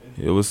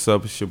Yo, what's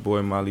up? It's your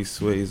boy Molly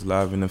Sways,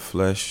 live in the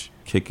flesh,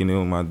 kicking it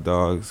with my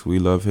dogs. We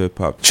love hip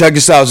hop. Check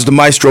this out. It's the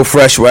Maestro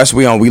Fresh West.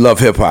 We on We Love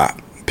Hip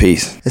Hop.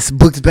 Peace. It's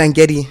Books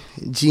Bangetti,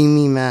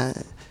 G-Me,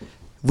 man.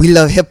 We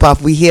love hip hop.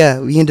 We here.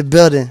 We in the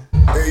building.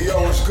 Hey,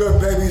 yo, what's good,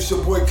 baby? It's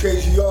your boy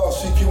KGR,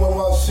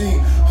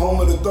 CQNYC,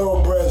 home of the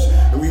thoroughbreds.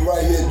 And we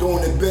right here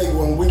doing it big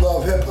when We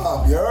Love Hip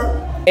Hop, you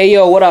heard? Hey,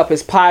 yo, what up?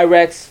 It's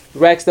Pyrex.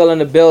 Rex still in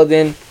the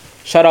building.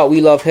 Shout out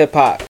We Love Hip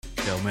Hop.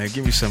 Yo, man,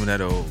 give me some of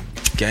that old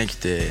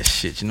gangsta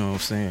shit, you know what I'm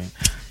saying?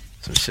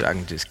 Some shit I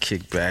can just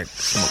kick back,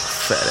 smoke a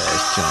fat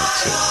ass joint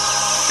too.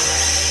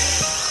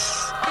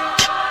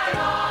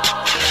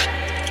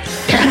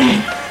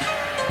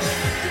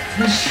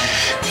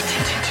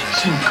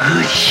 Some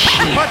good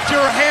shit. Put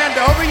your hand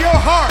over your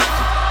heart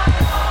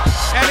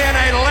and in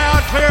a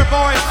loud, clear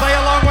voice say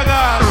along with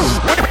us.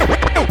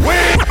 We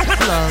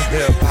love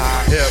hip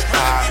hop, hip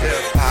hop,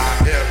 hip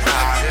hop, hip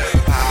hop,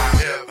 hip hop,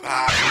 hip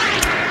hop.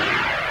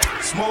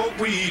 Smoke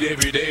weed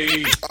every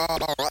day.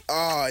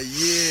 Oh,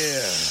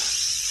 yeah.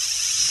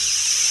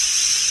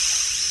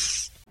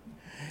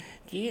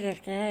 Jesus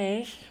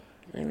Christ.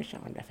 Let me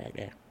sound effect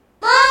there.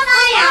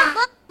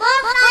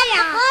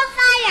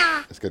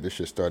 Let's get this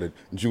shit started.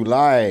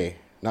 July,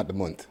 not the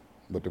month,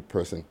 but the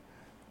person.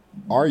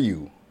 Are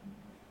you?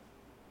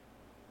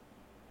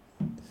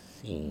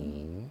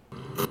 We're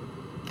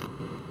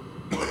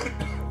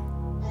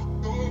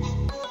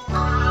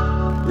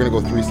gonna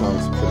go 3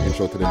 songs for the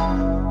intro today.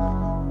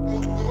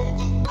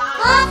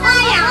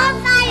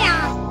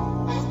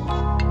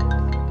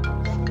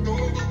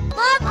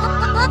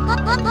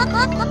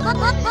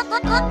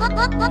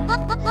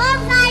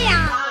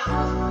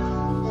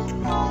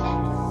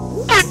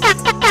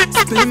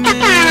 It's been a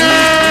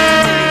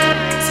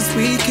minute since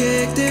we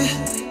kicked it.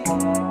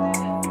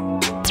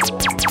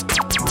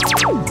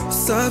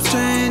 Soft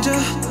stranger,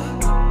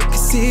 can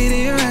see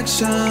the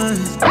erection.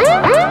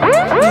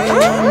 You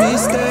want me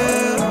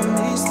still?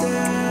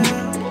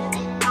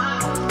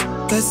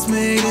 Let's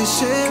make this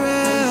shit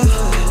real.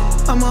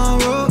 I'm on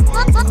road.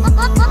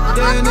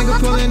 Yeah, nigga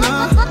pulling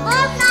up.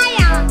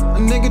 A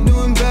nigga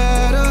doing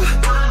better.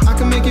 I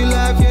can make you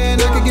laugh, yeah,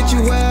 and I can get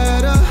you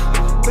wetter.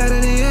 Better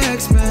than your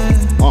ex-man.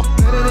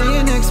 Better than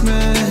your next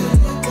man.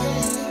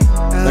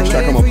 Next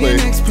track I'm gonna play.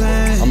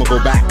 I'm gonna go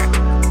back.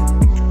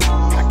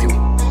 Back to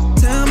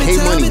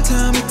K-Money.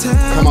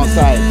 Come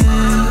outside.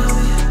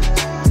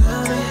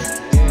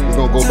 We're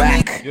gonna go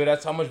back. Yo,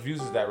 that's how much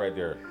views is that right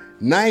there?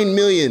 9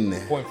 million.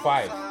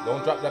 0.5.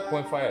 Don't drop that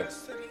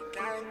 0.5.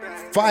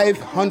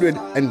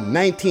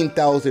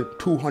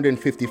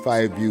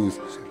 519,255 views.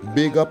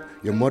 Big up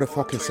your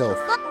motherfucking self.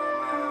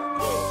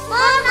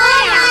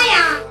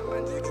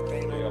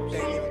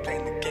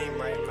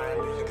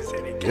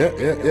 Yeah.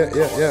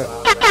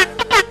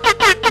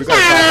 We got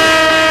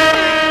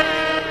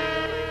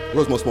a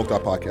Rosemo Smoked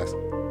Out Podcast.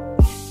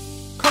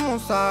 Come on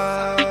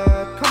side.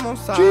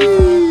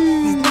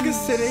 These niggas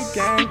say they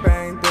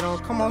gangbang, they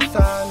don't come on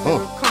side,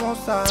 nigga. Come on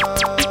side,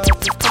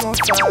 just come on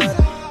side.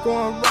 Go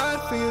and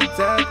ride for your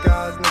dead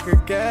guys,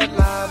 nigga. Get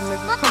live,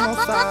 nigga. Come on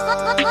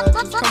side,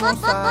 just come on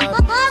side.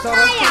 Shout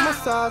out to my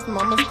sides,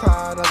 mama's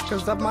cried. That's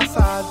cause of my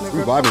sides, nigga.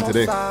 We vibing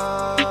today.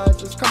 Side,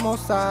 just come on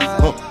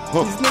side.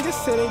 These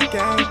niggas say they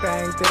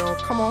gangbang, they don't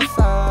come on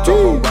side.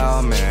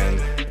 Wow, man.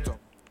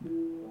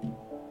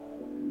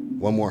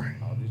 One more.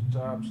 All these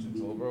jobs,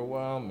 it's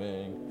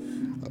overwhelming.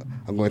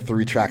 I'm going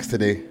 3 tracks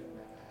today.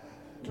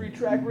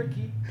 3-track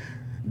Ricky.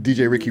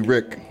 DJ Ricky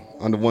Rick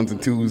on the 1s and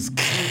 2s.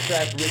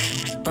 3-track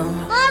Ricky.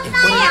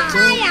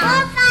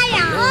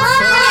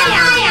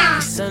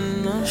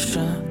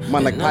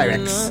 Man like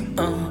Pyrex.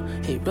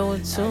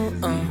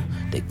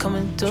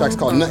 Track's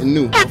called Nothing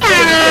New.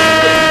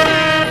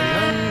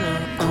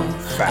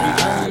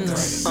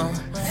 Facts.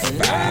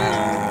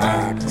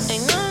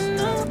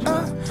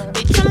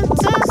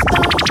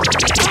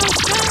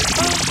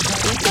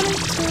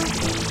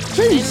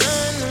 Jeez.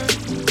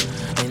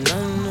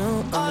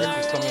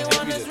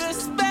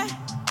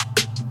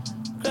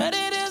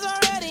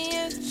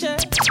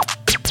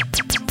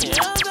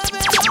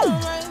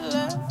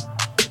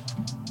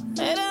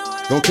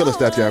 Don't kill us,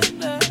 that jab.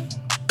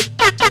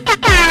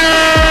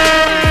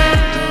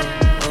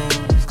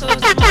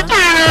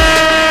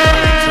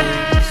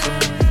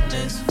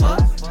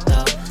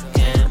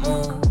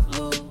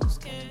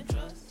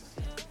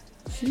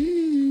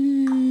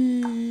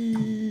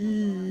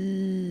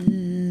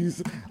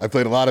 Jeez. I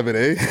played a lot of it,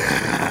 eh?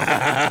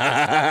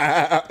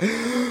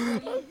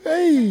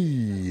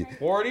 Hey.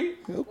 40?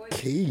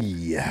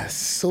 Okay.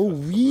 So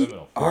we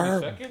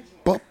are seconds?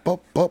 Buck.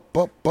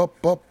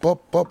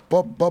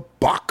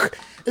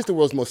 It's the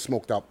world's most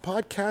smoked out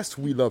podcast.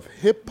 We love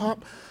hip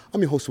hop. I'm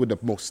your host with the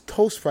most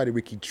toast, Friday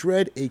Ricky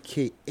Dread,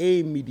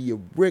 aka Media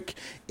Rick,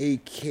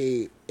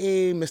 aka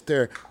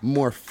Mr.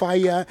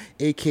 Morfire,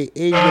 aka Rick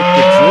the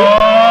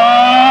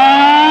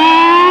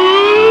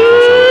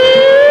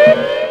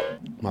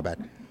Drip. My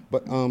bad.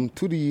 But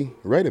to the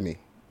right of me,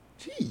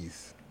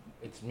 jeez.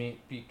 It's me,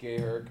 PK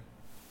Herc,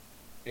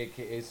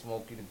 a.k.a.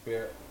 Smokey the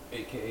Bear,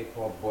 a.k.a.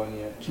 Paul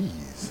Bunyan.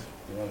 Jeez.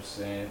 You know what I'm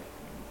saying?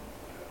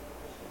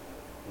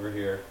 we're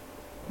here.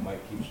 The mic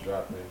keeps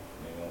dropping,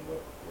 you know,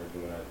 but we're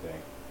doing our thing.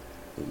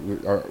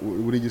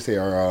 What did you say?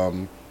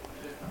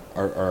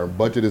 Our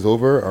budget is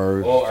over.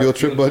 Our field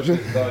trip budget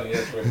is done.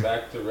 Yes, we're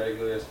back to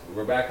regulars.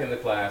 We're back in the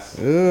class.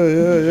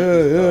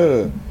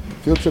 Yeah.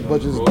 Field trip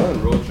budget is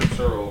done. Road trips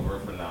are over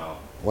for now.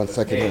 1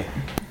 second here.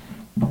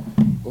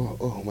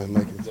 Oh, my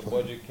mic is. The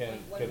budget can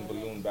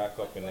balloon back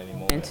up in any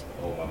moment.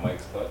 Oh, my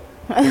mic's cut.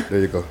 There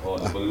you go. Oh,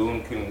 the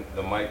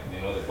mic,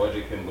 you know, the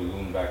budget can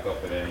balloon back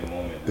up at any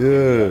moment.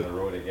 Yeah. On the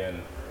road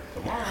again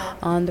tomorrow.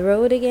 On the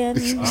road again.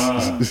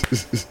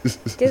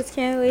 Just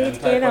can't wait to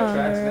get on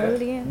the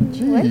road again.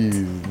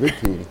 Jeez, big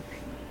tune.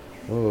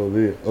 Oh,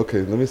 man.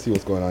 Okay, let me see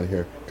what's going on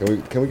here.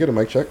 Can we get a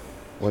mic check?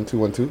 1 2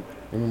 1 2.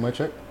 Give me a mic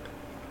check.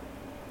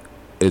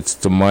 It's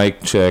the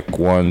mic check.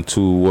 1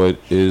 2. What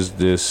is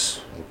this?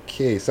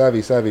 Okay,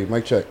 Savvy,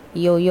 mic check.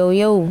 Yo.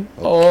 Okay.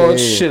 Oh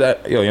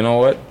shit! You know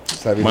what?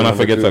 Savvy, man, I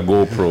forget the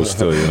GoPro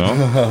still. You know.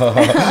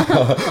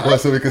 Well,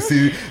 so we can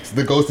see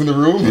the ghost in the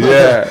room.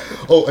 Yeah.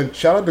 Oh, and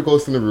shout out to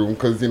Ghost in the Room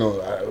because you know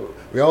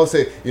we always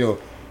say you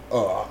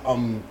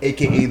know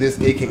AKA this,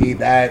 AKA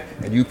that,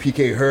 and you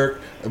PK Herc.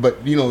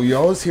 But you know you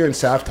always hearing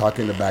Sav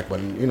talking in the back, but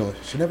you know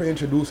she never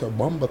introduced her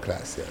Bomba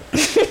class yet.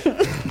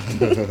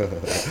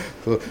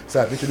 So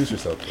Sav, introduce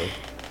yourself, bro.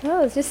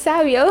 Oh, it's just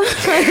Savio. I'm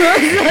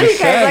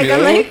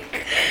like,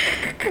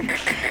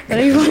 I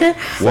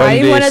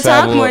don't want to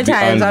talk more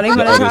times. I don't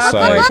even want to talk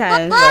more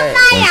times.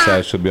 One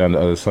side should be on the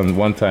other side.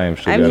 One time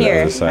should be on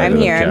the other side. I'm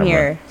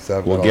here.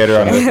 We'll get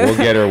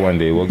her one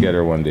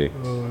day.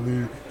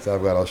 Oh,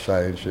 Sav got all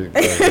shy and shit,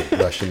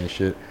 blushing and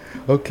shit.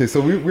 Okay, so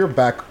we're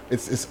back.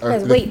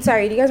 Wait,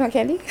 sorry. Do you guys want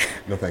candy?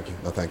 No, thank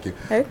you.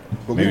 Hey?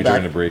 But maybe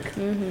during the break.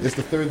 Mm-hmm. It's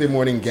the Thursday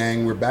morning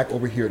gang. We're back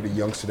over here at the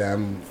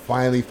Youngsterdam.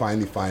 Finally.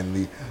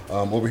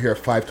 Over here at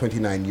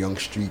 529 Young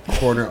Street,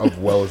 corner of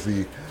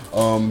Wellesley.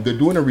 They're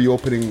doing a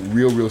reopening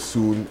real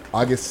soon,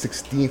 August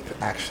 16th,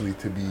 actually,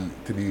 to be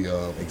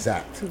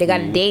exact. They got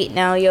a date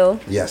now, yo.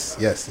 Yes.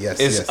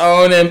 It's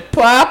on and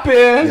popping.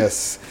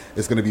 Yes.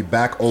 It's going to be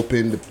back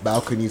open. The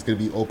balcony is going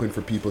to be open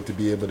for people to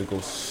be able to go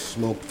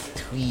smoke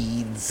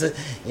tweeds.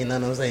 You know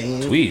what I'm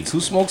saying? Tweeds?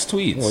 Who smokes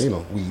tweeds? Well, you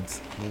know,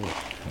 weeds.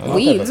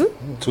 Weeds?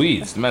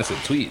 Tweeds. The man said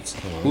tweeds.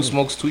 Who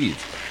smokes tweeds?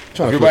 If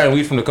you're buying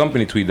weed from the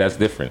company tweed, that's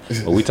different.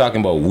 But we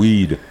talking about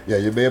weed. Yeah,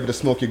 you'll be able to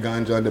smoke your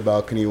ganja on the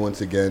balcony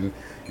once again.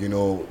 You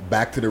know,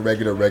 back to the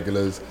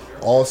regulars.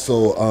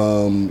 Also,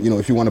 you know,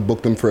 if you want to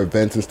book them for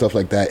events and stuff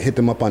like that, hit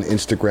them up on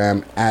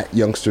Instagram at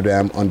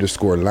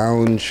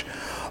Youngsterdam_lounge.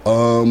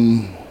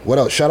 What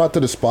else? Shout out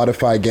to the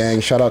Spotify gang.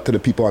 Shout out to the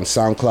people on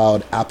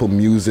SoundCloud, Apple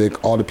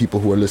Music, all the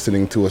people who are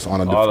listening to us on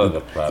all of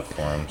the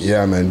platforms.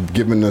 Yeah, man,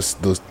 giving us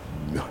those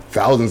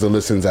thousands of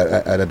listens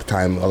at a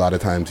time. A lot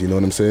of times, you know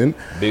what I'm saying?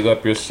 Big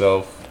up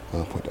yourself.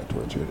 I'll put that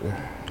towards you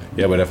there.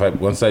 Yeah, but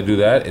once I do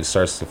that, it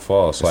starts to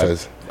fall. So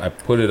I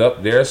put it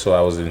up there, so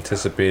I was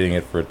anticipating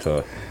it for it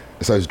to.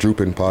 It starts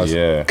drooping. Pause.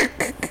 Yeah.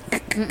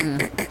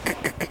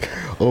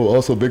 Oh,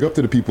 also big up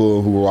to the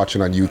people who were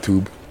watching on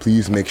YouTube.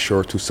 Please make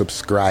sure to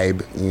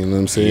subscribe. You know what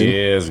I'm saying?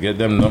 Yes, get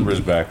them numbers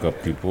back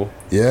up, people.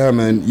 Yeah,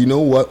 man. You know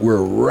what?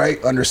 We're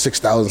right under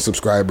 6,000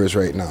 subscribers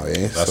right now.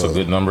 That's a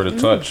good number to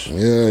touch.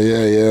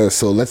 Yeah.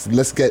 So let's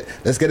get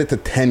it to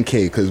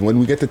 10K. Because when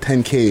we get to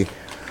 10K,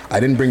 I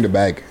didn't bring the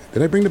bag.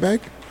 Did I bring the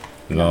bag?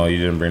 No, you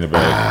didn't bring the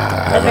bag.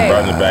 I haven't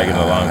brought the bag in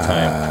a long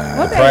time.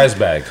 What the prize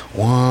bag.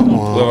 We have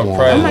a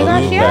prize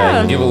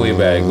bag, giveaway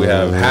bag. We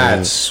have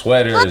hats,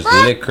 sweaters,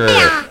 liquor,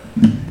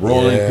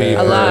 rolling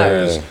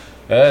papers.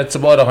 It's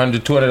about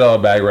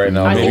 $100-$200 bag right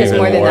now. I think it's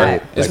more than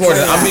that. It's more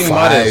than. I'm being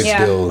modest.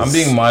 Yeah. I'm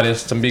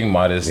being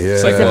modest. Yeah.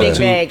 It's like a big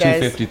bag,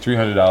 guys.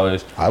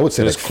 $250-$300. I would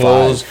say there's like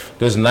clothes.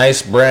 There's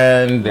nice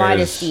brand.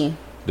 Modesty.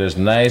 There's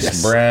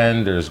nice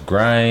brand. There's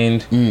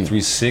Grind,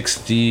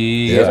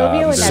 360. There's OVO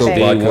in that Silk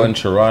bag. Vodka,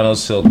 Toronto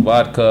Silk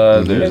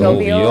Vodka. There's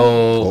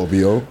OVO.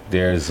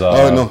 There's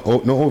no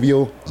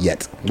OVO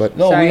yet, but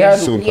Sorry. we had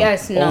soon.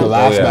 Yes, no. The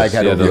last bag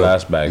had OVO. the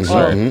last bag.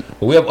 Sorry,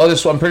 but we have other.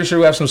 So I'm pretty sure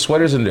we have some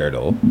sweaters in there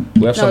though.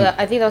 We have some.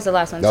 I think that was the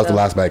last one. That was the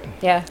last bag.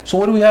 Yeah. So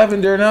what do we have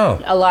in there now?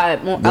 A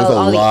lot more. There's a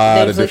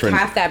lot of like different.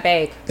 half that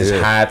bag. It's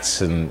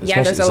hats and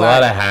Yeah, there's it's a a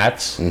lot lot. of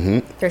hats.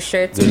 There's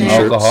shirts. There's in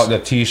there. alcohol. The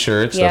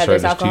t-shirts. Yeah, That's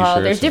there's right, alcohol.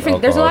 t-shirts, There's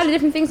different. There's a lot of alcohols.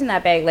 different things in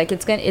that bag. Like we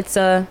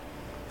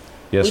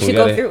should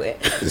go through it.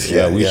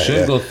 Yeah, we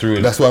should go through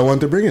it. That's why I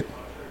wanted to bring it.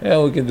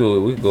 Yeah, we can do it.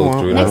 We can go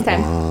through it Next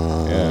time.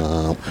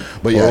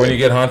 But or when you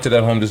get haunted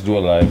at home, just do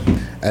it live.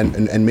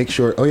 And make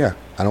sure. Oh yeah,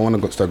 I don't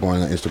want to start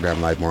going on Instagram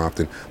live more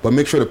often. But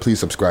make sure to please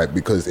subscribe,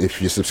 because if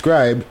you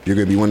subscribe, you're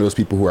gonna be one of those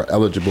people who are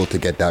eligible to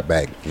get that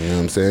bag. You know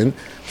what I'm saying?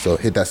 So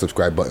hit that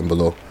subscribe button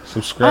below.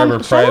 Subscriber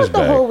Shout prize out the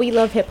bag. whole We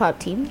Love Hip Hop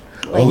team.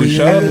 Shout out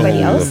the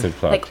everybody whole else. Hip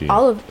Hop Like team.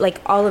 all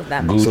of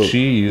them.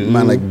 Gucci,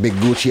 man, like Big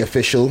Gucci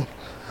official.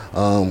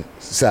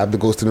 Sab the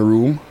Ghost in the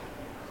Room.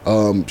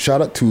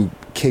 Shout out to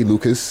K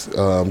Lucas,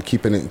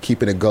 keeping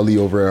it gully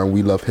over on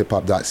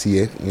WeLoveHipHop.ca.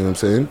 You know what I'm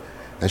saying?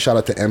 And shout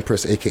out to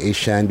Empress, aka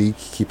Shandy,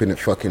 keeping it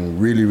fucking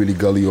really, really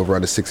gully over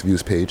on the 6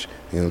 Views page.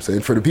 You know what I'm saying?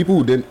 For the people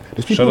who didn't,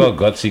 there's people. Shout out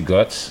Gutsy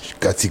Guts.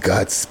 Gutsy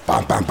Guts.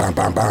 Bam, bam, bam,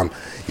 bam, bam.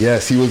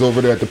 Yes, he was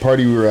over there at the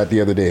party we were at the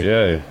other day.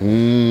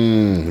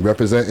 Yeah.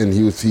 Representing.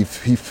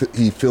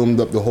 He filmed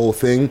up the whole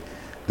thing.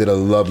 Did a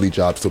lovely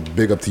job. So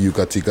big up to you,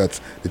 Gutsy Guts.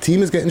 The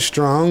team is getting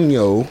strong,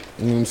 yo.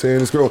 You know what I'm saying?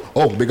 This girl.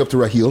 Oh, big up to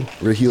Raheel.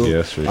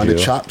 Yes, Raheel. On the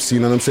chops. You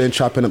know what I'm saying?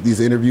 Chopping up these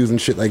interviews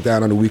and shit like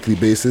that on a weekly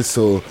basis.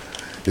 So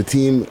the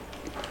team.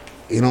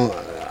 You know,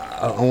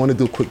 I want to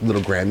do a quick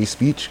little Grammy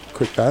speech,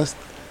 quick fast.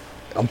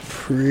 I'm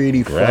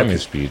pretty Grammy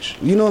speech.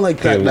 You know,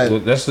 like okay, that.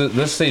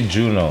 Let's say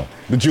Juno.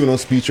 The Juno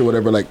speech or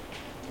whatever. Like,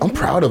 I'm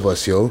proud of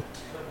us, yo.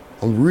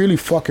 I'm really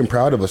fucking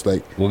proud of us.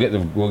 Like, we'll give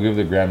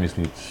the Grammy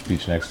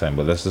speech next time,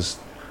 but let's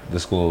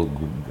go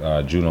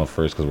Juno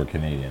first because we're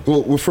Canadian.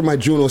 Well, for my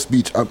Juno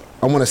speech, I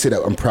want to say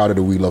that I'm proud of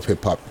the We Love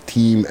Hip Hop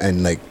team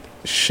and like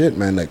shit,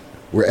 man. Like,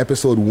 we're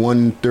episode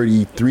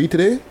 133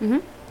 today. Mm-hmm. You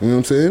know what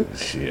I'm saying?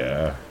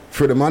 Yeah.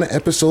 For the amount of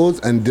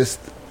episodes and this,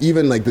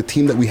 even like the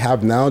team that we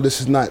have now,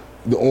 this is not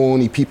the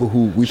only people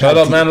who we shout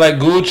out man like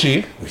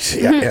Gucci.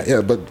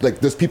 Yeah, but like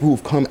there's people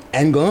who've come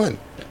and gone.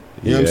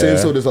 You know what I'm saying?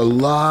 So there's a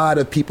lot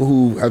of people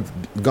who have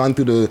gone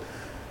through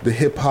the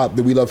hip hop,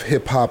 the We Love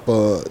Hip Hop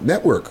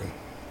network.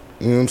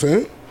 You know what I'm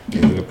saying?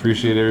 We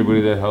appreciate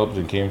everybody that helped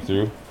and came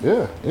through.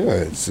 Yeah,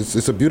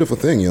 it's a beautiful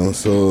thing, you know.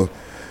 So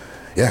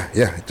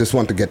yeah, just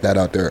want to get that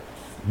out there.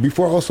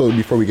 Before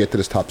we get to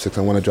this top 6,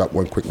 I want to drop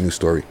one quick news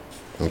story.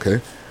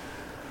 Okay.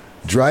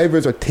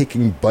 Drivers are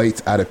taking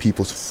bites out of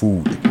people's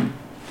food.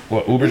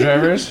 What, Uber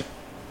drivers?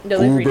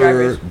 Delivery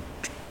drivers.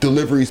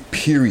 Deliveries,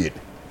 period.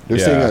 They're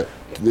saying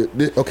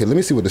okay, let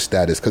me see what the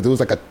stat is, because there was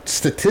like a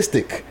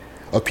statistic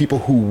of people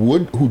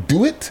who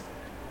do it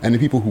and the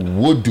people who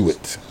would do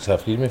it.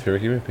 Steph, give me a favor,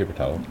 give me a paper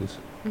towel, please.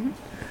 Mm-hmm.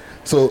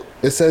 So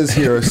it says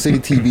here, City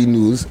TV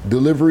News,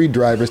 delivery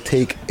drivers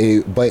take a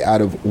bite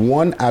out of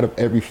 1 out of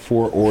every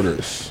 4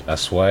 orders.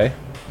 That's why,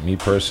 me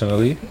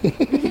personally,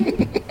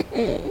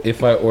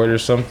 if I order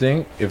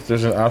something, if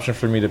there's an option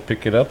for me to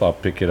pick it up, I'll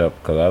pick it up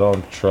because I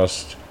don't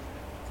trust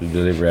the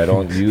delivery. I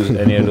don't use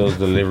any of those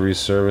delivery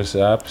service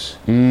apps.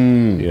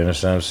 You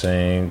understand what I'm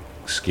saying?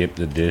 Skip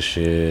the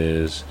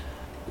Dishes,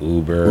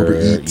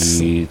 Uber Eats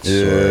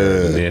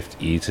or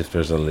Lyft Eats. If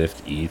there's a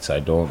Lyft Eats,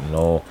 I don't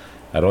know.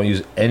 I don't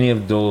use any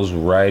of those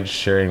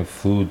ride-sharing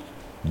food,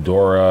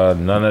 Dora,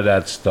 none of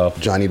that stuff.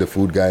 Johnny the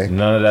food guy.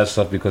 None of that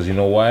stuff because you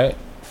know why?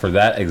 For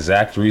that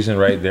exact reason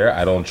right there,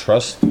 I don't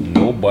trust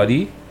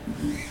nobody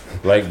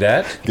like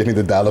that. Getting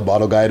the dollar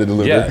bottle guy to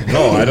deliver. Yeah,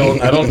 no, I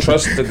don't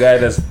trust the guy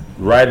that's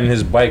riding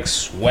his bike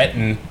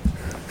sweating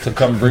to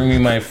come bring me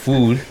my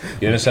food.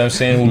 You understand what I'm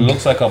saying? Who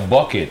looks like a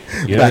bucket.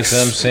 You understand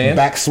what I'm saying?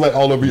 Back sweat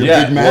all over your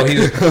Big Mac.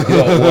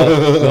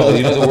 Well,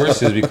 you know the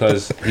worst is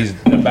because he's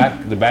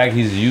the bag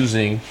he's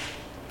using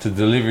to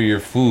deliver your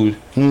food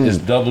is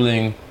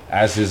doubling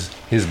as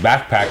his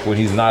backpack when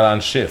he's not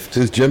on shift.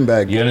 His gym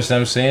bag. You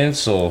understand what I'm saying?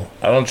 So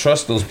I don't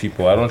trust those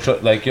people. I don't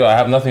trust, I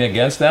have nothing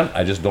against them.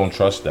 I just don't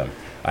trust them.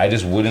 I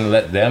just wouldn't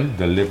let them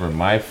deliver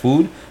my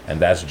food, and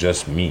that's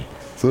just me.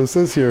 So it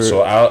says here.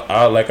 So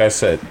I'll like I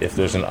said, if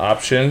there's an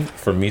option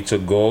for me to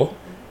go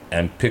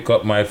and pick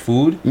up my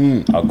food,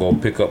 I'll go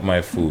pick up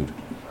my food.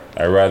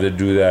 I'd rather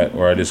do that,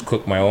 or I just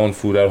cook my own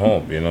food at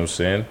home. You know what I'm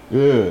saying?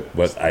 Yeah.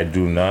 But I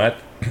do not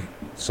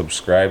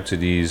subscribe to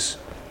these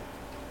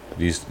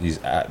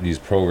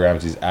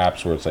programs, these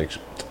apps where it's like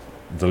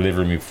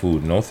deliver me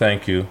food. No,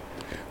 thank you.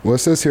 Well, it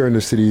says here in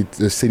the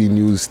city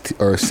news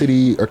or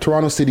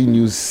Toronto City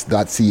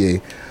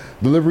News.ca,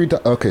 delivery.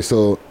 Okay,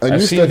 so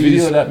I've seen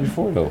video of that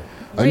before though.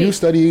 A new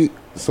study.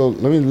 So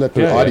let me let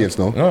the audience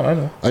know. No, I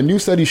know. A new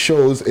study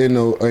shows in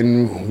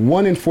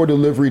 1 in 4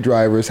 delivery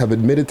drivers have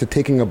admitted to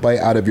taking a bite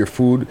out of your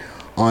food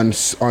on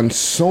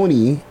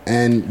Sony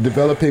and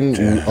developing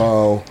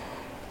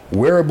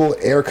wearable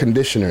air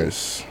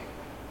conditioners.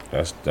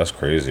 That's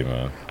crazy,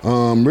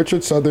 man.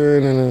 Richard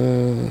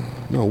Southern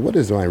no, what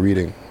is my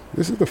reading?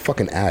 This is the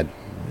fucking ad.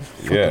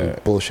 Fucking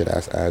bullshit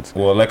ass ads.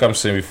 Well, like I'm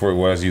saying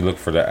before, as you look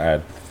for the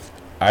ad,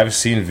 I've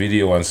seen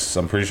video on.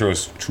 I'm pretty sure it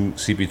was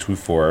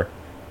CP24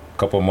 a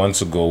couple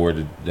months ago where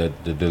the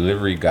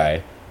delivery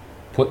guy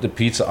put the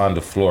pizza on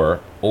the floor,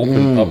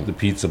 opened up the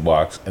pizza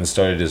box, and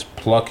started just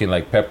plucking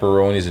like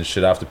pepperonis and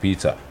shit off the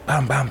pizza.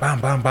 Bam, bam,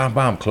 bam, bam, bam,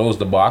 bam. Closed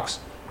the box,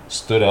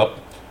 stood up,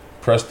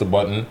 pressed the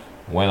button,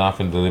 went off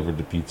and delivered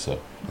the pizza.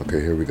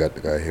 Okay, here we got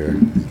the guy here.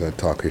 He's gonna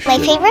talk his shit.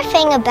 My favorite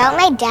thing about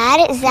my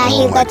dad is that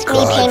he lets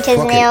me paint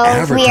his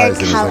nails weird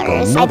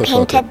colors. I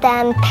painted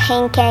them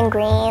pink and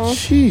green.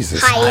 Jesus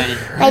Hi,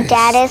 Christ. My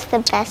dad is the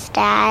best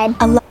dad.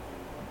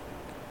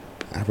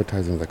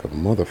 Advertising like a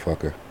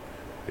motherfucker.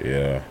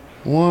 Yeah.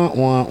 Womp,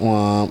 womp,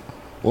 womp.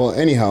 Well,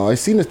 anyhow, I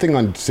seen this thing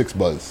on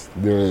 6Buzz.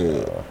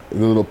 There's a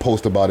little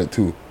post about it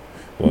too.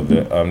 Well,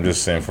 I'm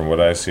just saying from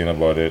what I've seen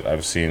about it,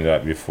 I've seen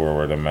that before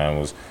where the man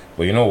was.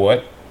 But you know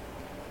what?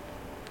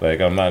 Like,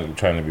 I'm not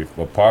trying to be...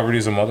 But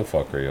poverty's a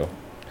motherfucker, yo.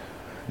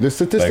 The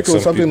statistic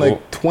was something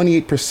like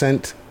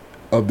 28%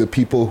 of the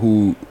people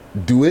who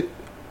do it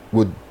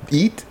would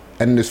eat,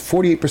 and there's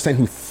 48%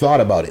 who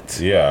thought about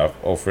it. Yeah.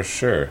 Oh, for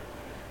sure.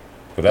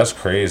 But that's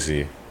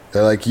crazy.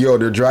 They're like, yo,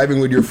 they're driving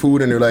with your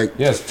food, and they're like,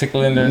 yeah, it's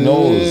tickling their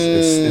nose.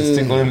 It's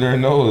tickling their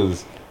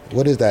nose.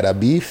 What is that? A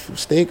beef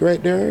steak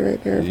right there?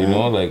 You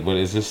know, like, but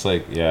it's just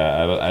like,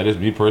 yeah. I just,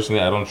 me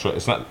personally, I don't trust.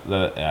 It's not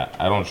that. Yeah,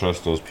 I don't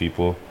trust those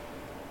people.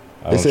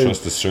 I don't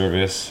trust the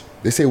service.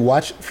 They say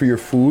watch for your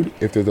food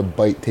if there's a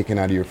bite taken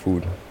out of your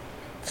food.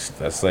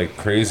 That's like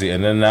crazy.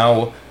 And then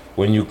now,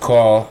 when you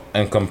call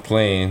and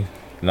complain,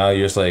 now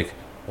you're just like,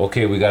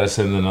 okay, we gotta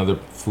send another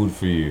food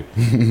for you,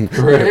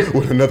 right?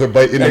 With another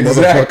bite in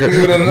exactly, the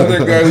motherfucker. with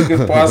another guy who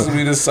could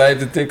possibly decide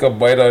to take a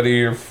bite out of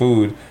your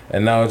food,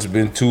 and now it's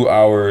been 2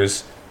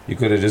 hours. You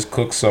could have just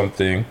cooked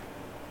something.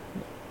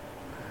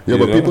 Yeah,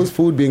 but people's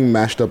food being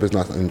mashed up is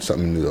not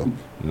something new though.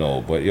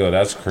 No, but yo,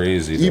 that's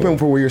crazy. Even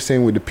for what you're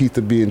saying with the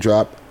pizza being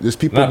dropped, there's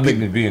people not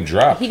being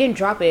dropped. He didn't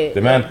drop it.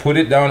 The man put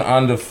it down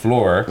on the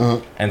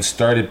floor and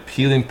started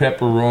peeling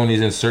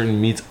pepperonis and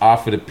certain meats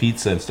off of the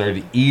pizza and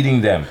started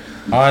eating them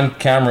on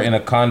camera in a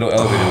condo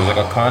elevator. It was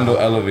like a condo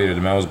elevator.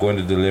 The man was going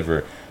to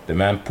deliver. The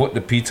man put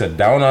the pizza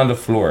down on the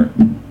floor,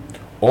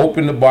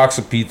 opened the box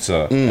of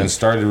pizza, and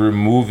started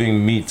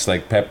removing meats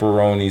like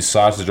pepperoni,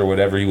 sausage, or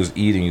whatever he was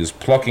eating. He was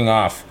plucking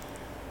off,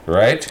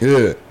 right?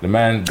 Yeah. The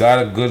man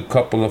got a good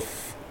couple of,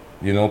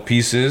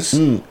 pieces,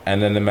 and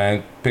then the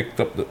man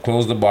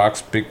closed the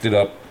box, picked it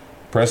up,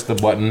 pressed the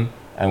button,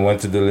 and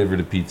went to deliver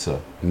the pizza.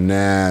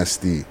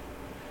 Nasty.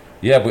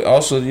 Yeah, but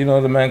also,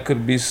 the man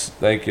could be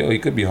like, he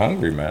could be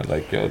hungry, man.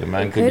 Like, the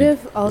man could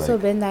have also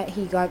been that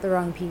he got the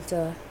wrong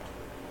pizza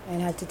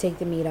and had to take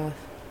the meat off.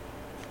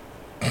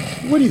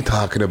 What are you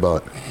talking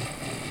about?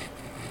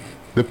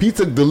 The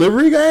pizza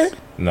delivery guy?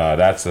 No,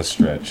 that's a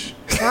stretch.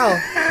 How?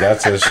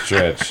 That's a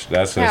stretch.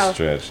 That's How? a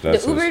stretch.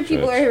 The Uber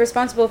people are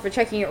responsible for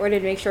checking your order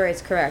to make sure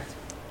it's correct.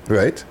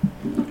 Right.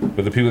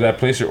 But the people that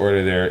place your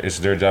order there, it's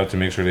their job to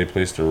make sure they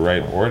place the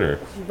right order.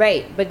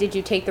 Right, but did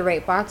you take the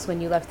right box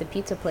when you left the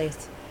pizza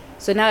place?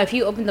 So now if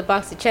you open the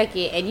box to check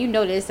it and you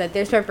notice that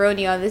there's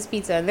pepperoni on this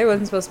pizza and there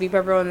wasn't supposed to be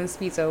pepperoni on this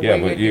pizza. Yeah,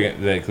 but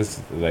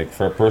like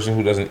for a person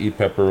who doesn't eat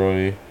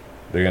pepperoni,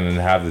 they're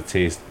gonna have the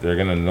taste. They're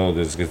gonna know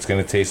this. It's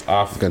gonna taste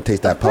off. It's gonna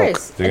taste that pork.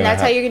 And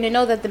that's how you're gonna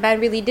know that the man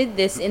really did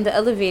this in the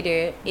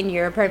elevator in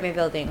your apartment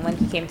building when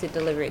he came to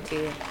deliver it to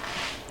you.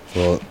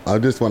 Well, I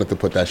just wanted to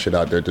put that shit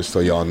out there just so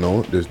y'all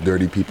know there's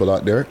dirty people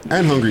out there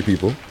and hungry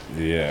people.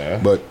 Yeah.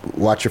 But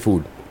watch your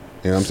food.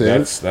 You know what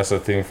I'm saying? That's a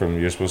thing from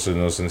you're supposed to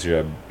know since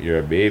you're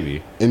a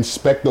baby.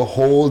 Inspect the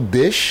whole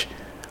dish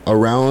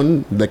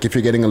around, like if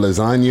you're getting a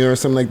lasagna or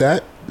something like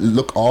that.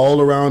 Look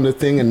all around the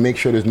thing and make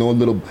sure there's no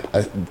little,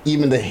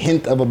 even the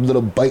hint of a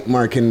little bite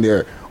mark in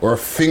there or a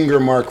finger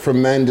mark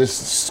from man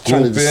just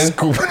trying to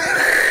scoop.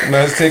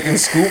 Man's taking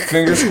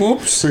finger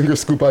scoops. Finger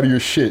scoop out of your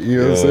shit. You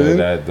know what I'm saying?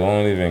 That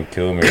don't even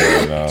kill me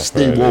right now.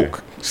 Stay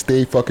woke.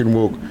 Stay fucking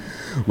woke.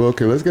 Well,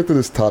 okay, let's get to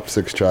this top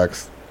 6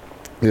 tracks.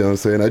 You know what I'm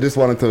saying? I just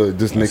wanted to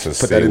just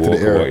put that into the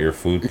air. About your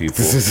food,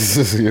 people.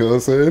 You know what I'm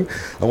saying?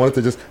 I wanted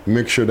to just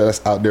make sure that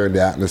that's out there in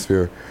the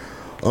atmosphere.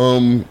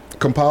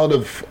 Compiled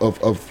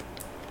of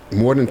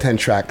more than 10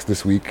 tracks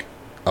this week.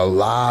 A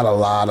lot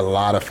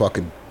of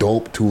fucking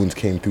dope tunes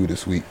came through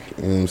this week.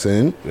 You know what I'm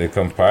saying? They're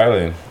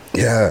compiling.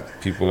 Yeah.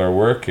 People are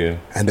working.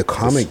 And the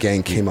Comment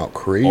Gang came out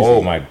crazy.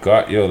 Oh my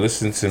God. Yo,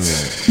 listen to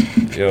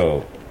me.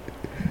 Yo.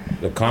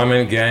 The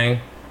Comment Gang,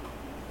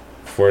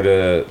 for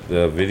the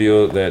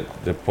video that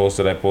I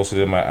posted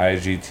in my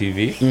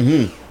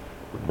IGTV,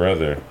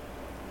 brother,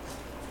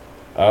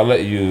 I'll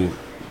let you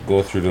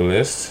go through the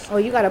list. Oh,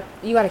 you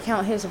gotta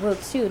count his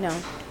votes too now.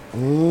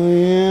 Oh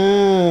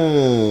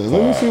yeah.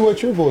 Let me see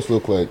what your votes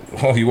look like.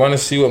 Oh, you want to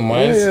see what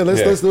mine? Yeah,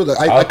 let's do that.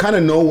 I kind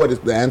of know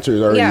what the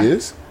answer already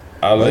is.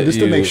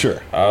 To make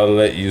sure. I'll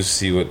let you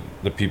see what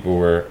the people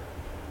were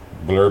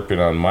blurping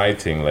on my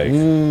thing. Like,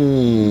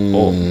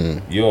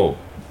 oh, yo.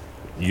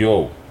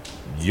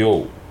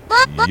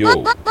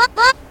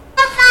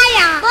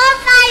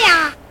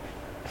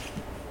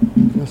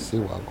 Let's see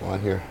what I'm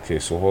going here. Okay,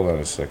 so hold on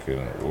a second.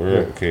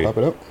 Okay. Pop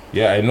it up.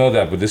 Yeah, I know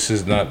that, but this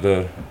is not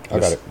the. I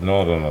got it.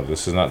 No.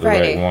 This is not the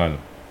right one.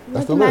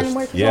 That's the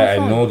list. Yeah, I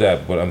know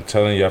that, but I'm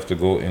telling you have to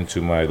go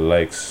into my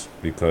likes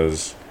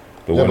because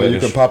the one but that you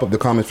can pop up the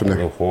comments from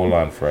there. Hold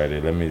on, Friday.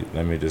 Let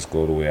me just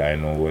go the way I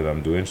know what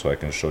I'm doing so I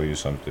can show you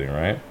something,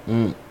 right?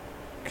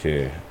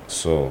 Okay,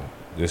 so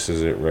this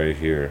is it right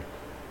here.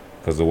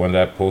 Because the one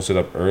that posted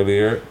up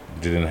earlier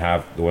didn't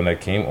have, the one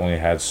that came only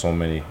had so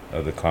many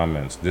of the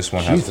comments. This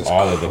one has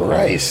all of the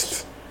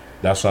comments.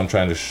 That's what I'm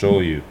trying to show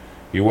you.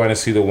 You want to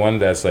see the one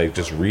that's like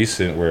just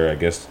recent where I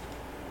guess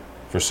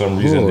for some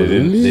reason they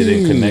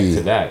didn't connect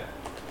to that.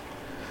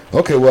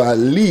 Okay, well at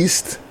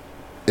least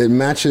it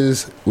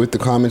matches with the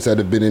comments that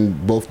have been in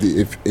both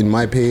in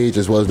my page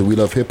as well as the We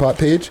Love Hip Hop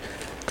page.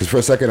 Because for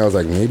a second I was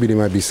like, maybe there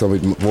might be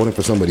somebody voting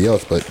for somebody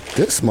else, but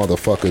this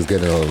motherfucker's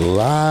getting a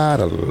lot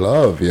of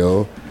love,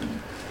 yo.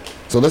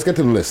 So let's get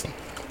to the list.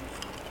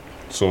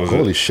 So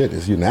holy shit,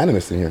 it's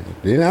unanimous in here.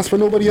 They didn't ask for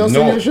nobody else in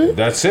No, your shit?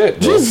 that's it,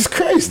 bro. Jesus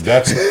Christ.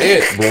 That's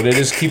it, bro. They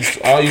just keeps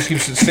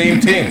the same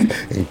thing.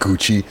 And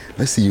Gucci.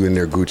 I see you in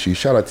there, Gucci.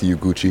 Shout out to you,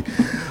 Gucci.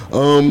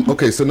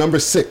 Okay, so number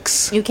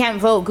 6. You can't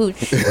vote,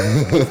 Gooch.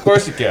 Of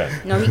course you can.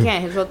 No, he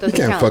can't. His vote He doesn't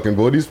can't count. fucking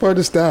vote. He's part of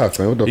the staff,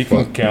 man. What the He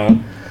fuck? can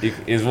count.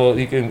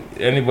 He can.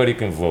 Anybody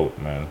can vote,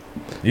 man.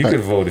 You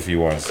can vote if you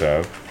want,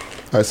 Sav.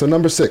 All right, so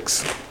number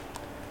 6.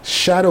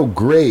 Shadow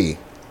Grey.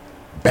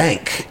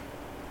 Bank.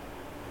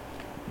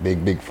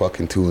 Big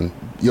fucking tune.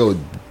 Yo,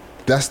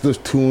 that's the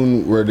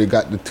tune where they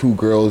got the two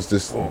girls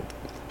just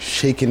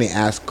shaking their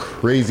ass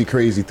crazy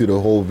through the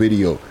whole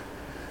video.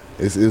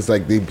 It's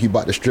like he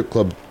bought the strip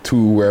club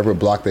to wherever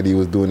block that he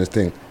was doing his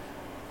thing.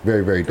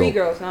 Very dope. 3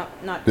 girls, not.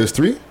 There's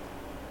 3?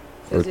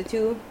 There's the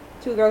two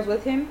girls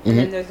with him, and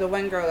then there's the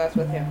one girl that's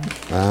with him.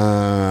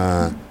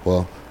 Ah,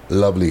 well,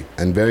 lovely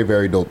and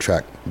very dope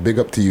track. Big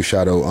up to you,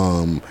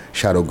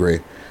 Shadow Grey.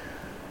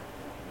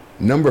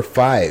 Number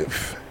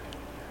 5.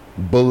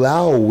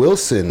 Bilal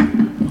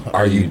Wilson.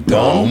 Are you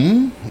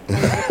dumb?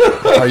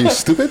 Are you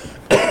stupid?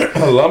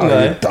 Alumni.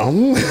 Are you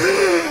dumb?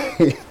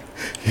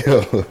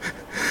 Yo,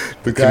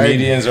 the guy.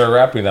 Comedians are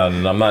rapping now,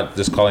 and I'm not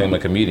just calling him a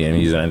comedian.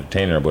 He's an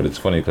entertainer, but it's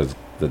funny because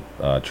the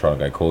Toronto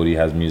guy Cody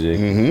has music.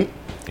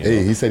 Mm-hmm.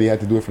 Hey, he said he had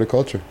to do it for the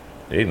culture.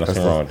 Hey,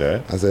 nothing wrong with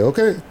that. I said,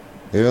 okay.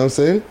 You know what I'm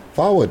saying?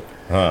 Forward.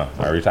 Huh.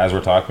 Every time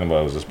we're talking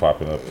about it, was just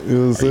popping up. You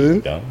know what I'm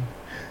saying? Dumb?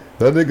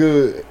 That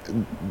nigga,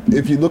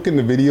 if you look in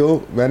the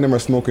video, man, them are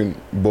smoking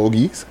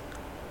bogeys,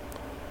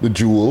 the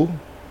Jewel,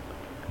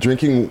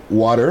 drinking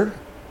water,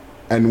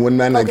 and one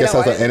man, I guess,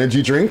 has an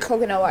energy drink.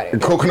 Coconut water.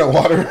 Coconut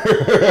water.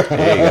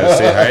 Hey, you gotta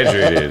stay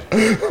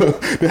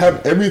hydrated. They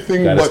have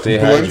everything Gotta but stay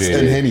blunts hydrated.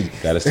 and Henny.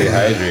 Gotta stay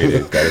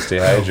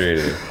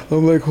hydrated.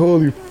 I'm like,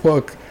 holy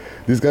fuck.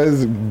 These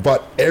guys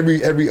bought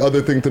every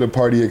other thing to the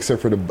party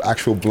except for the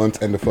actual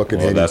blunt and the fucking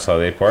Well, Henny. that's how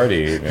they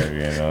party, maybe,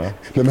 you know.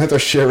 The men are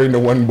sharing the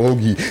one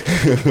bogey.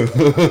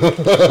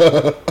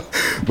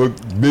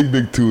 But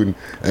big tune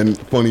and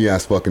funny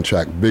ass fucking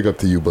track. Big up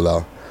to you,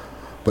 Bilal.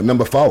 But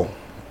number 4,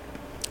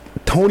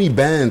 Tony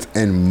Bands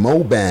and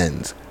Mo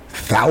Bands,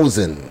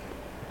 1,000.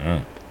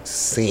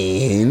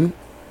 Scene.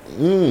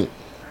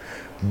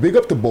 Big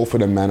up to both of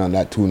them, man, on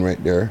that tune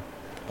right there.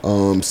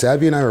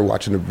 Savvy and I were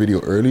watching the video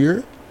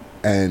earlier,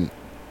 and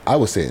I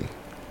was saying,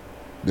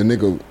 the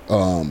nigga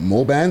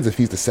Mo Bands, if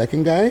he's the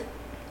second guy,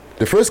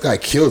 the first guy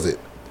kills it.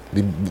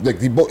 They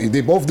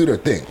both do their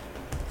thing,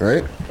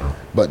 right?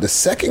 But the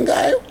second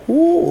guy,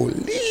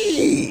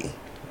 holy,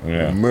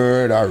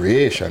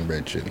 murderation,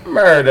 Bridget.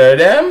 Murder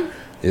them.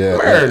 Yeah,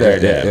 Murder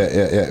them.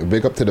 Yeah.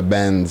 Big up to the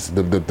bands,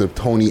 the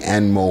Tony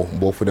and Mo,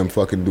 both of them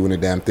fucking doing the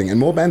damn thing. And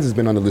Mo Bands has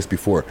been on the list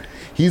before.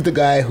 He's the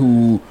guy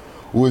who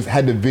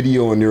had the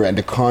video and they're at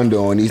the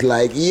condo and he's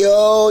like,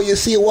 yo, you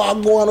see what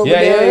I'm going over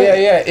there?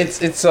 Yeah.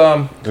 It's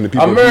I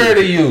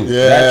murder you.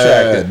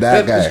 Yeah,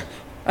 that guy.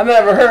 I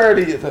never heard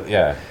of you.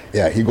 Yeah.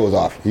 Yeah, he goes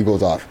off.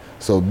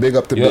 So big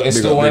up to Yo, it's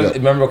big the up, one. big up.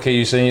 Remember, okay,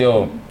 you saying,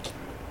 yo,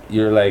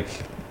 you're like,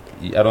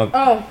 I don't.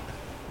 Oh.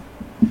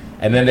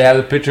 And then they have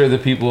a picture of the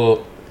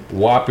people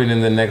whopping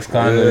in the next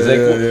condo. It's like,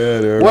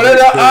 yeah, what are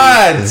the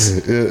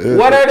odds?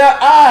 What are the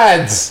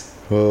odds?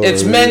 Oh,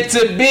 it's meant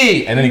to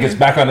be. And then he gets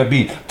back on the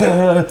beat.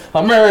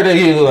 I murder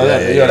you.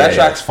 That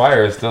track's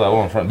fire. Still, I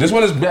won't front. This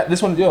one, it's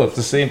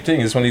the same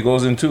thing. This one he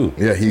goes in too.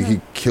 Yeah, he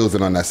kills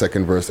it on that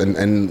second verse.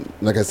 And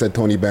like I said,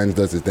 Tony Bands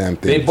does his damn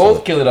thing. They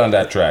both kill it on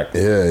that track.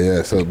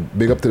 Yeah. So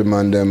big up to the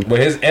man, them. But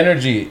his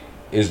energy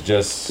is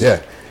just...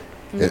 Yeah.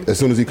 As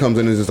soon as he comes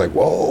in, it's just like,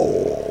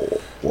 whoa.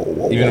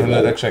 Even from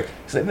that track,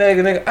 he's like,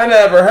 nigga, I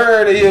never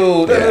heard of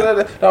you.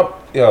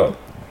 Yo,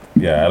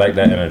 yeah, I like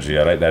that energy.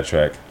 I like that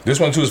track. This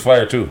one too is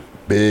fire too.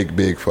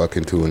 Big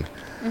fucking tune.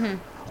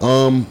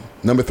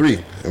 Number 3,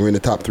 and we're in the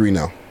top 3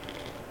 now.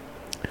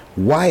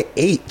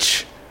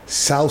 YH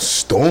South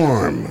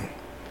Storm.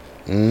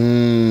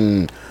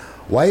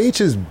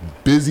 YH is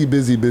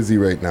busy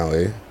right now,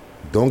 eh?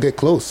 Don't get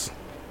close.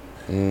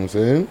 You know what I'm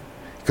saying?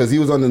 Because he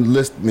was on the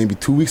list maybe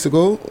 2 weeks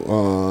ago.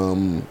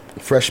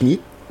 Fresh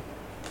Meat.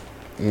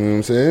 You know what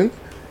I'm saying?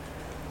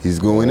 He's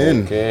going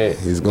in.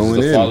 He's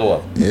going in.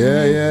 Follow-up.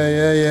 Yeah.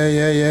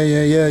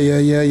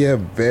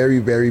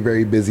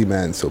 Very busy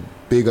man. So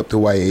big up to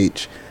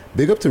YH.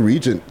 Big up to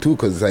Regent too,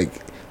 cause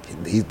like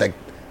he's like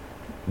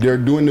they're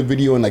doing the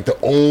video in like the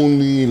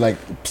only like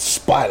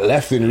spot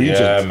left in Regent.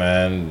 Yeah,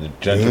 man. The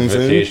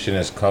gentrification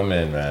is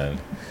coming, man.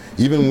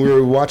 Even we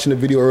were watching the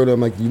video earlier.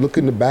 I'm like, you look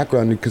in the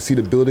background, you can see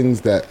the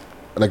buildings that.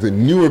 Like the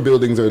newer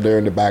buildings are there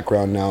in the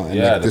background now. And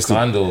yeah, like the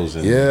condos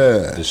and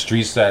the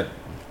streets that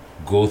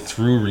go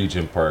through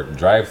Regent Park,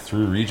 drive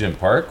through Regent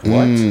Park.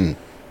 What?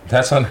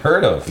 That's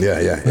unheard of.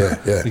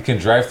 Yeah. You can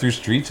drive through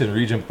streets in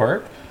Regent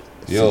Park.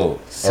 Yo,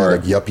 or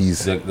like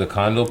yuppies. The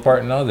condo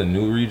part now, the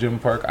new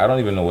Regent Park. I don't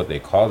even know what they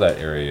call that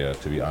area,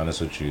 to be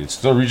honest with you. It's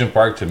still Regent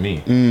Park to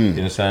me. You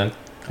understand?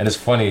 And it's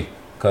funny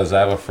because I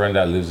have a friend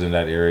that lives in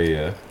that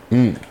area.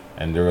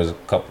 And there was a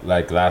couple,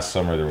 like last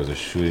summer, there was a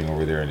shooting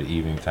over there in the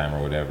evening time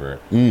or whatever,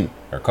 or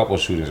a couple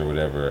shootings or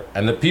whatever.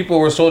 And the people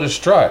were so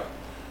distraught.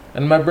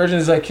 And my virgin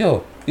is like,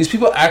 yo, these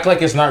people act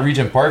like it's not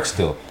Regent Park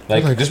still.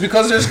 Like just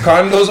because there's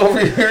condos over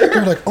here.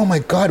 They're like, oh my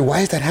God,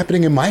 why is that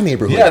happening in my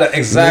neighborhood? Yeah,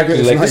 exactly.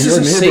 It's like, not this your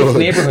is a safe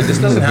neighborhood. This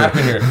doesn't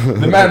happen here.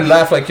 The man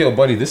laughed like, yo,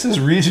 buddy, this is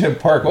Regent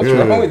Park. What's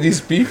wrong with these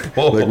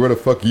people? Like, where the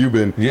fuck you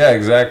been? Yeah,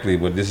 exactly.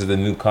 But this is the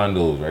new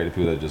condos, right? The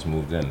people that just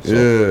moved in.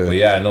 So, but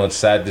yeah, I know it's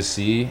sad to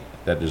see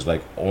that there's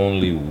like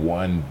only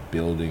one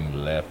building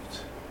left.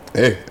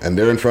 Hey, and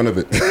they're in front of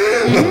it.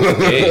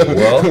 Hey,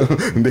 well,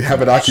 they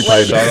have it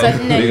occupied.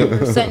 Sutton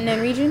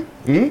and Region?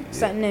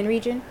 Sutton and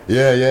Region?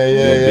 Yeah.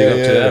 Big up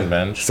to them,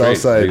 man. South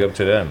side. Big up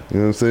to them. You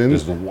know what I'm saying?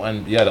 There's the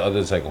one, the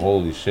other's like,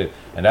 holy shit.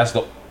 And that's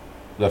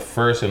the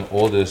first and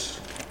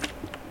oldest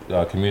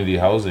community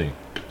housing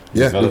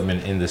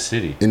development in the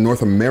city. In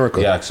North America.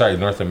 Yeah, sorry,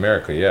 North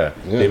America, yeah.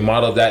 They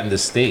modeled that in the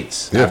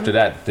States. Yeah. After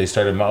that, they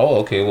started,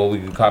 okay, well, we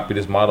can copy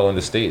this model in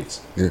the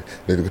States. Yeah,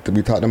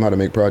 we taught them how to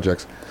make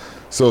projects.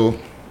 So,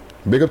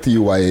 big up to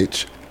you,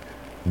 YH.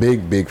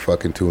 Big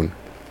fucking tune.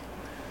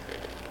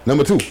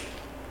 Number 2.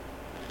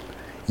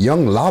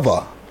 Young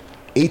Lava,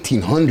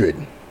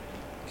 1800.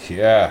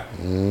 Yeah.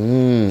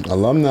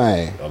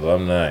 Alumni.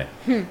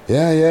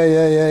 Yeah.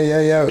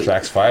 The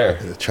track's fire.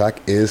 The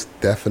track is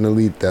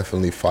definitely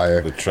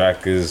fire. The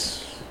track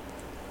is,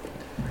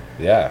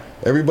 yeah.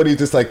 Everybody's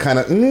just like kind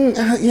of,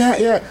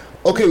 yeah.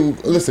 Okay,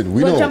 listen,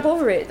 we We'll know. jump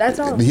over it. That's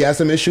all. He has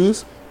some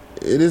issues.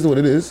 It is what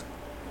it is.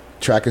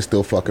 Track is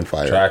still fucking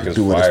fire. Track is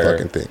doing fire. his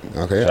fucking thing.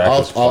 Okay,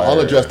 Track is I'll fire.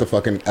 address the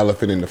fucking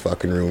elephant in the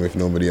fucking room if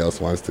nobody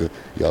else wants to.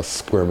 Y'all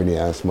squirmy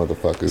ass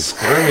motherfuckers.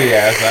 Squirmy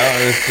ass.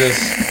 It's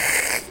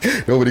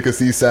just nobody can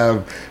see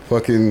Sam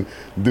fucking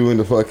doing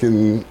the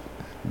fucking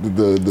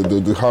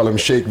the Harlem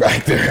Shake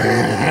back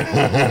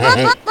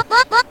there.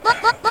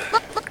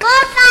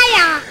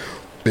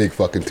 Big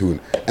fucking tune.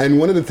 And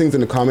one of the things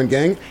in the comment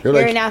gang, they're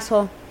You're like, an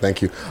asshole.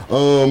 thank you.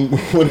 One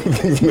of the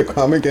things in the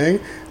comment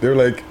gang, they're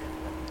like,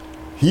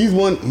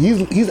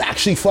 he's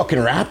actually fucking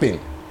rapping.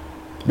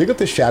 Big up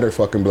the Shatter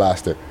fucking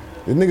Blaster.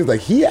 This nigga's like,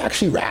 he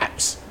actually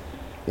raps.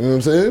 You know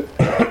what I'm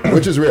saying?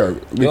 Which is rare.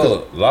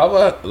 Yo,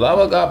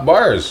 Lava got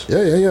bars. Yeah.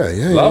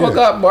 Lava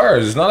got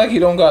bars. It's not like he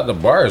don't got the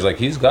bars. Like,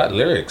 he's got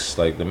lyrics.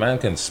 Like, the man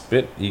can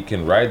spit. He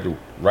can ride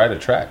a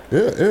track. Yeah.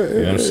 You know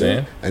what I'm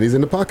saying? And he's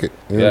in the pocket.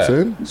 You know what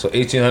I'm saying? So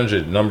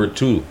 1800, number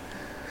 2.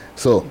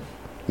 So,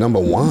 number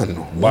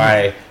 1.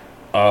 By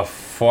a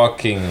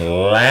fucking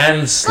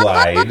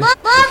landslide.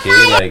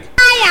 Okay, like,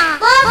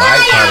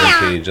 my comment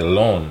page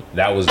alone,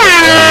 that was the only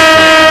thing.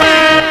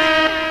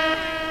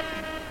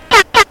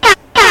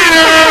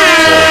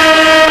 So,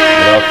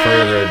 without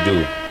further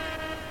ado,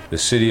 the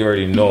city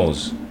already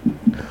knows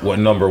what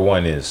number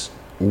 1 is.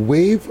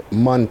 Wave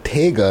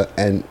Montega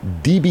and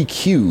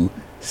DBQ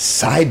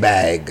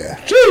Sidebag.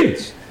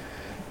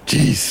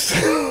 Jeez.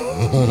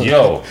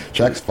 Yo.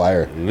 Track's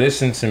fire.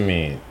 Listen to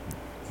me.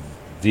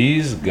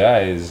 These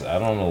guys, I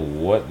don't know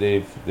what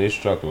they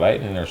struck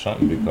lightning or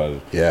something,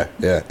 because yeah.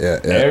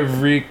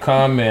 Every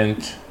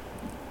comment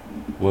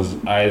was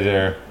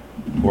either,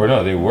 or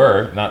no, they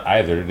were not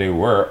either. They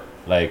were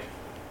like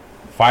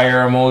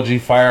fire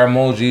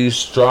emoji,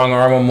 strong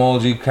arm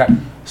emoji,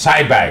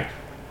 side bag.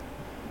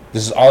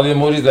 This is all the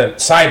emojis. Then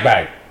side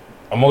bag,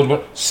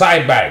 emoji,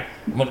 side bag,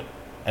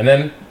 and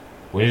then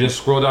when you just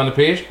scroll down the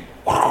page,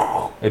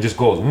 it just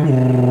goes,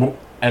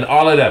 and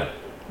all of them.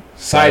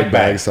 Side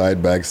bag,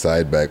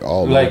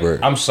 all like, over.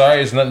 I'm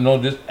sorry, it's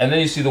not this. And then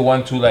you see the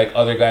 1, 2 like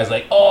other guys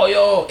like, oh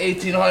yo,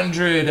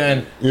 1800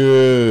 and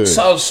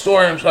South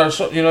Storms, or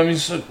so, you know what I mean?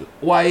 So,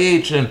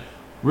 YH and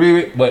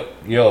Riri, but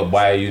yo,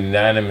 by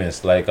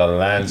unanimous, like a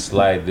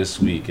landslide this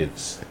week,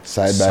 it's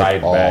side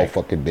bag all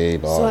fucking day,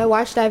 dog. So I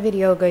watched that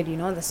video good, you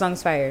know, the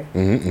song's fire.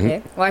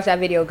 Okay? Watched that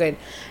video good.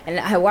 And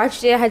I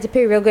watched it, I had to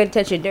pay real good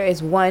attention. There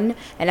is one,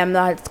 and I'm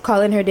not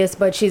calling her this,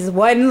 but she's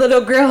one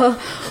little girl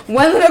in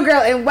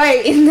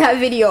white in that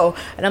video.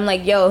 And I'm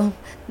like, yo,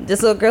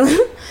 this little girl,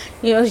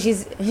 you know,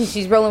 she's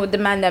rolling with the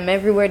man them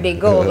everywhere they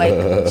go.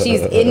 Like,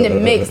 she's in the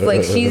mix.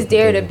 Like, she's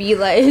there to be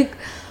like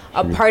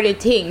a part of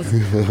things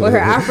with her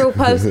Afro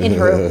puffs in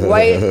her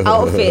white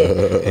outfit.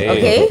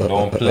 Okay?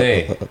 Don't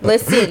play.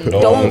 Listen,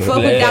 don't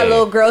fuck with that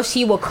little girl.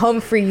 She will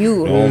come for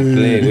you. Don't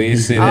play. What you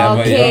say? Okay. Have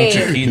a young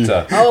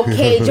Chiquita.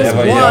 Okay, just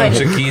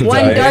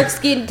one dark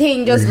skinned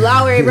thing, just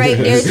lower right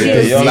there.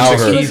 She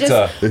was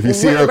just if you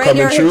see her right coming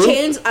there, her through,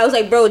 chains. I was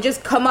like, bro,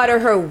 just come out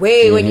of her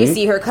way when you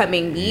see her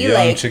coming. Be young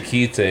like,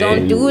 Chiquita.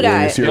 don't do when you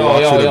that. see her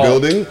walk through the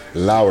building,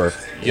 lower.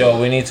 Yo,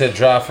 we need to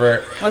draw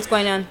for. What's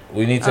going on?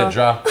 We need to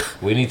draw.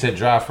 We need to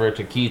draw for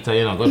Chiquita.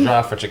 You know, go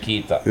draw for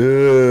Chiquita.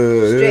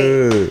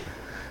 Yeah.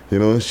 You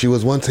know, she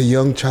was once a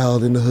young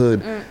child in the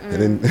hood,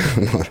 and then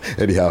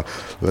anyhow,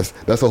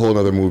 that's a whole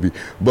other movie.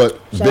 But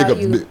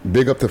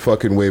big up to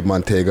fucking Wave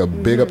Montega.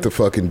 Big up to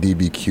fucking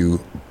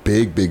DBQ.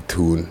 Big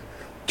tune.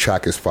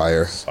 Track is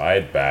fire.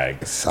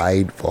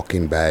 Side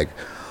fucking bag.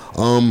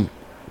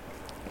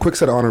 Quick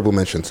set of honorable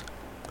mentions.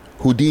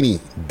 Houdini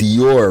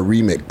Dior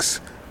remix.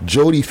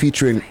 Jody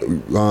featuring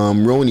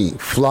Roni,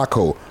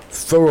 Flacco,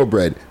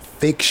 Thoroughbred,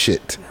 Fake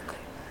Shit,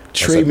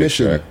 Trey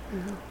Mission,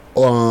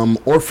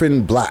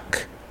 Orphan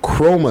Black,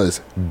 Chromas,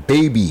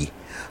 Baby,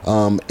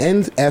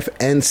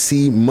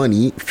 NFNC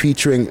Money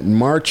featuring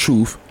Mar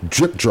Truth,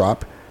 Drip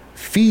Drop,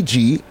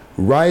 Fiji,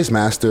 Rise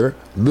Master,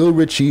 Lil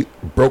Richie,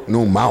 Broke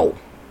No Mouth.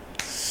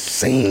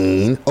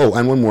 Sane. Oh,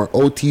 and one more.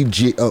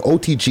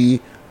 OTG,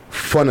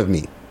 Fun of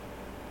Me.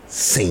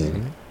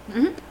 Sane.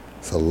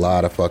 It's a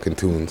lot of fucking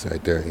tunes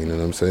right there. You know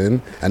what I'm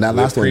saying? And that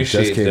last one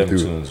just came through.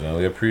 Tunes, man.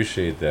 We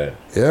appreciate that.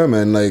 Yeah,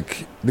 man.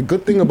 Like, the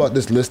good thing about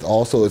this list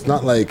also, it's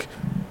not like,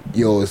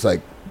 it's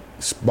like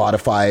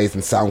Spotify's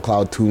and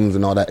SoundCloud tunes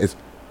and all that. It's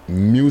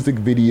music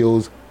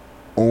videos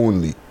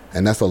only.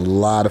 And that's a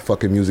lot of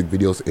fucking music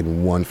videos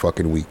in one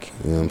fucking week.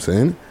 You know what I'm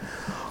saying?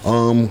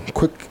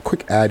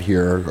 Quick ad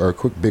here, or a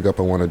quick big up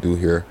I want to do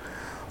here.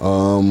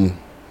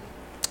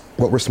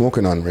 What we're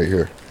smoking on right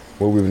here.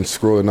 What we've been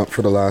scrolling up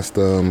for the last,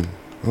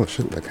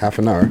 like half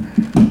an hour.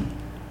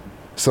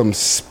 Some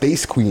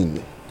Space Queen.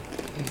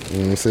 You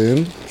know what I'm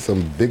saying?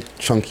 Some big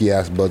chunky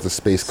ass buds of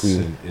Space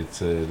Queen.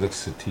 It looks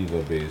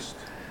sativa based.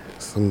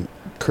 Some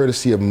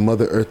courtesy of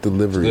Mother Earth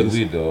Deliveries. It's good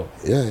weed though.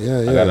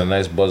 Yeah. I got a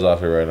nice buzz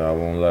off it right now, I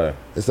won't lie.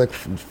 It's like,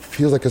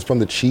 feels like it's from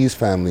the cheese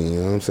family, you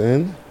know what I'm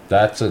saying?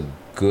 That's a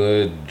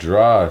good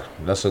draw.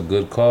 That's a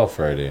good call,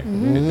 Friday.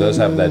 It does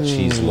have that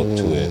cheese look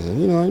to it.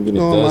 You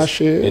know my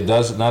shit. It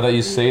does. Now that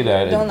you say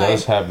that, Don't it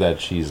does lie. have that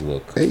cheese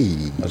look.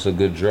 Hey, that's a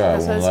good draw.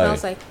 That's I what won't it lie.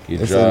 smells like.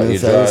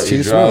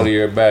 You draw out of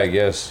your bag.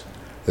 Yes.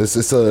 It's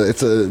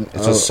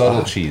a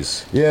subtle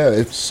cheese.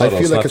 Yeah, subtle.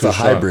 I feel like it's a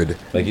strong. hybrid.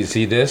 Like you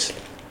see this,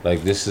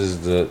 like this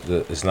is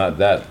the. It's not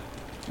that.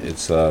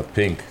 It's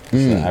pink. It's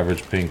an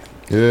average pink.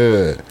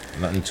 Yeah.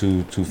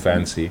 Nothing too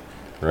fancy,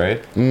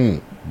 right?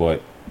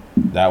 But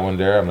that one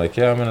there, I'm like,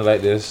 yeah, I'm gonna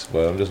like this,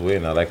 but I'm just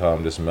waiting. I like how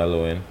I'm just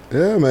mellowing.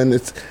 Yeah, man.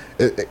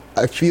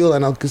 I feel,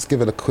 and I'll just give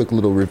it a quick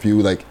little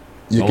review. Like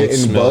you're Don't getting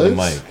smell the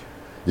buzz.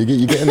 mic.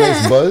 You get a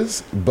nice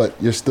buzz, but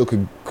you still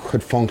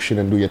could function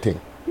and do your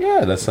thing.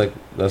 Yeah, that's what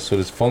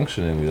it's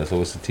functioning with. That's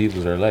what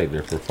sativas are like.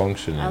 They're for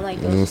functioning. I like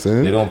You know what I'm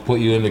saying? They don't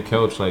put you in the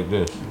couch like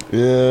this.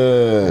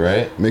 Yeah.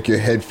 Right? Make your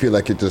head feel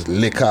like it just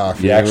lick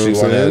off. You know actually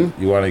what I'm saying?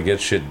 want to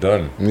get shit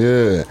done.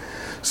 Yeah.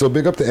 So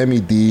big up to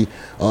MED.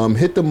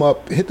 Hit them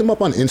up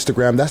on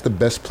Instagram. That's the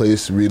best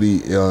place, really.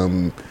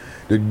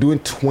 They're doing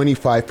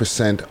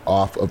 25%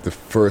 off of the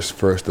first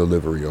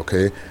delivery,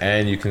 okay?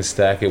 And you can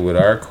stack it with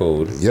our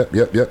code. Yep.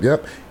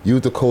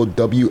 Use the code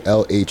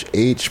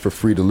WLHH for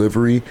free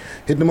delivery.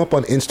 Hit them up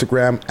on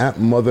Instagram at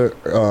Mother.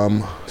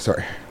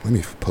 Sorry, let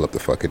me pull up the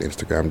fucking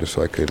Instagram just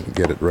so I can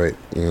get it right.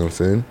 You know what I'm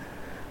saying?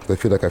 'Cause I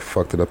feel like I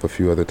fucked it up a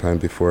few other times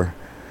before.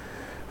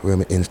 We have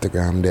an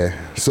Instagram there.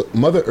 So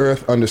Mother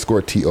Earth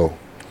 _TO.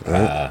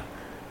 Right?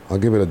 I'll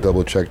give it a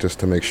double check just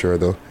to make sure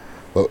though.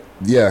 But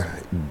yeah,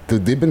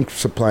 they've been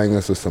supplying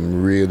us with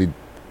some really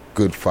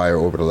good fire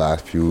over the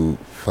last few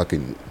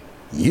fucking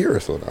year or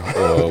so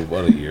now.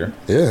 About a year.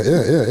 Yeah.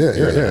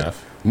 Year and a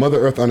half. Mother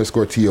Earth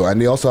 _TO. And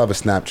they also have a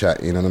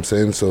Snapchat, you know what I'm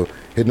saying? So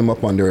hit them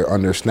up on their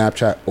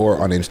Snapchat or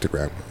on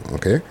Instagram,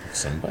 okay?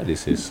 Somebody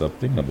say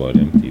something about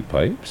empty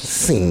pipes.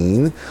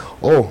 Scene.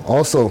 Oh,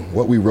 also,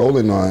 what we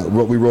rolling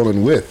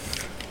with.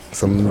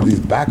 Some of these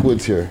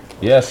backwoods here.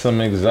 Yeah,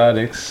 some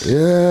exotics.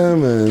 Yeah,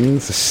 man.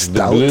 It's a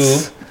stout. The blue.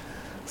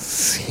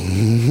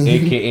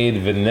 AKA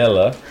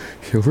vanilla.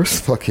 Yo, we're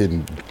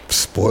fucking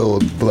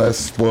spoiled,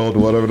 blessed, spoiled,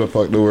 whatever the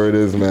fuck the word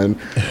is, man.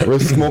 We're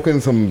smoking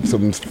some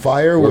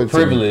fire. We're with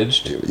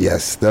privileged.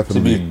 Yes,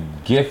 definitely. To be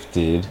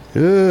gifted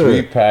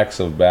 3 packs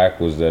of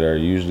backwoods that are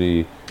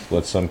usually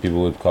what some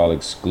people would call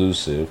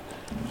exclusive.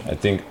 I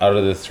think out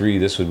of the 3,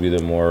 this would be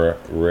the more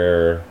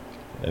rare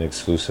and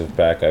exclusive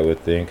pack, I would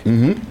think.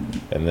 And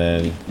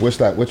then which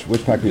pack? Which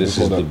pack? This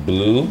is the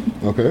blue.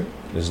 Okay.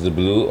 This is the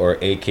blue, or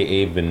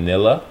AKA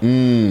vanilla.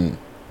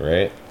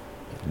 Right,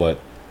 but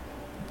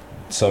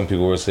some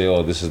people will say,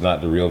 "Oh, this is not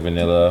the real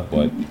vanilla,"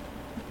 but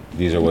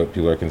these are what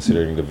people are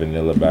considering the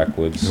vanilla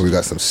backwoods. We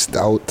got some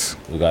stout.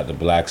 We got the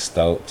black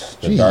stout,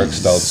 the dark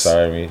stout.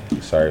 Sorry, me.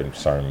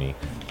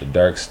 The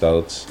dark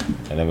stouts,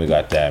 and then we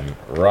got them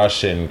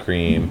Russian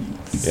cream.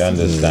 You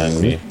understand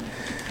me?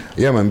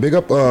 Yeah, man. Big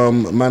up,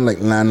 man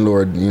like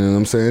Landlord. You know what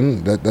I'm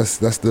saying? That's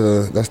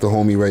the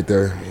homie right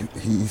there.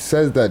 He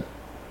says that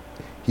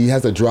he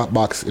has a drop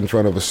box in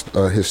front of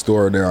his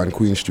store there on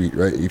Queen Street,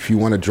 right? If you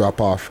want to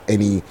drop off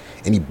any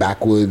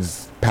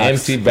backwoods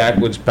packs, empty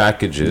backwoods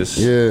packages,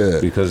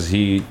 because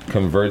he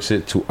converts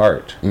it to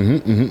art.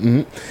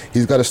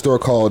 He's got a store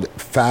called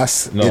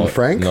Fast in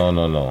Frank.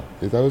 No.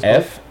 Is that what it's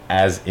F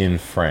as in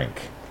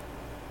Frank.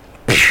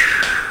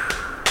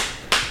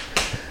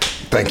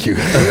 Thank you.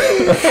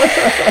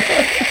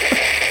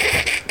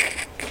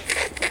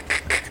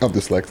 I'm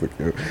dyslexic.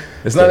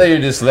 It's not that you're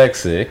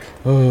dyslexic.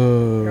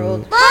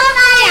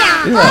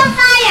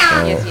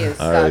 Yes, he is.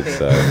 Alright,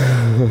 sorry.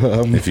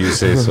 If you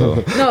say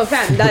so. No,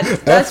 fam,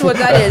 that's what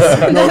that is.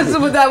 That's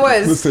what that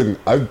was. Listen,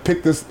 I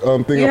picked this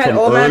thing You up had from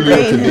old man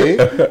earlier brain.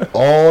 today.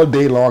 All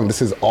day long.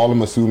 This is all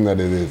I'm assuming that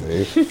it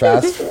is. Eh?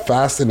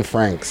 Fast and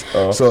Franks.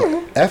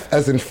 So F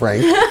as in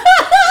Frank.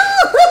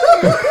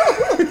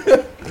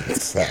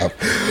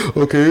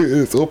 Okay,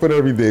 it's open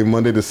every day,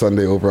 Monday to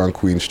Sunday, over on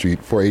Queen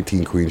Street,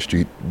 418 Queen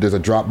Street. There's a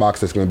drop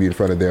box that's going to be in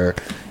front of there.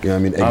 You know what I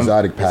mean?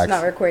 Exotic It's packs.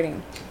 not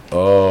recording.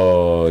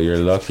 Oh, you're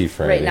lucky,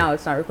 Friday. Right now,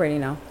 it's not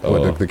recording now.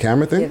 What, the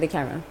camera thing? Yeah, the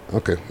camera.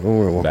 Okay.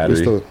 Well,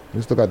 Battery.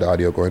 we still got the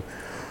audio going.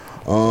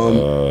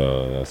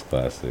 That's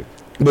classic.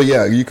 But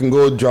yeah, you can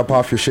go drop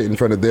off your shit in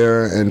front of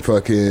there and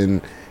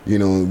fucking, you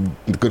know,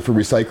 good for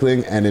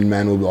recycling. And then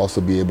man will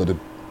also be able to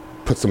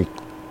put some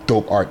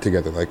dope art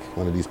together, like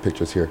one of these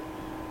pictures here.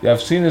 Yeah,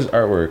 I've seen his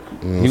artwork.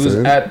 You know He was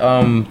what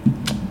I'm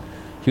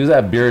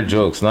at Beer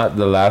Jokes, not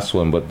the last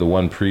one, but the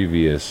one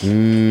previous.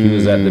 He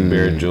was at the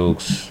Beer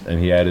Jokes, and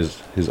he had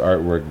his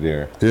artwork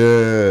there.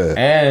 Yeah.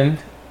 And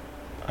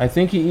I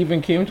think he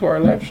even came to our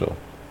live show.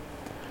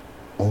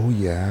 Oh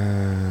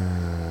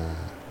yeah.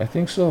 I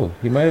think so.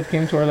 He might have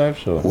came to our live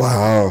show.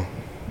 Wow.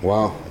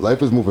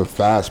 Life is moving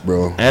fast,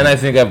 bro. And I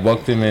think I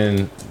booked him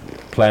in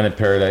Planet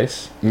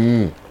Paradise.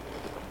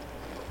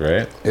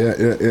 Right? Yeah.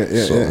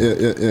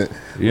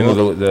 You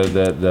know,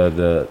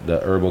 the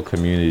herbal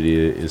community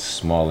is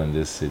small in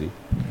this city.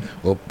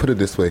 Well, put it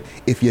this way: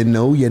 if you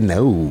know, you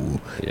know.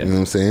 Yeah. You know what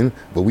I'm saying?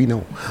 But we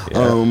know.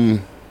 Yeah.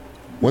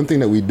 One thing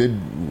that we did,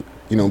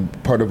 you know,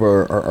 part of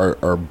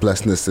our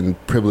blessedness and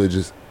privilege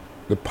is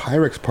the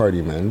Pyrex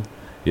party, man.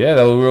 Yeah,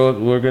 that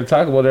we're going to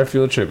talk about our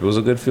field trip. It was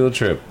a good field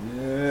trip.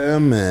 Yeah,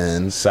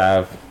 man.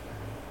 Sav,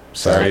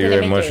 sorry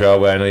you're in Montreal,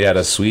 but I know you had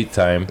a sweet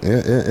time.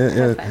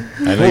 Yeah.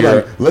 I know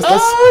you're. Let's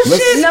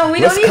Shit! No, we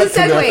don't need to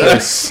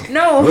segue.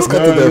 No. Let's cut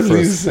to that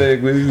first.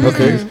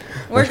 Okay.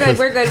 We're good.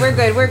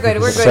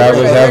 Sav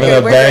was having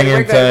a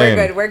banging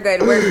time. We're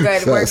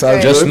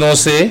good. Just no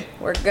say.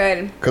 We're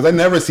good. Because I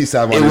never see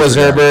Sav on It was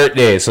her Instagram.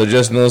 birthday, so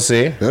just no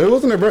say. No, it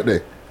wasn't her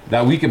birthday.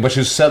 That weekend, but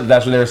that's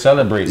what they were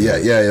celebrating. Yeah,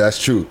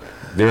 that's true.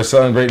 They were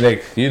celebrating,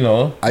 like, you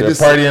know, they're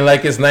just- partying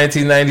like it's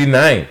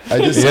 1999.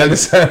 You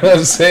understand what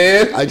I'm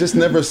saying? I just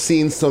never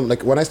seen some,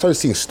 like, when I started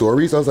seeing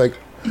stories, I was like,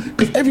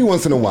 because every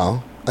once in a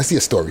while, I see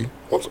a story.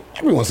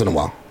 Every once in a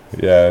while.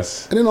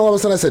 Yes. And then all of a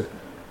sudden I said,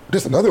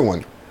 there's another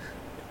one.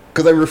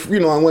 Because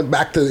I went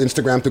back to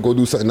Instagram to go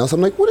do something else.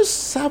 I'm like, what is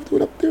Sav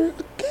doing up there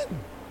again?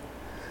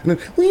 And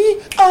then,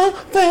 we are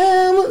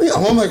family.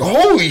 I'm like,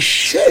 holy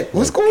shit,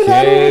 what's going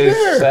on over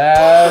there?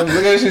 Sav, look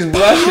at her, she's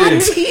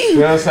blushing.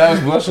 Yeah, Sav's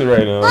blushing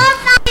right now.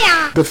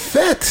 The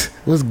fete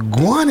was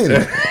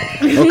guanin.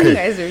 You Okay.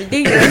 guys are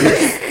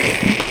ridiculous.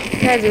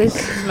 Guys, it was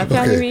my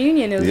family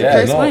reunion. It was the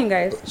first one,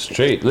 guys.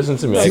 Straight. Listen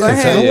to me. Go I can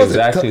ahead. tell you How was it?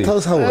 exactly. Tell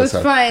us how it It was.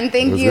 was fun.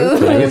 Thank you.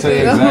 Was it? I can tell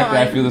you Go exactly.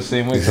 I on. feel the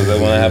same way because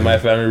when I had my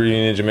family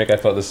reunion in Jamaica, I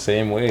felt the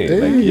same way.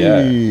 Like,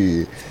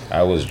 yeah,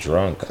 I was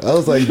drunk. I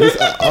was like,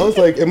 I was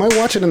like, am I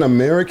watching an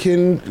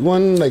American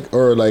one, like,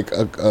 or like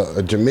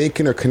a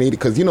Jamaican or Canadian?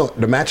 Because you know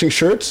the matching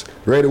shirts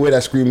right away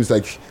that screams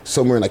like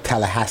somewhere in like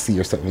Tallahassee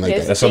or something like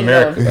Here's that. the thing,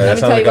 America. though. That Let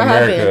me tell you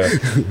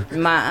sounds what like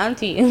happened. My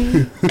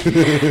auntie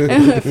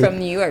from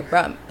New York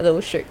brought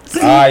those shirts.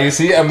 You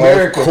see,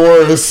 America. Of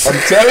course, I'm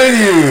telling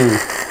you.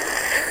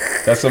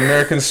 That's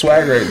American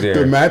swag right the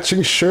there.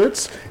 matching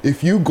shirts.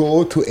 If you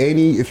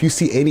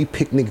see any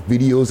picnic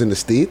videos in the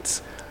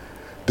States,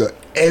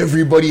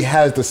 everybody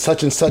has the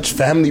such and such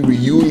family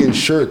reunion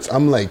shirts.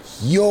 I'm like,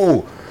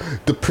 yo,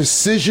 the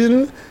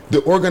precision,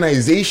 the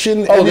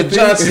organization. Oh, the everything.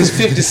 Johnson's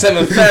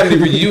 57th family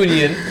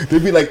reunion.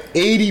 There'd be like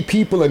 80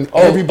 people and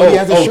everybody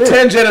has a shirt.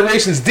 10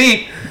 generations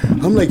deep.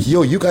 I'm like,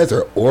 yo, you guys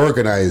are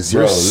organized.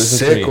 You're Bro,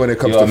 listen to sick me. when it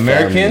comes Yo, to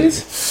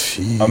Americans.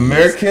 family.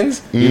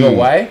 Americans, you know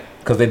why?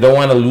 Because they don't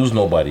want to lose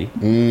nobody.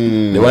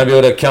 They want to be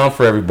able to account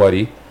for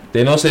everybody.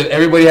 They know, say if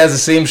everybody has the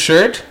same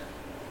shirt.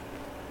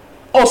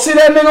 Oh, see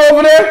that nigga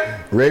over there?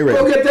 Ray.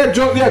 Go get that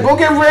joke. Yeah, go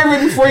get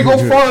Ray before you go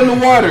fall in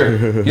the water.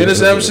 You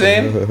understand what I'm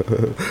saying?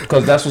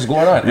 Because that's what's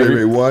going on.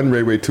 Ray 1,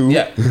 Ray 2.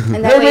 Yeah.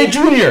 And that Ray way-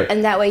 Jr.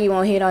 And that way you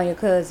won't hit on your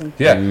cousin.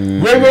 Yeah.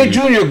 Ray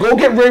Jr. Go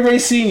get Ray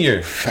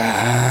Sr.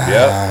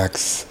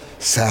 Facts.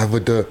 Sav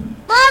with the.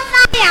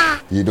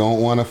 You don't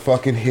want to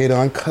fucking hit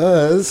on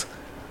cuz.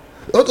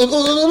 No.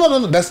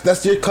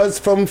 That's your cuz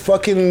from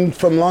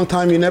long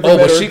time you never met Oh,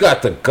 but her. she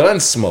got the gun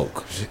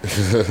smoke.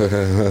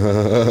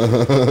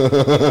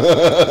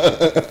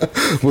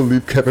 We'll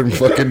leave Kevin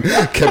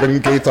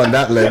Gates on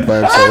that leg by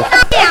himself.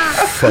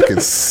 Fucking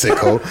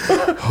sicko.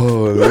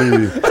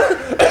 Holy.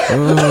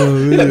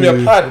 Let me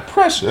apply the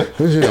pressure.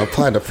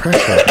 Apply the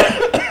pressure.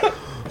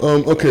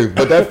 Okay,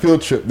 but that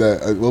field trip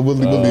that we'll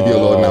leave you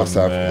alone now,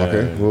 Sav.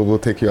 Okay, we'll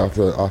take you off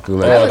the leg.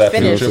 Oh, that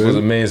field trip was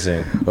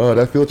amazing. Oh,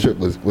 that field trip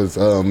was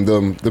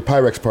the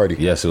Pyrex party.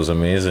 Yes, it was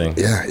amazing.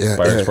 Yeah.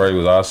 Pyrex party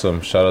was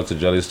awesome. Shout out to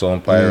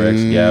Jellystone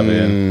Pyrex,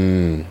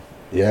 Gavin.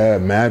 Yeah,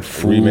 mad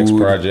food. Remix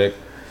project.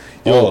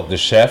 Oh, the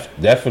chef.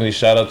 Definitely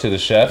shout out to the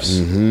chefs.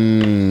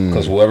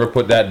 Because whoever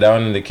put that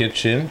down in the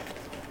kitchen,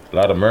 a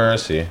lot of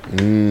mercy.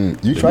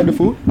 You tried the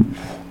food?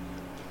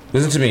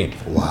 Listen to me.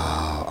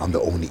 Wow, I'm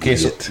the only Okay,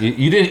 idiot. so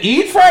you didn't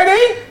eat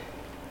Friday?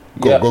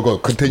 Go.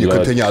 Continue.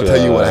 I'll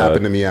tell you what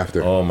happened to me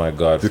after. Oh my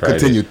God, Friday.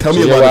 Continue. Tell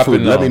me So about what the food.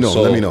 happened Let me now?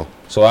 know. Let me know.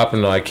 So what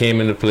happened now? I came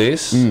in the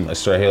place. I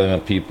started hailing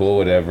up people,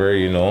 whatever,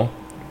 you know.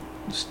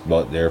 Just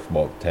about there for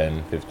about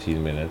 10,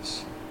 15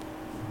 minutes.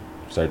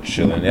 start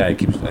chilling. Yeah,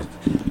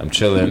 I'm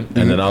chilling,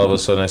 and then all of a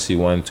sudden I see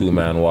 2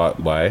 men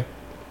walk by.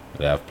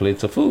 They have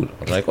plates of food.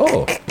 I'm like,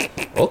 oh,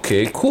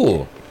 okay,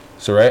 cool.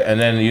 So right, and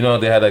then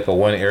they had like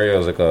one area, it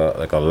was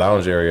like a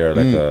lounge area,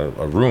 like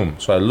a room.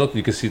 So I look,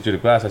 you can see through the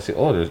glass. I see,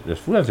 oh, there's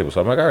food on the table.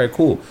 So I'm like, all right,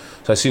 cool.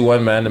 So I see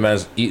one man, the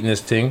man's eating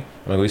his thing. I'm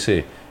like, what do you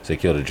say? He's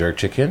like, yo, the jerk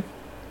chicken,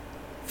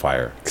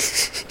 fire.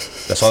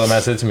 That's all the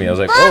man said to me. I was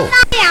like, oh,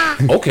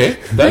 okay,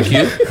 thank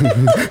you.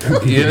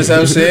 You understand what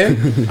I'm saying?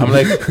 I'm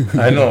like,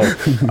 I know.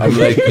 I'm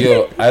like,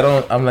 yo,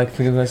 I'm like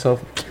thinking to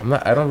myself,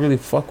 I don't really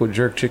fuck with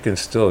jerk chicken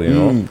still,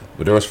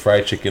 But there was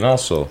fried chicken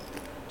also.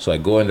 So I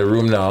go in the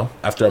room now.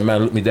 After a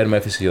man looked me dead in my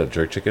face, yo,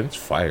 jerk chicken, it's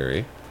fire,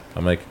 eh?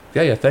 I'm like,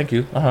 yeah, thank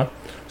you.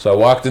 So I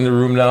walked in the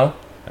room now.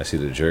 I see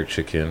the jerk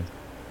chicken.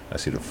 I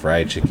see the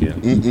fried chicken.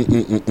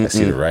 I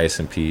see the rice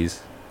and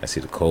peas. I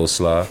see the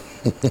coleslaw.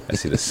 I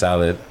see the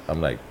salad.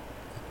 I'm like,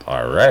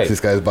 all right.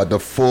 This guy's about the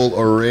full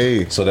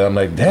array. So then I'm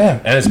like, damn.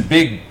 And it's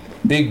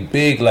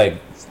big,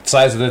 like,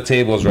 size of the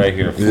tables right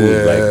here.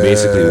 Food, like,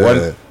 basically,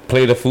 one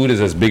plate of food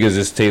is as big as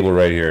this table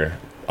right here.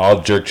 All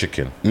jerk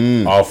chicken,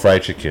 all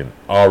fried chicken,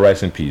 all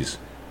rice and peas,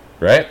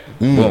 right?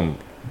 Boom.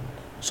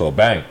 So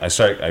bang, I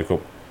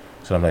go.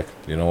 So I'm like,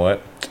 you know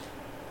what?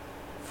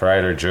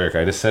 Fried or jerk?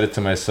 I just said it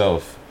to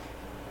myself.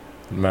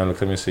 The man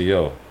looked at me and said,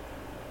 yo,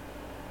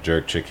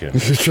 jerk chicken. I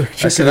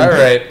said, all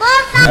right.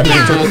 I've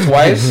been told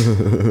twice.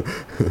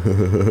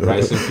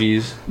 Rice and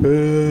peas,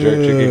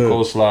 jerk chicken,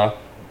 coleslaw.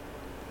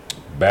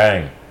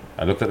 Bang.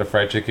 I looked at the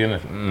fried chicken.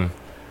 And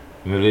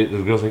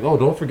the girl's like, oh,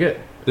 don't forget.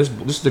 This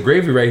is the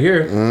gravy right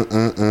here.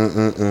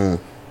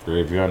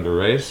 Gravy on the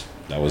rice.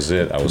 That was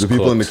it. I was the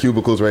people cooked. in the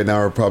cubicles right now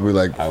are probably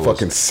like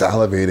fucking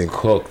salivating.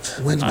 Cooked.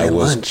 When's my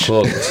lunch?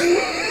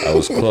 I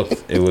was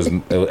cooked.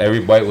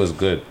 Every bite was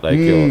good. Like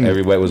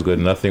every bite was good.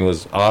 Nothing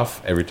was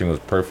off. Everything was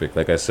perfect.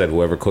 Like I said,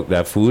 whoever cooked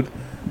that food,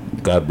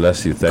 God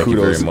bless you. Thank you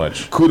very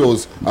much.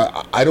 Kudos.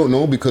 I don't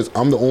know because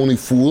I'm the only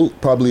fool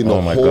probably in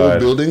the whole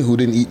building who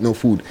didn't eat no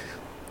food.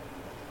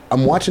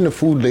 I'm watching the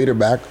food later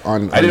back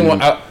on.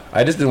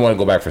 I just didn't want to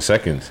go back for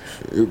seconds.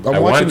 I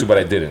wanted to, but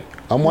I didn't.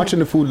 I'm watching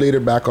the food later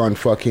back on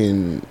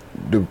fucking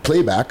the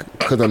playback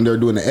because I'm there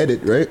doing the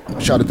edit, right?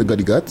 Shout out to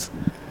Gutty Guts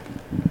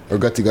or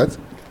Gutsy Guts.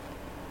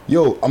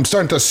 Yo, I'm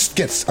starting to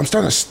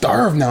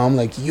starve now. I'm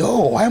like,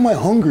 yo, why am I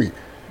hungry?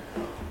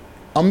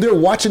 I'm there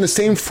watching the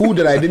same food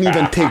that I didn't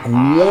even take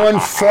one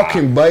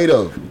fucking bite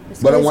of,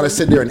 but I want to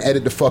sit there and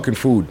edit the fucking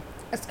food.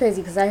 That's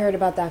crazy because I heard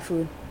about that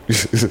food.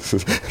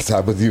 So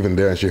I was even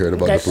there and she heard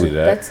about the food.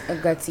 That's a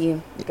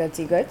gutsy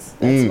guts.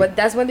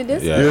 That's what it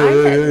is. Yeah.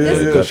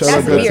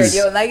 That's weird,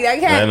 yo. Like I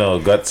can't. I know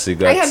gutsy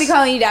guts. I can't be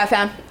calling you that,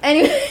 fam.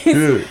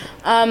 Anyways,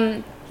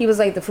 he was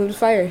like, the food's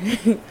fire.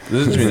 Listen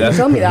to me. He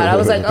told me that. I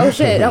was like, oh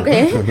shit,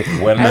 okay.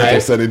 When I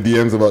sent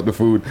DMs about the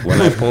food. When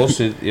I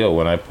posted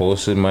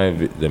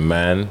the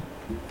man,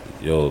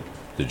 the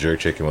jerk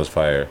chicken was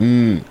fire.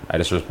 I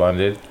just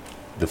responded,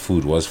 the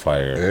food was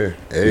fire.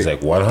 He's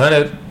like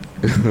 100.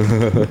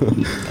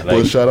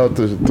 Well, shout out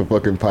to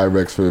fucking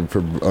Pyrex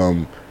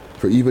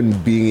for even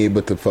being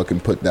able to fucking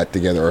put that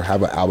together or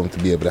have an album to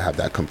be able to have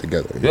that come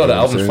together. The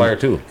album's fire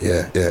too.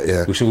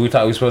 Yeah. We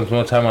spent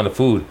more time on the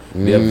food.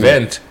 The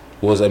event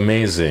was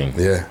amazing.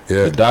 Yeah.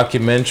 The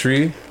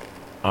documentary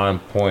on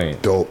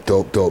point. Dope.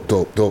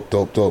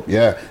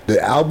 Yeah,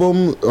 the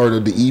album or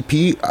the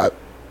EP.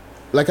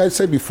 Like I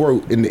said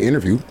before in the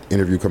interview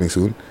coming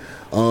soon.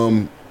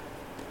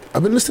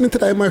 I've been listening to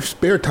that in my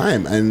spare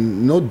time,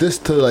 and no diss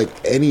to like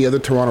any other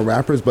Toronto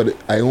rappers, but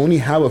I only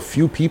have a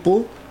few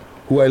people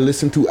who I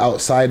listen to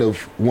outside of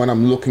when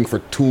I'm looking for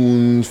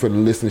tunes for the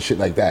list and shit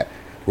like that,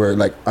 where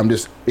like I'm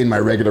just in my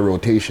regular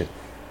rotation.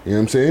 You know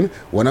what I'm saying?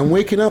 When I'm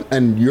waking up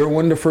and you're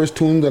one of the first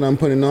tunes that I'm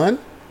putting on,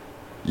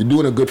 you're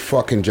doing a good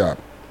fucking job.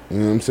 You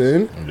know what I'm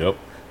saying? Yep.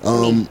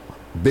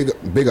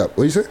 Big up.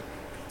 What you say?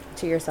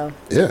 To yourself.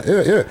 Yeah.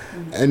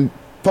 Mm-hmm. And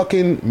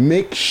fucking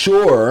make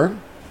sure.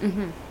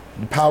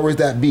 The powers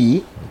that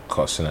be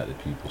cussing at the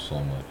people so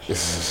much.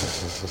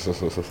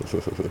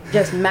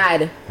 Just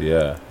mad.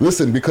 Yeah.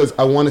 Listen, because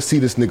I want to see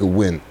this nigga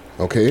win.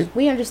 Okay.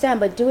 We understand,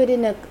 but do it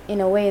in a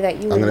way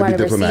that you would want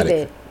to receive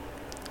it.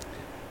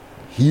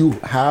 You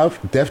have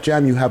Def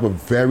Jam. You have a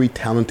very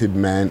talented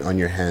man on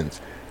your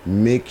hands.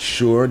 Make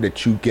sure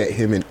that you get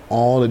him in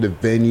all of the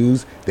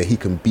venues that he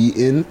can be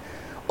in.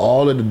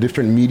 All of the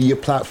different media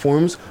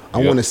platforms.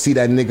 I want to see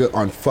that nigga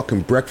on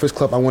fucking Breakfast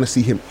Club. I want to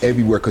see him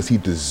everywhere because he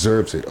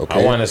deserves it.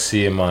 Okay. I want to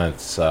see him on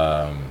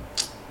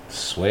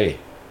Sway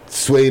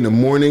in the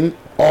morning.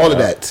 All of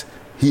that.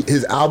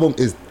 His album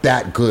is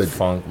that good.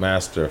 Funk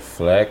Master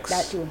Flex.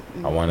 That too.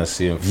 Mm-hmm. I want to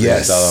see him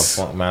freestyle on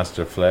Funk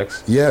Master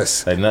Flex.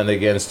 Yes. Like nothing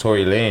against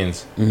Tory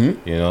Lanez,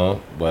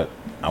 but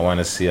I want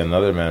to see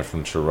another man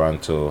from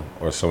Toronto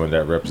or someone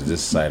that reps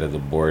this side of the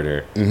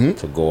border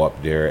to go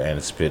up there and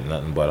spit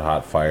nothing but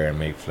hot fire and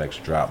make Flex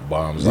drop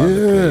bombs on the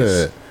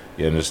place.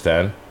 You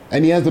understand?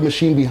 And he has the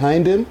machine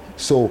behind him,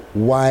 so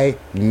why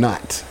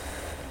not?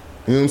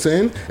 You know what I'm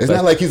saying? It's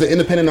not like he's an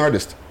independent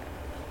artist.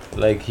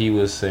 Like he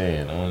was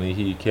saying, only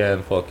he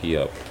can fuck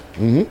you up.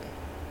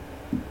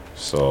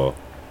 So,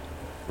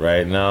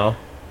 right now,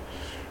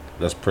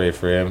 let's pray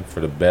for him for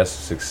the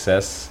best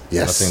success.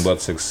 Yes. Nothing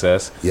but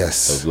success.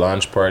 Yes. The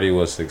launch party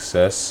was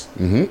success.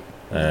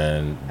 Mm-hmm.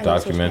 And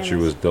documentary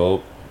was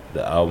dope.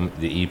 The album,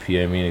 the EP,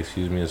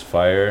 is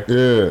fire.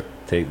 Yeah.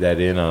 Take that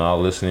in on all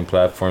listening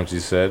platforms,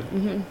 he said.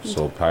 Mm-hmm.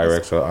 So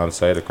Pyrex are on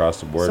site across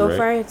the board, so right?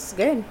 far, it's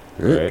good.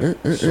 Right.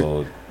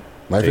 So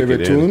my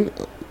favorite tune,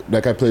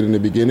 like I played in the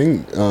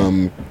beginning,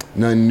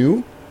 None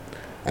New.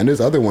 And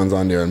there's other ones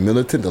on there.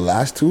 Militant, the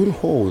last tune,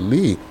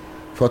 holy.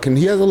 Fucking,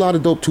 he has a lot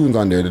of dope tunes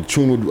on there. The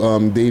tune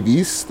with Dave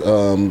East,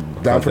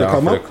 Down for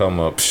the Come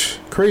Up. Psh,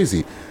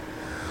 crazy.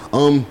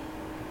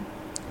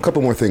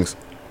 Couple more things.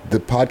 The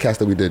podcast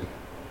that we did.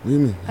 What do you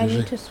mean? I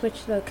need to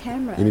switch the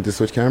camera. You need to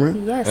switch camera?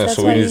 Yes, Yeah, that's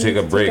so why we you need to take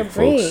a break,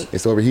 folks.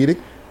 It's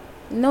overheating?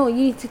 No, you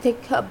need to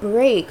take a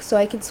break so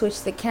I can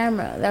switch the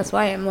camera. That's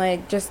why I'm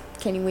like,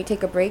 can we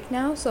take a break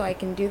now so I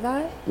can do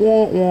that?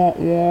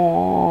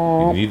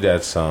 You need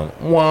that sound.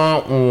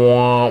 Or did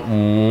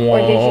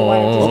you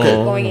want to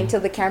keep going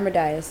until the camera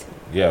dies?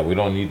 Yeah, we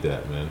don't need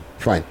that, man.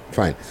 Fine.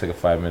 Let's take a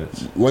 5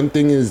 minutes. One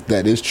thing is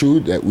that is true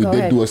that we Go did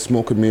ahead. do a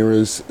Smoke and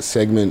Mirrors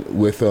segment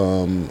with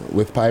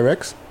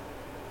Pyrex.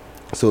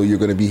 So you're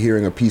going to be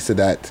hearing a piece of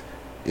that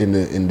in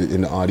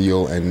the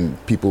audio, and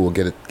people will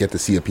get to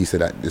see a piece of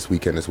that this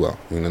weekend as well.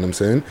 You know what I'm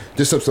saying?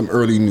 Just some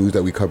early news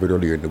that we covered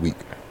earlier in the week.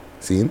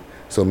 Seen?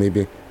 So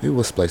maybe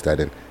we'll splice that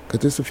in,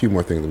 because there's a few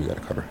more things that we got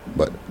to cover.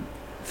 But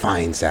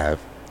fine, Sav.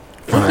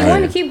 If you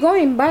want to keep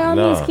going, by all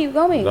means, keep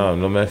going.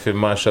 No man, if you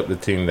mash up the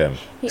thing, them.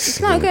 It's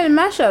not going to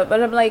mash up,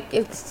 but I'm like,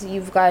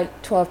 you've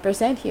got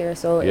 12% here,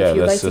 so if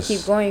you'd like to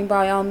keep going,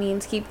 by all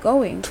means, keep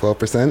going.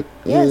 12%?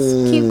 Yes,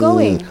 keep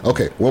going.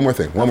 Okay, one more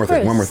thing.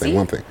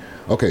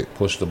 Okay.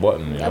 Push the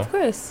button, you know? Of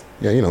course.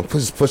 Yeah,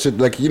 push it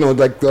like,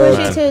 like push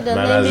it to the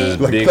limit.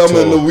 Like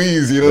Thelma and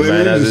Louise, you know what I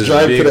mean? Just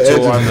drive to the edge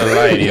on the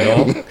line, you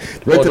know?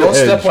 Right to don't the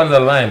edge. step on the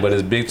line, but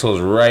his big toe's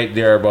right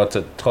there about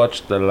to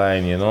touch the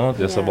line, you know?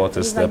 Just about to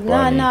He's step like,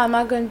 on it. I'm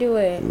not going to do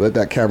it. Let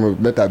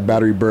that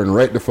battery burn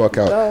right the fuck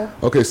out. Go.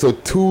 Okay, so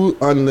 2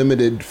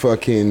 Unlimited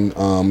fucking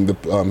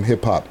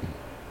hip hop.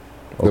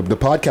 The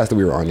podcast that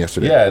we were on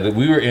yesterday. Yeah,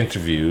 we were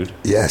interviewed.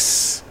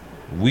 Yes.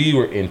 We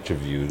were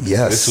interviewed.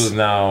 Yes. This was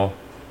now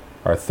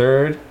our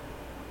third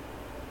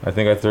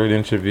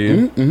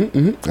interview.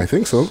 I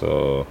think so.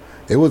 So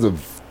it was a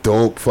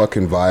dope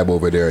fucking vibe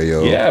over there,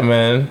 yo. Yeah,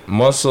 man.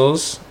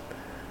 Muscles.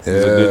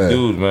 He's a good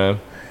dude, man.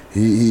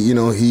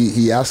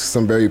 He asks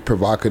some very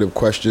provocative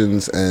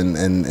questions,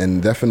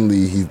 and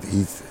definitely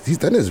he's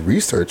done his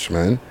research,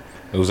 man.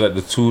 It was at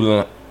the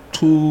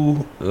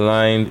Two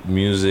Line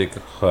Music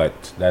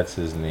Hut. That's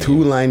his name.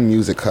 2 Line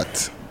Music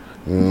Hut.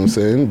 You know what I'm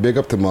saying? Big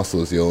up to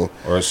Muscles, yo.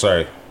 Or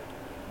sorry,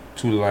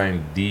 2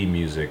 Line D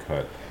Music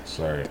Hut.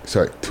 Sorry,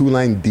 2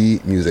 Line D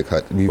Music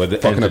Hut. You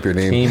fucking up your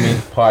name. Entertainment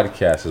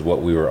podcast is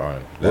what we were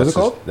on. What was it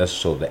called? That's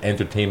so the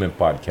Entertainment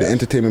Podcast. The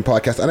Entertainment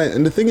Podcast.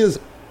 And the thing is,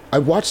 I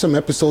watched some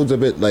episodes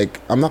of it.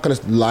 Like, I'm not gonna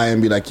lie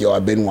and be like, yo,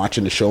 I've been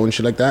watching the show and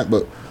shit like that.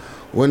 But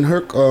when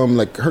Herc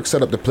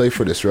set up the play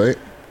for this, right?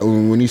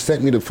 When he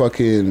sent me the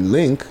fucking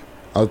link,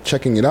 I was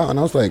checking it out, and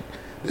I was like,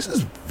 this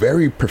is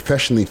very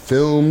professionally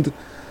filmed.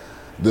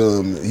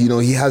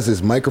 He has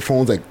his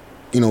microphones, like,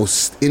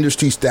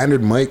 industry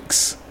standard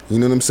mics. You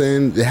know what I'm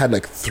saying? They had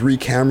like 3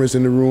 cameras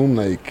in the room,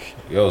 like.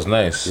 It was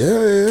nice.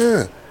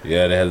 Yeah.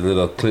 Yeah, they had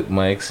little clip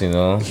mics, you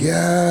know.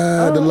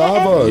 Yeah, the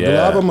lava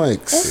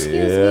mics.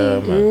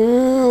 Excuse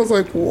man. I was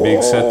like, whoa.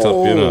 Big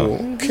setup, you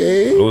know.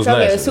 Okay. It was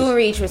nice. Soon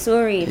reach.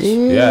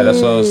 Yeah,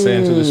 that's what I was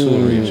saying to the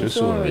soon reach.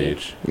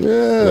 Yeah. We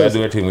gotta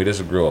do everything. We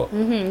just grow.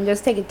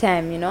 Just take your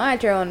time,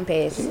 at your own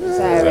pace. It's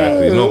Exactly.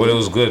 alright. No, but it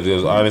was good. It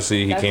was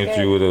honestly, he That's came good.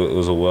 through with it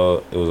was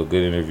a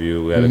good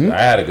interview. I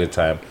had a good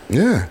time. Yeah.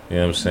 You know what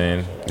I'm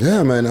saying?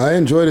 Yeah, man. I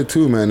enjoyed it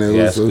too, man. It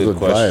was good a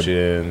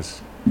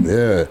questions.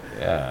 Vibe.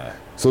 Yeah.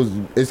 So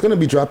it's gonna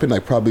be dropping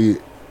like probably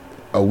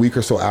a week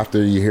or so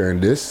after you're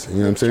hearing this. You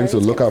know what I'm saying? So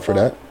look out for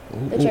that.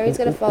 The cherry's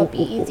gonna fall. Be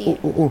easy.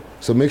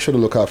 So make sure to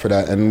look out for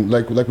that. And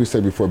like we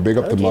said before, big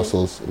up the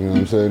Muscles. You know what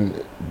I'm saying?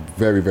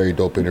 Very, very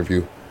dope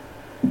interview.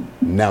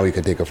 Now we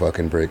can take a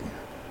fucking break.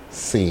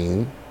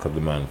 Scene. Cause the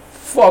man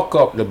fuck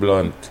up the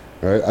blunt.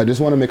 All right. I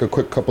just want to make a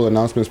quick couple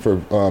announcements for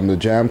the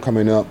jam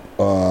coming up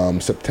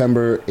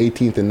September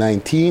 18th and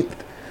 19th,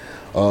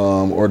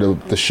 or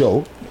the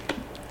show.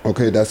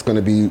 Okay, that's going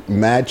to be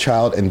Mad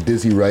Child and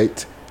Dizzy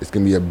Wright. It's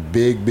going to be a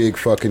big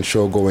fucking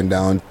show going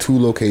down. 2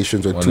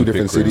 locations or 2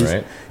 different Pickering, cities.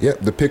 Right? Yep,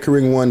 the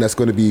Pickering one, that's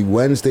going to be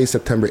Wednesday,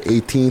 September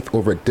 18th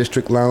over at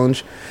District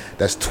Lounge.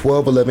 That's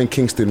 1211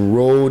 Kingston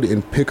Road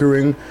in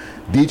Pickering.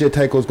 DJ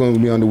Tycho's going to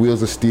be on the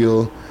Wheels of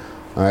Steel.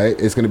 All right,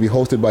 it's going to be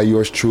hosted by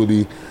yours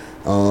truly.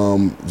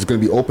 There's going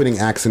to be opening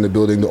acts in the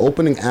building. The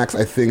opening acts,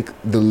 I think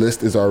the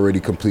list is already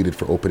completed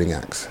for opening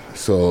acts.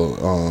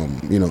 So,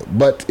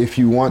 but if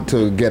you want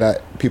to get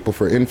at people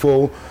for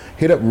info,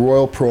 hit up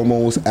Royal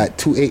Promos at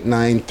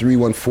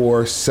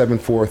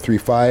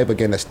 289-314-7435.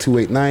 Again, that's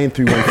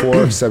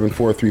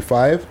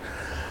 289-314-7435.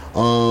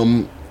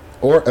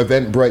 Or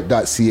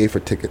eventbrite.ca for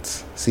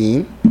tickets.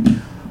 Seen?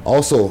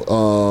 Also,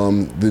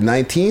 the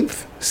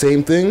 19th,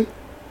 same thing.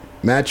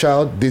 Mad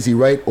Child, Dizzy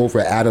Wright over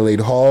at Adelaide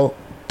Hall.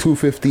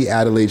 250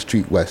 Adelaide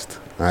Street West.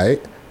 All right,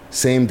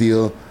 same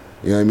deal.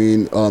 You know what I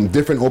mean?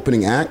 Different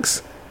opening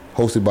acts,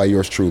 hosted by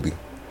yours truly.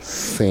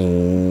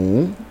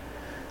 Same.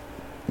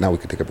 Now we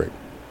can take a break.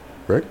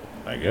 Right?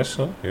 I guess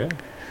so. Yeah.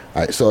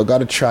 All right. So I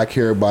got a track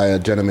here by a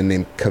gentleman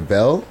named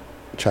Cavell.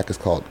 The track is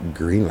called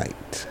Green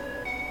Light.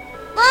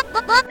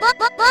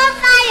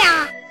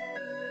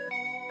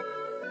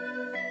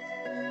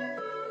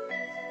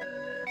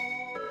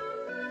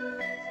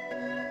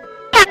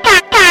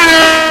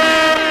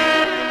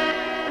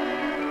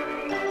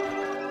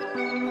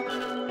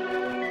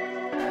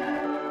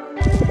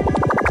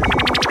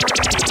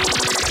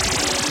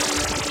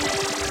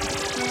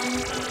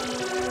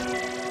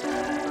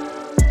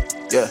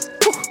 Yeah.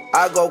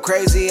 I go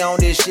crazy on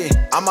this shit.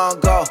 I'm on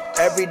go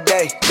every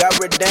day. Got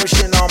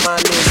redemption on my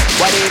list.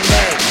 Why they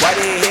mad? Why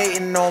they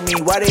hating on me?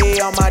 Why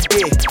they on my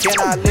dick? Can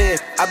I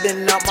live? I've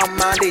been out my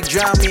mind. They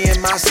drown me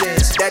in my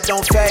sins. That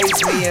don't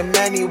faze me in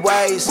many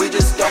ways. We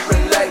just don't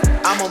relate.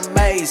 I'm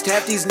amazed.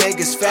 Half these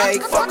niggas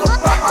fake. Fuck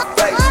up my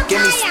face. Give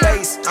me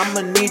space.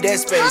 I'ma need that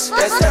space.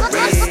 That's that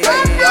respect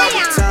all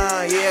the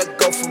time. Yeah,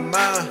 go for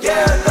mine.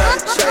 Yeah, I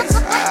love the chase.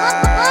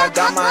 I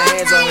got my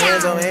hands on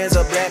hands on hands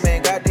up. That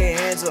man got their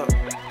hands up.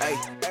 Hey,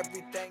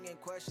 everything in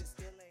question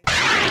still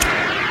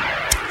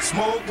ain't.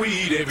 Smoke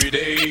weed every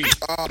day.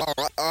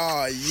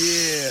 Oh,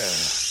 yeah.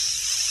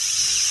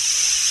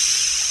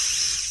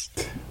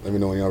 Let me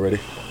know when y'all ready.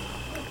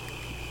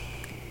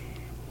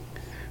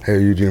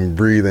 Hey, Eugene,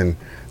 breathing.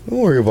 Don't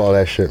worry about all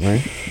that shit,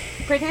 man.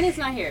 Pretend it's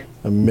not here.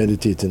 I'm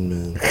meditating,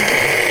 man.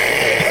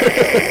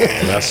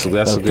 That's a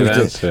good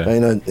answer.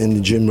 I'm not in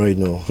the gym right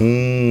now.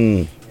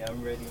 Yeah,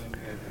 I'm ready.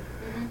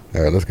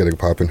 All right, let's get it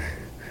popping.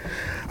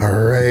 All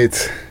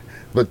right.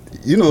 But,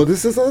 you know,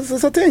 this is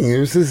a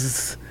thing.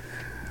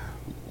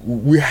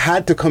 We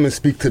had to come and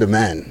speak to the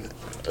man.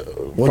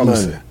 What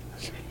man?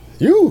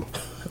 You.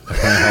 You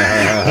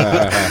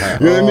know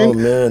what I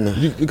mean? Man.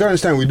 You gotta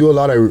understand, we do a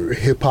lot of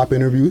hip-hop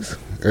interviews,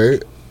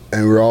 right?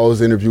 And we're always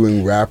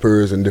interviewing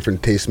rappers and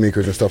different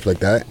tastemakers and stuff like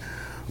that.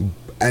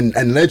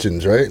 And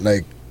legends, right?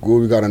 Like, what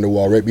we got on the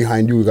wall right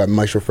behind you, we got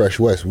Maestro Fresh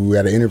West. We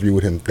had an interview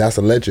with him. That's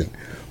a legend.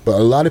 But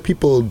a lot of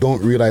people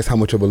don't realize how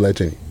much of a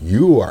legend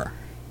you are.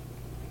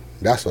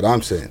 That's what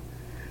I'm saying.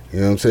 You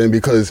know what I'm saying?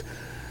 Because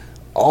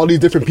all these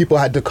different people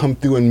had to come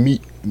through and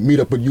meet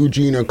up with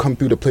Eugene or come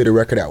through to play the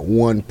record at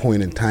one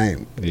point in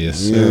time.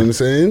 Yes, you know what I'm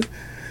saying?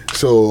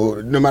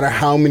 So no matter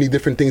how many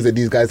different things that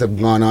these guys have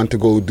gone on to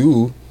go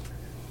do,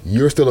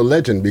 you're still a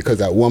legend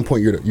because at one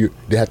point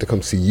they had to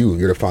come see you.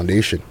 You're the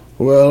foundation.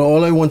 Well,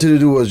 all I wanted to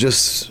do was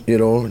just, the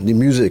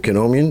music, you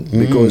know what I mean?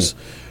 Because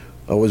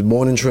I was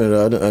born in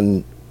Trinidad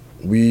and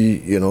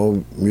we,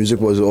 music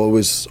was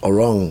always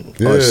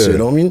around us, you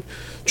know what I mean?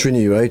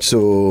 Trini, right?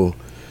 So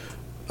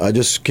I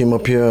just came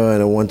up here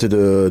and I wanted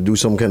to do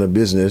some kind of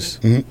business,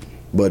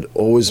 but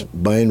always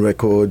buying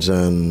records,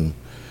 and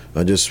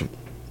I just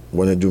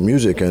want to do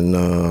music. And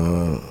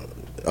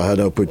I had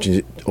an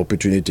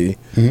opportunity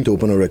to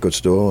open a record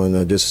store, and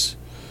I just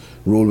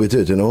roll with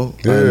it,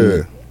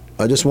 And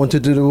I just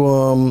wanted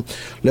to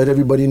let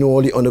everybody know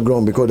all the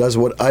underground, because that's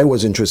what I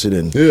was interested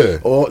in.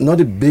 Or not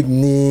the big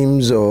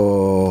names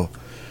or...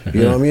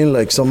 You know what I mean?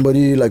 Like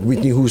somebody like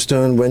Whitney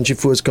Houston, when she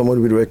first come out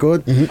with a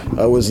record,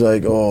 I was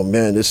like, oh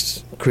man, this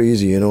is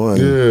crazy, and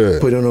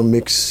put on a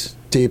mix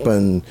tape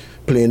and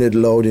playing it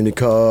loud in the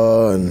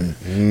car and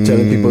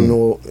telling people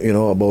know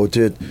about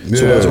it.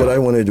 So that's what I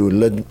want to do.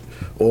 Let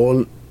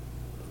all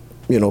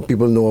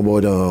people know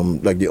about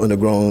like the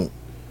underground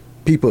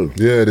people.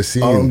 Yeah, the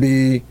scene.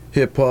 R&B,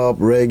 hip hop,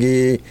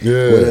 reggae,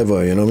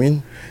 whatever, you know what I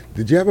mean?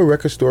 Did you have a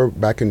record store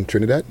back in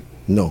Trinidad?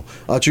 No.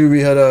 Actually, we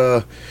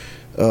had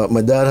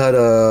my dad had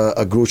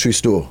a grocery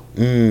store,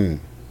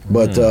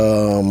 but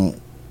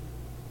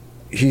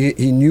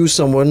he knew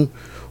someone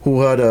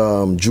who had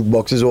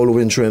jukeboxes all over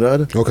in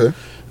Trinidad. Okay.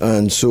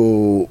 And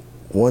so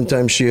one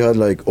time she had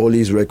like all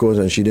these records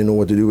and she didn't know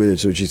what to do with it.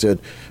 So she said,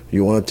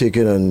 "You want to take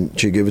it?" And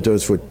she gave it to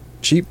us for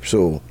cheap.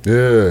 So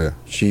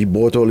she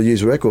bought all of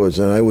these records,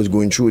 and I was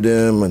going through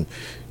them and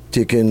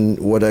taking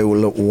what I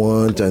would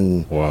want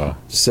and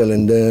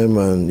selling them,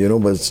 and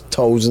but it's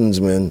thousands,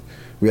 man.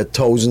 We had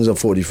thousands of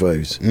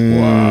 45s.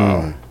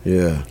 Wow.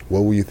 Yeah.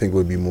 What would you think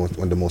would be one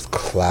of the most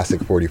classic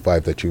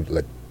 45s that you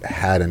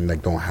had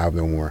and don't have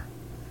no more?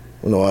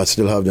 No, I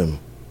still have them.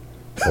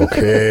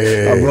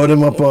 Okay. I brought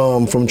them up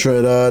from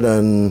Trinidad,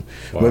 and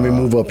when we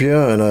moved up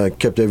here, and I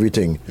kept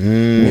everything.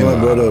 Me and my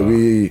brother,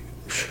 we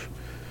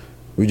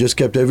just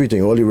kept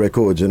everything, all the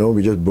records,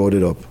 we just brought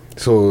it up.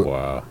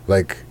 So,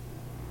 like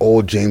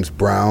old James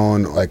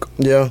Brown, like...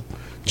 Yeah,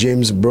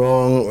 James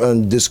Brown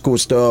and disco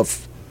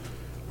stuff,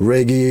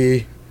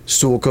 reggae,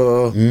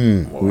 soca,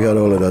 we had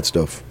all of that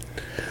stuff.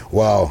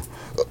 Wow.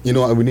 We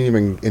didn't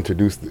even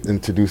introduce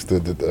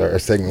our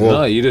segment. Well,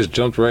 no, you just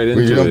jumped right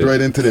into it. We jumped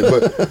right into it,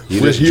 but you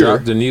just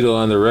dropped the needle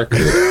on the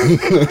record.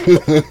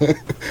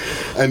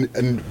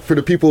 and for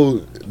the people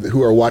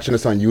who are watching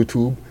us on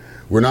YouTube,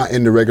 we're not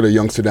in the regular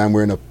Youngsterdam.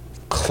 We're in a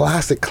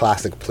classic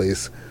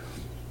place.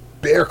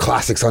 bare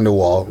classics on the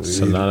wall.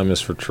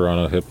 Synonymous for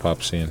Toronto hip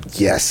hop scene.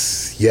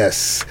 Yes,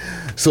 yes.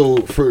 So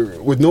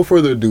with no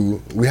further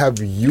ado, we have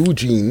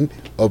Eugene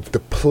of the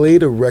Play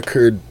the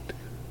Record.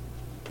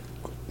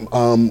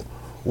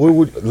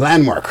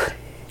 Landmark.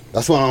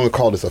 That's what I'm gonna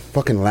call this, a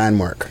fucking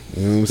landmark.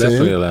 You know what I'm saying?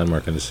 Definitely a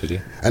landmark in the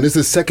city. And this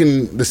is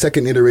the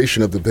second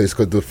iteration of the place,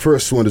 because the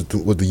first one was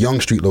the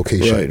Yonge Street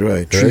location.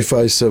 Right.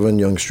 357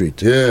 Yonge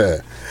Street.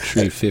 Yeah.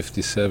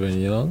 357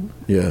 Yonge?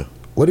 Yeah.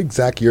 What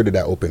exact year did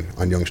that open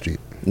on Yonge Street?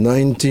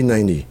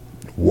 1990.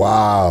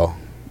 Wow.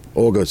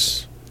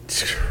 August.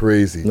 It's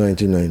crazy.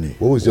 1990.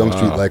 What was Yonge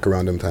Street like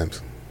around them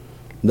times?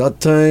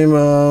 That time,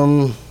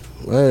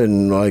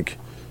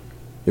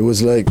 it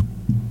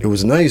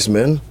was nice,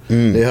 man.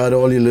 They had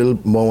all the little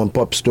mom and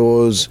pop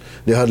stores.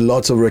 They had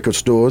lots of record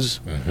stores.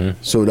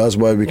 So that's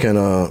why we kind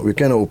of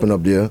opened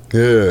up there.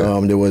 Yeah.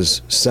 There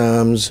was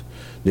Sam's.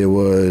 There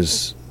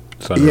was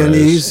Sunrise.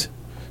 E&E's,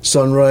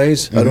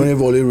 Sunrise. I don't even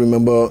really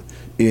remember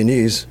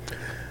E&E's.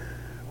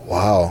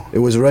 Wow. It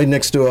was right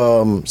next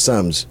to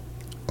Sam's.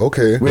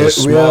 Okay. Where's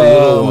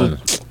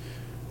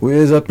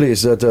that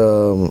place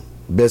that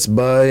Best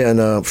Buy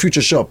and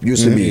Future Shop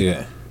used to be?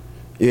 Yeah.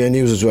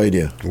 E&E's was right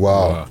there.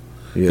 Wow.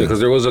 Yeah, because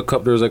there was like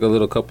a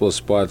little couple of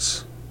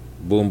spots.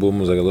 Boom Boom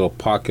was like a little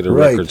pocket of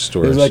record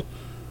stores. There's like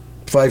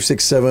 5,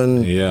 6,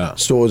 7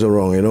 stores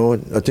around, you know.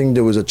 I think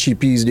there was a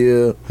Cheapies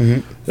there,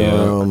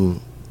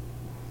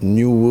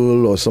 New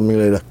World or something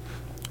like that.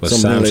 But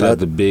Sam's had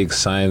the big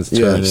signs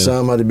turning. Yeah,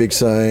 Sam had a big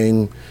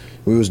sign.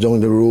 We was down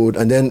the road,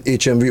 and then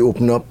HMV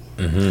opened up.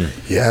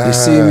 Yeah. The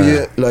same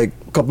year, like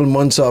a couple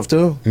months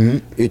after,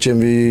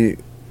 HMV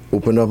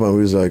opened up, and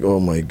we was like, oh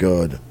my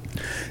God,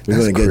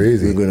 we're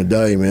gonna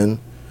die, man.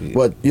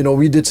 But you know,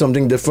 we did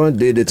something different.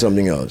 They did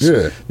something else.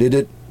 Yeah.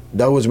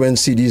 That was when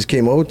CDs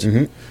came out,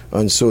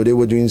 and so they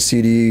were doing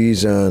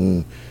CDs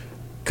and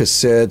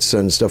cassettes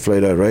and stuff like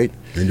that, right?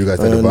 And you guys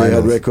had the they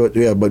had vinyls.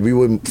 record, but we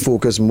would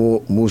focus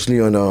mostly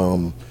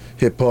on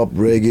hip hop,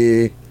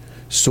 reggae,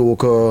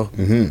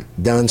 soca,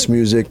 dance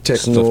music,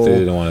 techno. Stuff they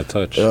didn't want to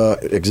touch.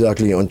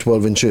 Exactly, on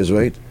 12 inches,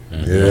 right?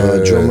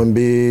 Yeah. Drum and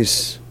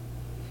bass,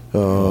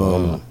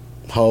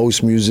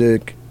 house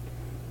music,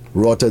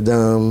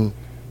 Rotterdam.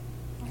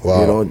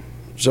 Wow. You know,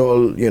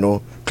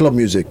 so club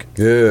music,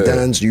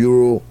 dance,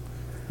 Euro,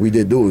 we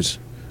did those.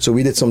 So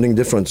we did something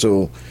different.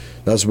 So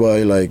that's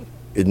why we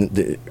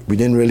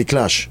didn't really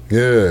clash.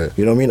 Yeah.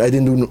 You know what I mean? I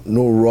didn't do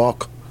no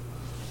rock,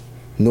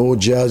 no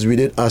jazz. We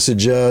did acid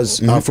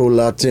jazz, Afro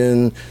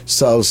Latin,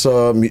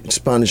 salsa,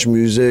 Spanish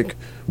music,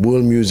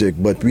 world music.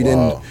 But we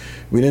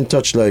didn't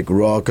touch like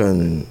rock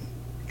and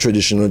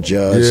traditional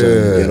jazz.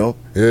 And,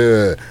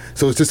 Yeah.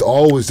 So it's just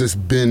always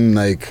just been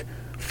like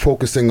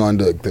focusing on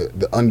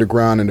the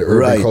underground and the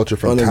urban culture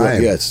from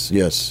time. Yes.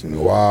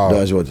 Wow.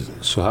 That's what.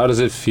 So how does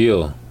it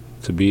feel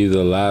to be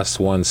the last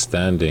one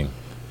standing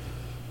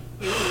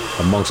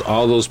amongst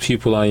all those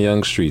people on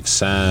Yonge Street?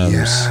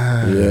 Sam's,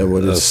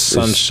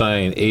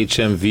 Sunshine,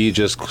 HMV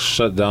just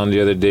shut down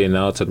the other day.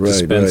 Now it's a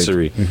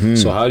dispensary.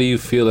 So how do you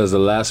feel as the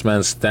last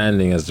man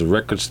standing, as the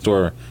record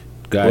store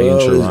guy in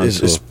Toronto?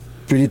 It's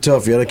pretty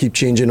tough. You gotta keep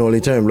changing all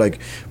the time. Like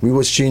we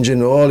was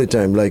changing all the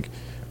time. Like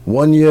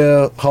 1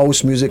 year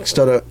house music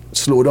started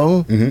slow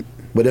down,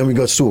 but then we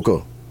got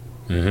soca.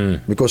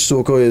 Because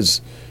soca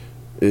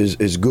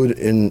is good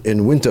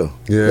in winter.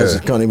 That's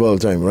carnival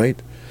time, right?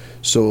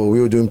 So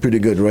we were doing pretty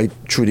good right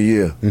through the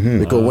year.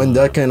 Because when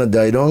that kind of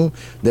died down,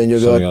 then you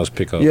something got else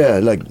pick up. Yeah,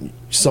 like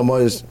summer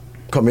is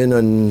coming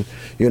and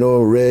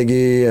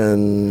reggae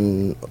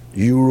and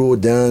Euro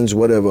dance,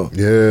 whatever.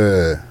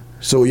 Yeah.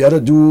 So you had to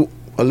do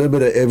a little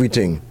bit of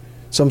everything.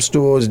 Some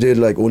stores did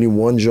like only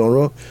one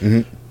genre.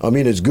 I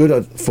mean, it's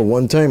good for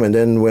one time, and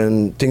then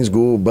when things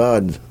go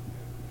bad,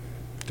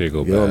 they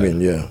go bad. You know what I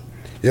mean? Yeah.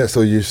 Yeah.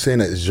 So you're saying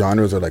that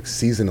genres are like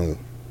seasonal.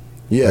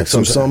 Yeah. Like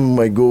so some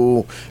might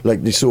go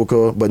like the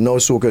soca, but now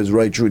soca is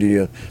right through the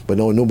year. But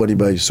now nobody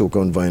buys soca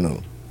on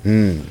vinyl.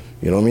 You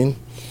know what I mean?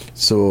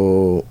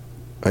 So,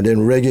 and then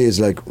reggae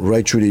is like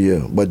right through the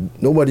year, but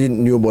nobody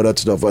knew about that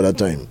stuff at that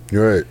time.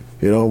 You're right.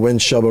 You know, when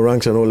Shabba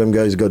Ranks and all them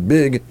guys got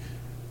big,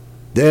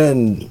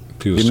 then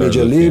people the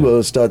major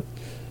labels start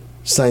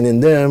signing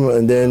them,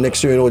 and then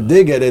next thing you know,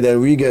 they get it, and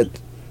we get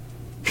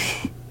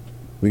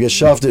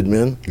shafted,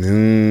 man.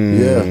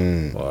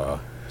 Yeah. Wow.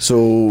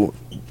 So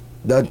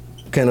that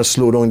kind of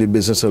slowed down the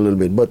business a little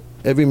bit, but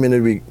every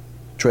minute we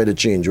try to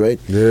change, right?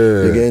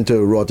 Yeah. You get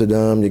into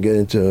Rotterdam, you get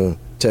into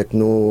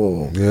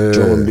techno,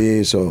 drum and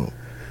bass. Or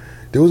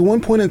there was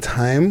one point in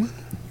time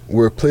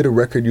where Play the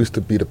Record used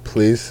to be the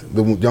place,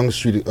 the Yonge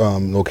Street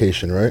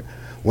location, right?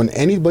 When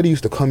anybody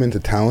used to come into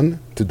town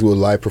to do a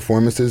live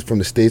performances from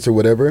the States or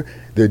whatever,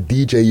 their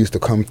DJ used to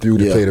come through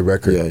to Play the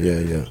Record.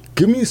 Yeah.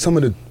 Give me some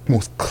of the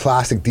most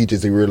classic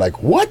DJs that you were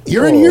like, what?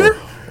 You're in here?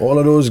 All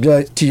of those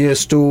guys,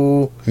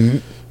 Tiesto,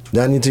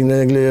 Danny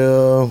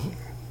Tineglia,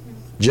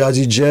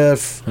 Jazzy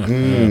Jeff,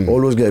 all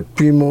those guys,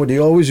 Primo, they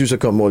always used to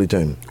come all the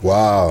time.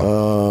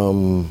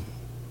 Wow.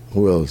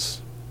 Who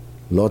else?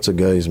 Lots of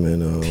guys, man.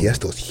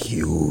 Tiesto's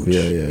huge.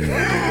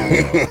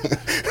 Yeah.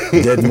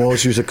 Dead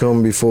Mouse used to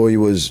come before he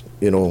was,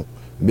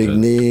 big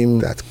name.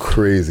 That's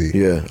crazy.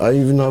 Yeah, I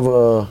even have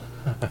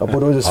I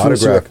put out his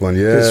autograph one.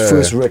 Yeah, his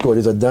first record.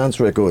 It's a dance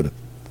record.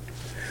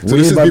 So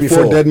this is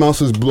before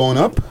Deadmau5 was blown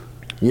up?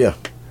 Yeah.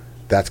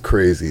 That's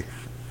crazy.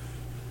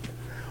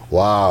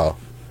 Wow.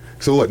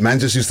 So what, man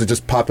just used to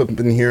just pop up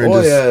in here and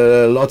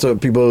yeah, lots of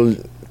people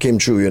came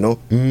through, you know.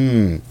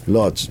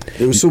 Lots.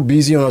 It was so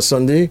busy on a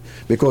Sunday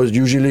because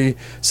usually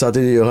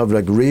Saturday you'll have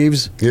like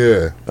raves.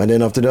 Yeah. And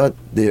then after that,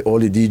 all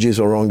the DJs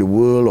around the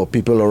world or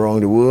people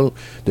around the world,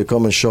 they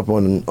come and shop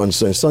on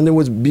Sunday. Sunday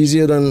was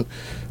busier than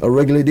a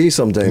regular day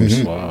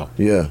sometimes. Wow.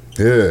 Yeah.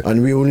 Yeah.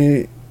 And we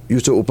only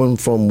used to open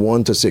from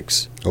 1 to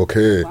 6.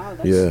 Okay. Wow,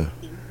 Yeah.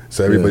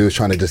 So everybody was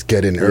trying to just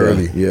get in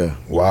early. Yeah.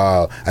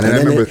 Wow. And then I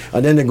remember.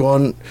 Then they go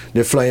on,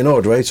 they're flying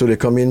out, right? So they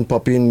come in,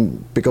 pop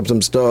in, pick up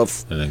some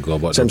stuff. And then go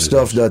about some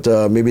stuff that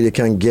maybe they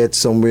can't get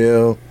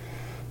somewhere.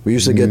 We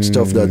used to get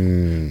stuff that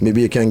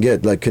maybe you can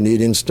get, like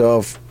Canadian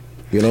stuff.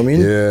 You know what I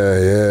mean?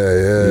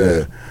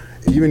 Yeah.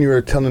 Even you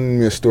were telling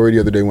me a story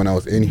the other day when I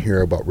was in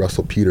here about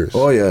Russell Peters.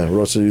 Oh, yeah.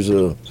 Russell used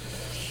to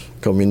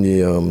come in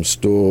the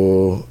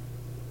store,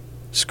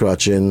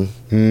 scratching.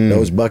 That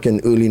was back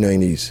in early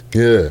 90s.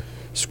 Yeah.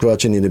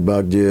 Scratching in the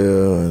back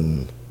there,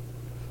 and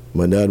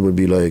my dad would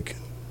be like,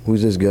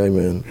 "Who's this guy,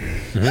 man?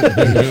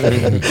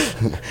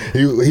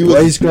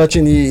 Why he's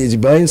scratching? Is he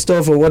buying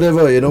stuff or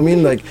whatever? You know what I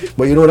mean? Like,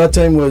 but you know that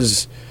time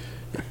was,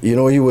 you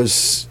know, he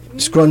was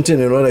scrunting,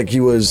 you know, like he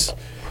was,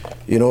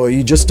 you know,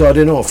 he just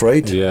started off,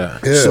 right? Yeah.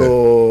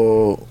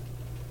 So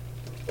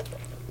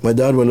my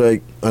dad would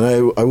like, and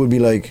I would be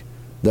like,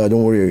 Dad,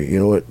 don't worry. You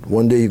know what?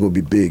 One day he gonna be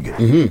big.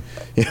 You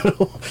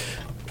know.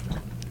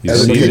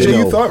 As a DJ,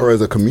 you thought, or as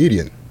a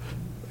comedian?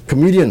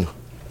 Comedian,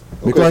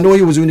 because I know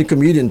he was doing the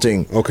comedian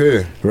thing.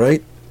 Okay,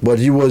 right? But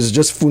he was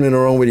just fooling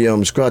around with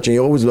the scratching. He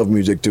always loved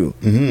music too.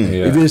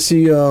 Yeah. If you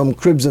see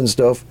Cribs and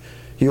stuff,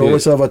 he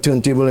always have a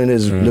turntable in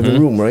his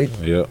living room, right?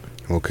 Yeah.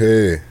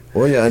 Okay.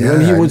 Oh yeah, and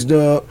when he was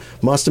the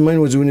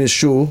mastermind was doing his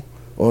show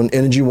on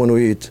Energy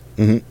 108,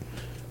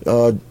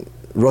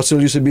 Russell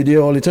used to be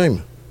there all the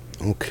time.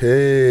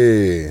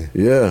 Okay.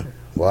 Yeah.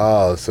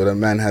 Wow, so that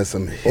man has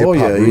some hip hop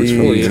roots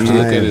from you have to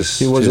look at his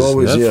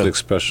always Netflix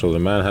special. The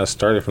man has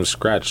started from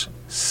scratch,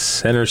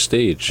 center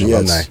stage.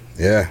 Yes.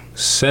 Yeah.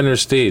 Center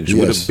stage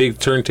with a big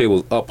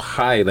turntable up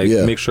high, like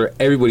make sure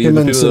everybody, Him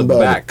even and people in the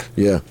Sinbad. back,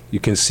 Yeah. you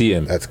can see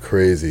him. That's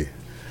crazy.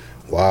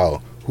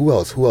 Wow. Who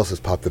else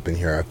has popped up in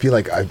here? I feel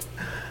like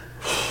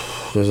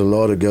There's a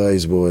lot of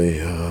guys, boy.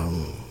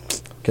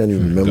 Can't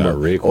even remember. Got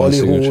Raekwon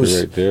signature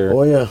right there.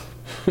 Oh yeah.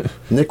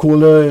 Nick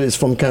Holder is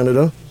from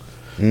Canada,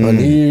 and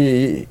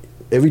he.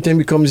 Every time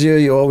he comes here,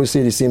 he always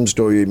say the same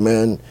story,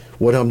 man.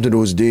 What happened to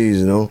those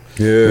days, you know?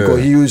 Yeah. Because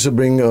he used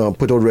to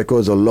put out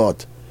records a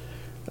lot.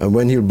 And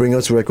when he'll bring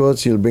us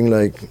records, he'll bring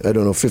like, I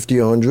don't know, 50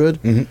 or 100.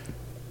 And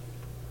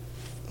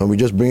we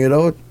just bring it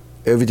out,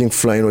 everything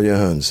flying out your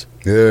hands.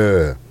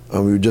 Yeah.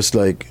 And we were just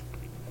like,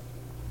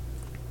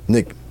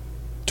 Nick,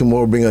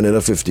 tomorrow bring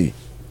another 50.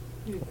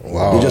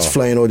 Wow. They're just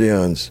flying out your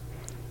hands.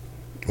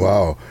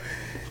 Wow.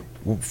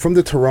 From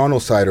the Toronto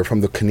side or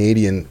from the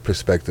Canadian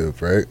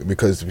perspective, right?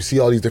 Because we see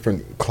all these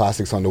different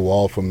classics on the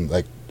wall from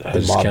like I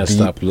just can't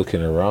stop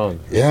looking around.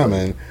 Yeah,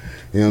 man.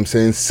 You know what I'm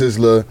saying?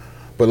 Sizzla.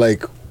 But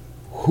like,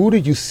 who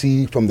did you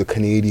see from the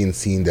Canadian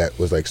scene that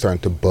was like starting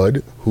to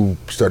bud, who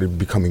started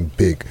becoming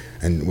big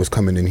and was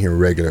coming in here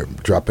regular,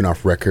 dropping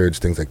off records,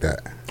 things like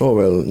that? Oh,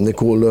 well, Nick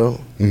Holder.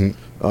 There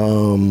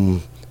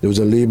was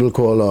a label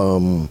called,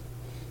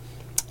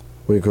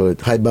 what do you call it?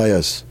 High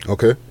Bias.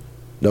 Okay.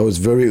 That was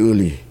very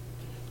early.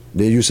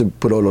 They used to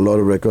put out a lot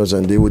of records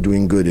and they were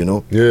doing good, you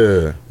know?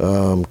 Yeah.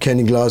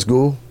 Kenny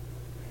Glasgow.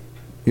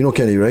 You know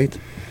Kenny, right?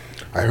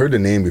 I heard the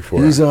name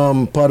before. He's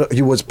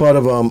he was part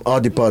of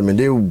art department.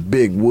 They were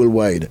big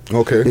worldwide.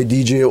 Okay. They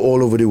DJ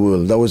all over the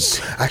world. That was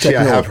actually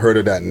techno. I have heard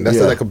of that. And that's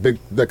like a big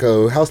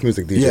house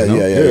music DJ. Yeah, no?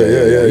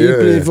 yeah. He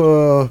played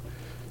for,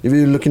 if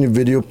you look in the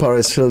video,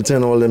 Paris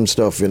Hilton, all them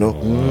stuff, you know.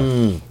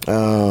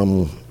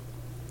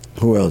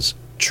 Who else?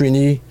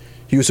 Trini.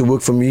 He used to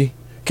work for me.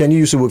 Kenny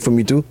used to work for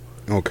me too.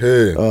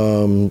 Okay.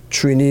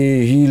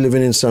 Trini, he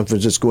living in San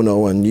Francisco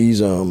now, and he's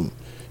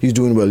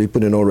doing well. He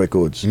put in all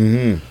records.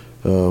 Who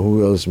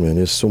else, man?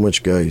 There's so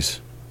much guys.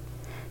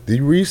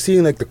 Were you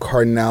seeing like the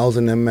Cardinals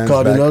and them, man?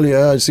 Cardinal,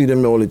 yeah, I see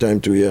them all the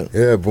time too. Yeah.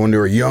 Yeah, but when they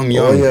were young.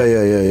 Oh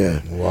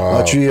yeah. Wow.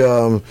 Actually,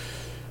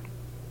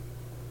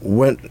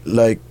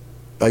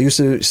 I used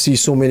to see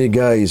so many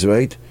guys,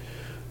 right?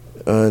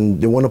 And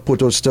they want to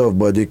put out stuff,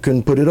 but they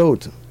couldn't put it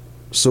out.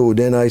 So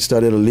then I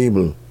started a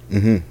label.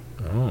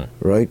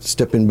 Right,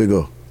 Stepping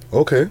Bigger.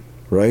 Okay.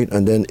 Right,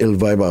 and then Ill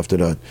Vibe after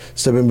that.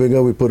 Stepping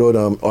Bigger, we put out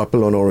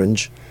Apple on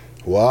Orange.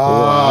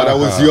 Wow, that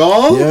was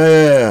y'all?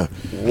 Yeah.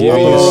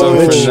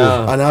 Orange.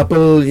 And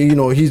Apple, you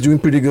know, he's doing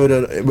pretty good.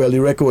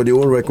 The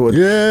old record, it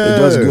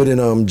does good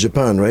in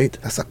Japan, right?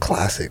 That's a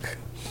classic.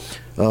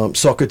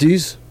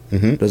 Socrates,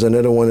 there's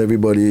another one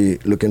everybody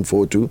looking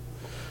forward to.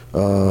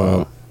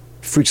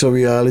 Freaks of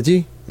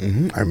Reality.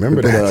 I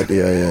remember that.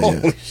 Yeah.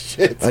 Holy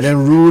shit. And then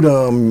Rude,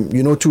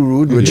 Too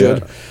Rude,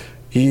 Richard.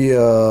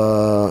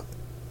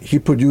 He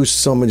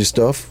produced some of the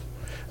stuff.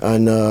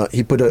 And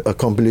he put a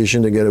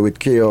compilation together with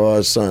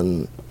Chaos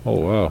and Oh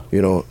wow.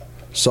 you know,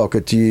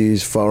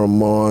 Socrates, Pharoah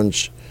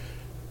Monch.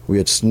 We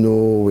had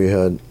Snow. We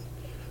had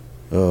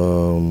a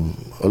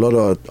lot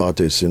of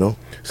artists, you know.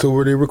 So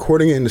were they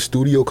recording it in the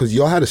studio? Because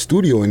y'all had a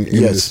studio in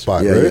this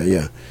spot, yeah, right?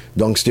 Yeah.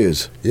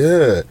 Downstairs.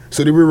 Yeah.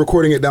 So they were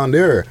recording it down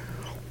there.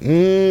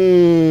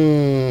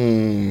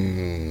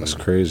 That's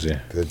crazy.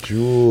 The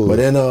jewels. But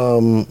then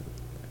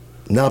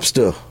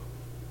Napster,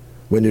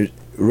 when the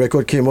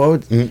record came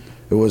out, it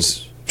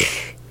was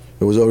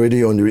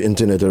already on the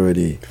internet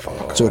already.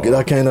 So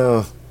that kind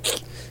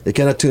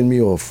of turned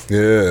me off.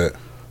 Yeah.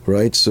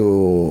 Right.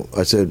 So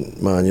I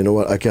said, man, you know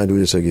what? I can't do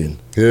this again.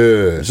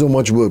 Yeah. So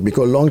much work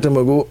because a long time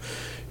ago,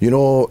 you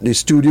know, the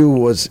studio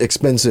was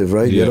expensive,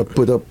 right? You had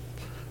to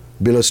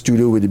build a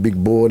studio with a big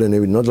board and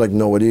everything. Not like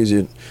nowadays.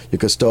 You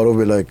could start off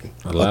with like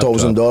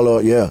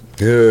 $1,000. Yeah.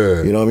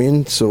 Yeah. You know what I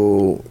mean?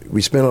 So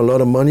we spent a lot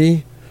of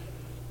money.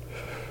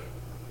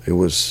 It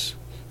was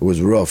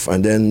rough.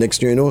 And then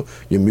next thing you know,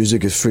 your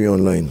music is free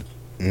online.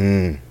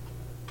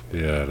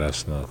 Yeah,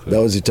 that's not good.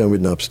 That was the time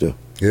with Napster.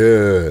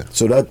 Yeah.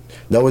 So that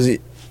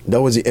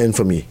was the end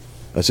for me.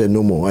 I said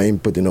no more. I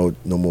ain't putting out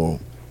no more.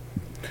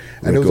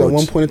 And there was at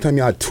one point in time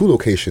you had 2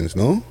 locations,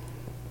 no?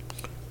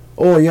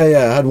 Oh yeah.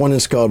 I had one in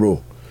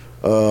Scarborough.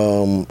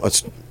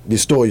 The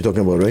store you're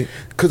talking about, right?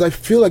 Because I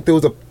feel like there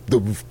was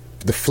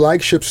the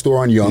flagship store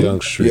on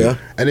Young Street. Yeah.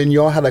 And then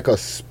y'all had like a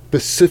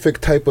specific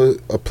type of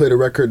play the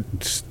record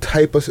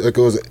type of, like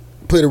it was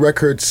play the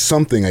record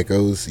something, like it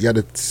was, you had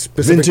a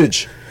specific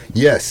Vintage.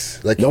 Yes.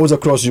 Like that was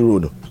across the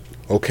road.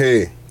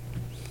 Okay.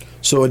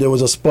 So there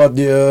was a spot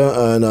there,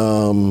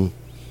 and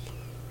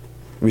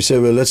we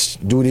said, well, let's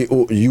do the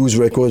used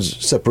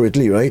records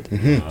separately, right?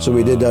 So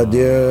we did that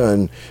there,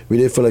 and we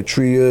did for like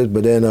 3 years.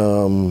 But then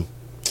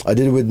I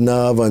did it with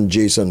Nav and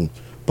Jason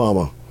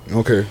Palmer.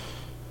 Okay.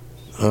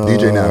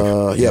 DJ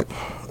Nav. Yep.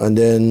 And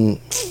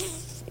then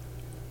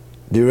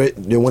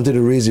they wanted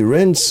to raise the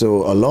rent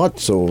so a lot,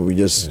 so we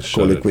just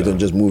call it quit and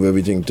just move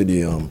everything to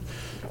the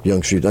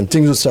Young Street, and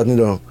things were starting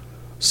to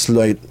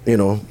slide, you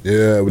know.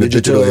 Yeah, with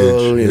digital the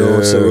digital age. you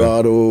know,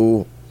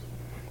 Serato.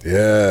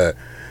 Yeah.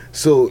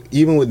 So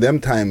even with them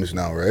times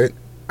now, right?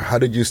 How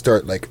did you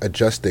start like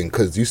adjusting?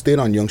 Because you stayed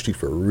on Young Street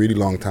for a really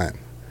long time.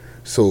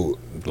 So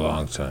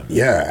long time.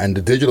 Yeah, and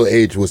the digital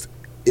age was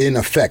in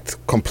effect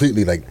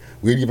completely. Like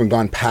we'd even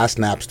gone past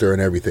Napster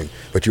and everything,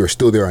 but you were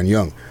still there on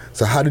Young.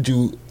 So how did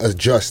you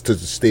adjust to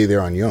stay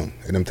there on Young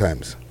in them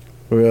times?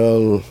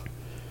 Well,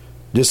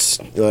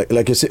 just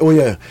like I said, oh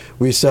yeah,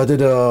 we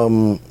started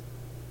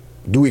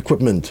do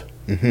equipment.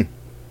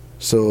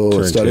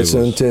 So started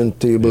selling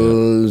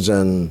turntables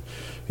and,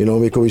 you know,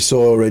 because we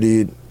saw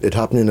already it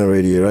happening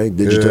already, right?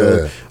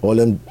 Digital, all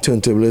them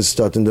turntables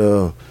starting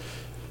to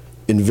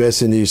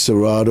invest in the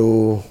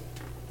Serato,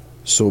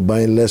 so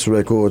buying less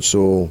records.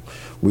 So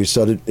we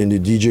started in the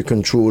DJ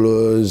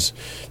controllers,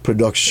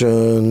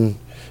 production,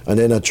 and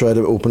then I tried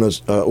to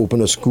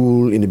open a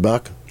school in the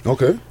back.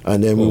 Okay.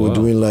 And then we were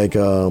doing like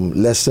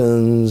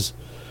lessons,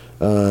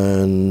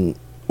 and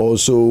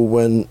also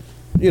when,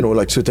 you know,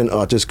 like certain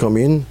artists come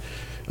in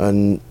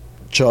and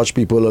charge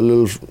people a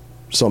little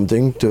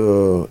something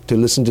to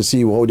listen to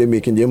see how they're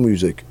making their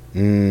music.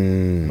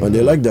 And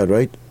they like that,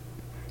 right?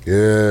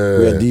 Yeah.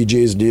 We had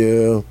DJs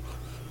there.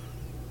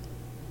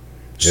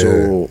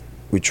 So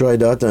we tried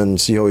that and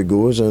see how it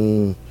goes,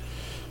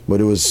 but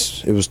it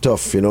was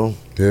tough, you know.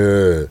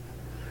 Yeah.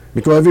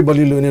 Because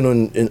everybody learning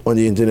on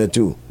the internet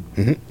too.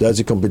 That's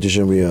the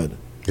competition we had.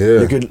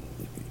 Yeah.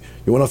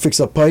 You want to fix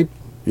a pipe,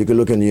 you can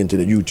look on the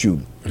internet,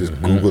 YouTube. Just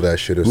Google that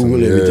shit or Google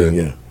something. everything,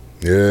 yeah.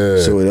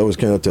 Yeah. So that was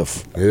kind of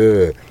tough.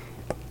 Yeah.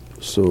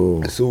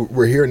 So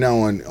we're here now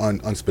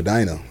on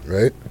Spadina,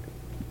 right?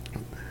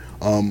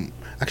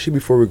 Actually,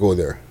 before we go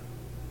there,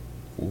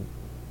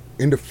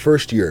 in the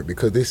first year,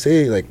 because they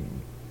say like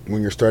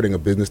when you're starting a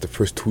business, the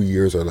first 2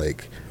 years are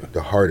like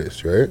the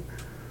hardest, right?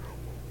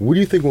 What do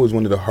you think was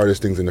one of the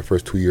hardest things in the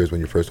first 2 years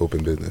when you first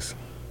opened business?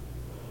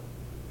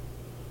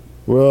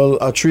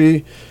 Well,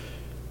 actually,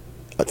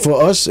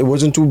 for us, it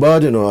wasn't too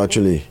bad, you know,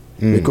 actually.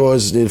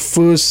 Because the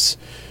first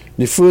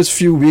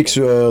few weeks,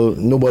 well,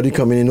 nobody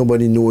coming in,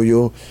 nobody know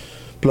you.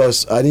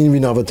 Plus, I didn't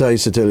even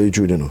advertise, to tell you the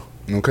truth, you know.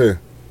 Okay.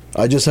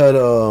 I just had,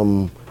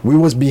 we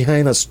was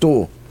behind a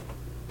store.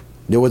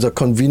 There was a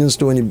convenience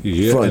store in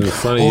the front. In the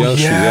front of Young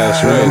Street,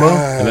 that's right. Remember?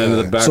 And then in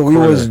the back so we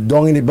was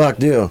down in the back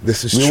there.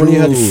 This is we true. only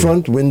had the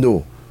front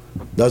window.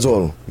 That's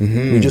all.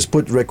 We just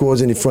put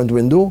records in the front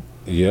window.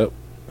 Yep.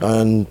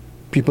 And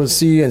people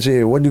see and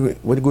say, what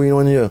going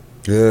on here?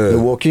 Yeah. They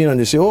walk in and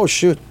they say, oh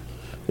shit,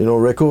 you know,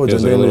 records.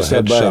 There's and like then a they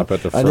start little head buying. shop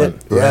at the And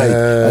front. then, right.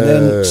 And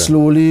then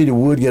slowly the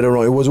word get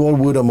around. It was all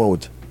word of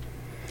mouth.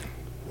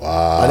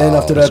 Wow. And then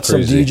after that, that's some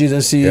crazy.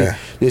 DJs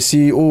they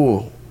see,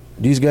 oh,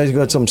 these guys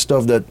got some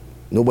stuff that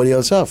nobody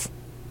else have.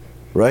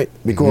 Right?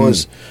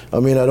 Because, I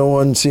mean, I don't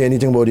want to say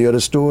anything about the other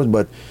stores,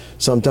 but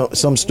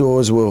some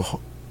stores were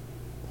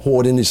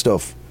hoarding the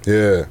stuff.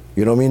 Yeah.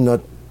 You know what I mean?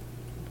 Not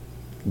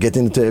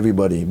getting it to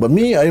everybody. But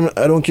me, I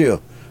don't care.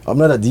 I'm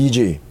not a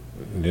DJ.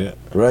 Yeah.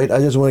 Right? I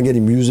just want to get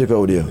the music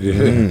out there.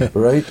 Yeah.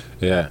 Right?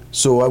 Yeah.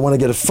 So I want to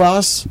get it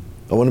fast.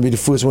 I want to be the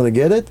first one to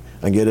get it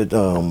and get it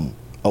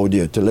out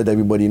there to let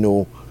everybody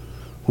know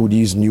who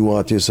these new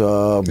artists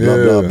are, blah,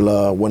 blah,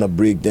 blah. Want to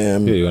break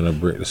them. Yeah, you want to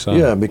break the sound.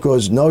 Yeah,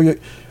 because now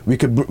we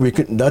could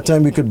that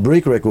time we could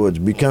break records.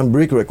 We can't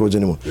break records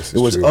anymore. It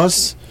was true.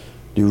 us,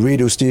 the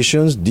radio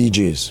stations,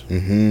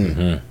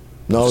 DJs.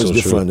 Now So it's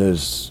different. true.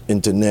 There's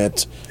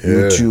internet, Yeah.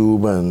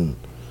 YouTube, and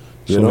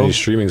you So know, many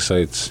streaming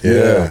sites.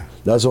 yeah,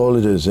 that's all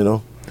it is. You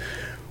know.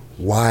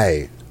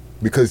 Why?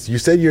 Because you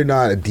said you're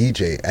not a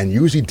DJ, and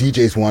usually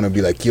DJs want to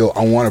be like, "Yo,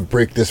 I want to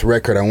break this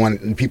record. I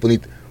want and people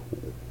need."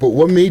 But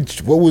what made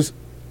you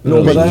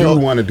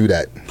want to do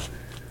that?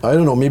 I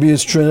don't know. Maybe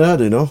it's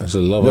Trinidad, you know. It's a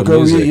love of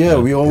Because music.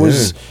 we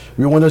always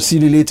we want to see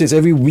the latest.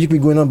 Every week we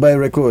going and buy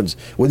records.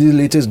 What is the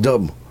latest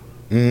dub?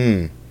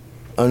 And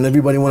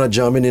everybody want to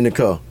jam in the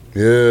car.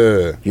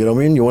 Yeah. You know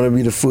what I mean? You want to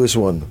be the first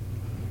one.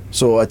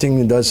 So I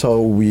think that's how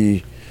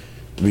we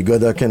got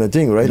that kind of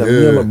thing, right? I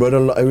mean, my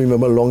brother, I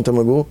remember a long time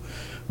ago,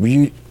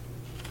 we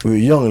were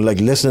young,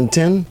 like less than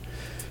 10,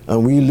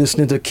 and we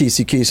listening to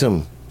Casey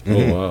Kasem.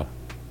 Oh, wow.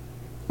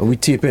 And we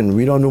tape in.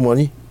 We don't know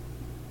money.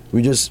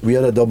 We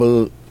had a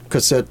double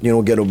cassette, you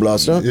know, ghetto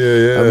blaster.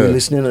 Yeah. And we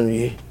listening and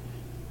we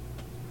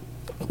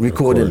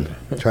recording.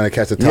 Trying to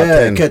catch the top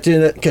 10.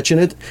 Catching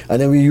it,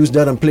 and then we used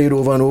that and play it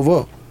over and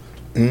over.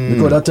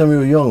 Because that time we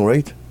were young,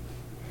 right?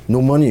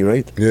 No money,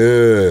 right?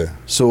 Yeah.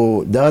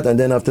 So that, and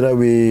then after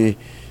that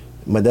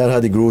my dad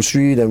had the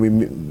grocery, then we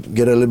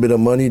get a little bit of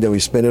money, then we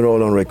spend it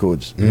all on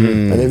records.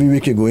 And every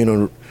week you go in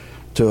on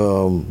to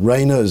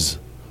Reiner's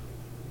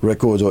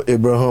records or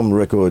Abraham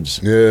records.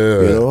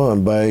 Yeah. You know,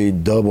 and buy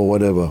dub or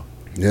whatever.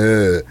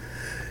 Yeah.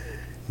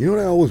 You know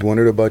what I always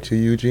wondered about you,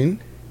 Eugene?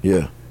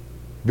 Yeah.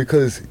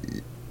 Because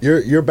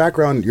your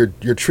background, you're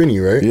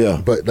Trini, right? Yeah.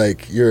 But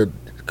like you're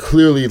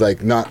clearly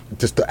like not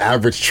just the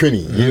average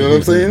Trini. You know what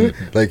I'm saying?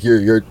 Like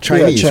you're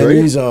Chinese, yeah,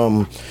 Chinese,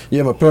 right?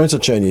 Yeah, my parents are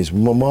Chinese.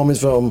 My mom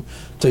is from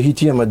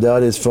Tahiti and my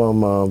dad is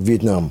from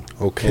Vietnam.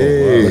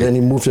 Okay. But then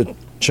he moved to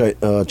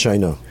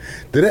China.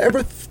 Did I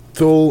ever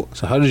throw...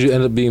 So how did you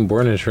end up being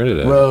born in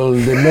Trinidad? Well,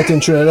 they met in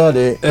Trinidad.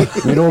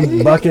 You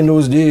know, back in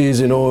those days,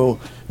 you know,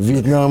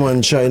 Vietnam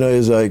and China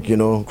is like, you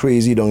know,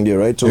 crazy down there,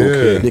 right? So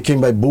they came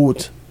by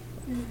boat.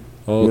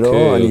 Okay, you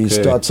know, and he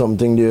okay. started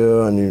something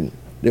there, and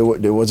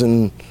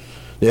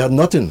they had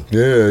nothing.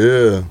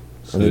 Yeah.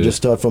 And they just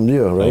start from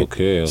there, right?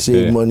 Okay.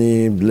 Save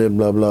money, blah,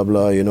 blah, blah,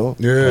 blah, you know?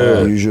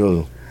 Yeah.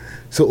 Usual.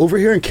 So over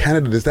here in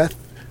Canada, does that...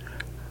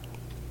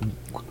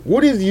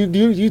 What is...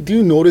 Do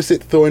you notice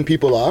it throwing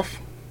people off?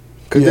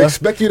 Because they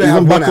expect you to Even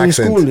have one back in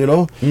accent. school, you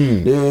know?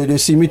 They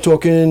see me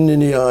talking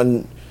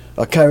and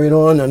I carrying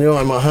on, and you know,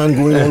 and my hand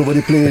going all over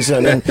the place,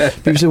 and then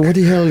people say, "What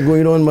the hell is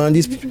going on, man?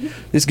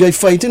 This guy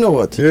fighting or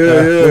what?"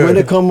 And when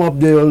they come up,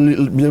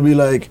 they'll be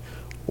like,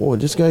 "Oh,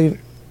 this guy,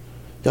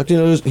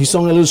 he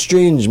sound a little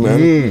strange,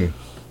 man."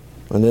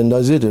 And then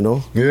that's it, you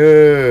know.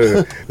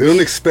 Yeah, they don't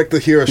expect to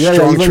hear a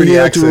strong even Trini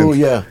here accent.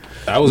 too,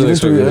 I wasn't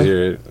expecting to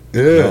hear it.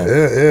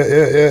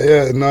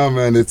 Yeah. No,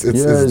 man, it's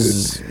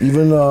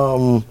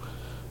even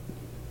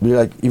be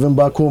like even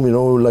back home, you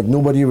know, like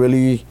nobody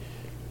really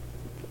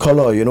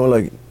color, you know,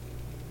 like,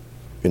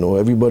 you know,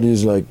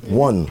 everybody's like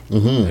one.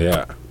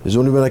 Yeah. It's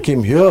only when I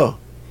came here,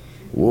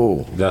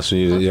 whoa. That's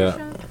when you,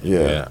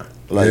 yeah.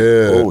 Like,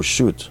 oh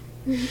shoot,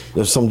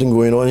 there's something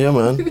going on here,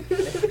 man.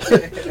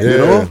 You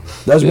know,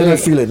 that's when I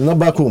feel it. Not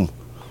back home.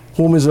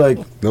 Home is like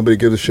nobody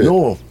gives a shit.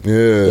 No.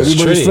 Yeah.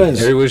 Everybody's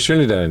friends. Everybody's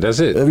Trinidad. That's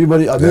it.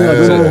 Everybody. I mean, I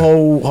don't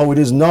know how it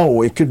is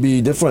now. It could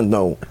be different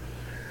now.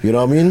 You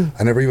know what I mean?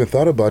 I never even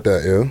thought about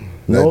that, yo.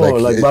 No,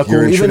 like back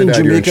home, even in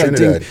Jamaica, I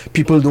think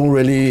people don't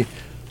really,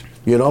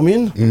 you know what I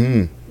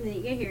mean?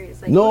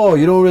 No,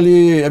 you don't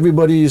really.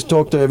 Everybody is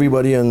talk to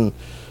everybody, and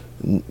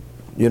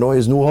you know,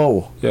 it's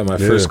know-how. Yeah, my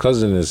first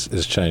cousin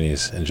is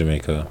Chinese in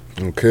Jamaica.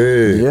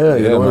 Okay. Yeah,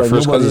 you know, my like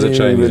first cousin's a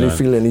Chinese. really man.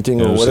 feel anything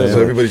You know or what I'm whatever.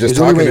 So everybody's just It's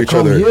talking only to when each you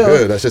come other. here,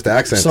 Good, that's just the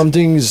accent.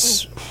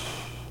 Something's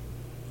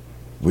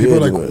people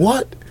weird. are like,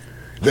 what?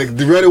 Like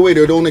right away,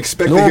 they don't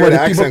expect to No, hear but the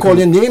the people accent. call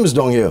your names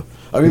down here.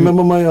 I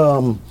remember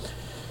my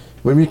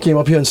when we came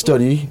up here and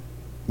study,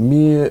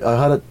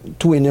 I had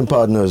two Indian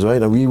partners,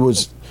 right, and we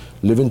was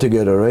living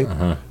together, right,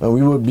 and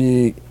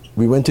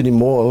we went to the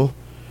mall,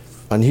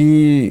 and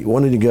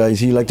one of the guys,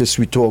 he liked to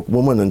sweet talk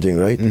woman and thing,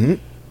 right, and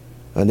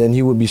then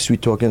he would be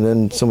sweet talking, and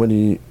then some of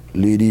the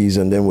ladies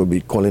and then would be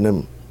calling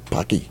him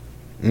Paki.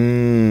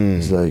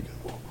 It's like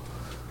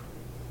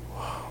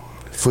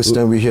first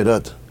time we hear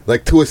that.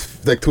 Like to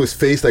his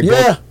face, like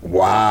yeah.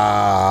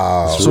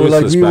 Wow. So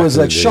like we was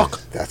like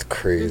shocked. That's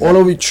crazy. All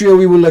of we three,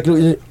 we were like,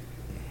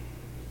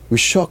 we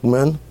shocked,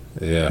 man.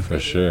 Yeah, for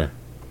sure.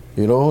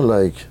 You know,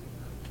 like.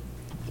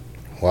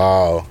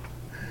 Wow.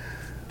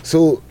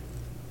 So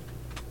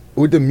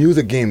with the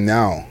music game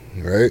now,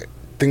 right?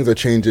 Things are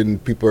changing.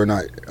 People are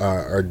not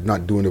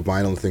doing the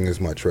vinyl thing as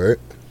much, right?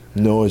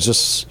 No, it's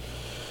just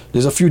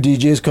there's a few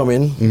DJs come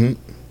in,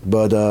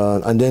 but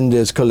and then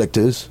there's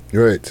collectors.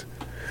 Right.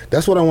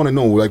 That's what I want to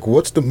know. Like,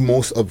 what's the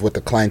most of what the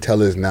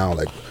clientele is now?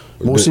 Like,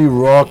 mostly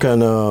rock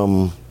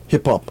and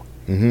hip hop.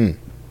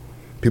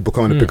 People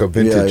coming to pick up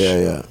vintage.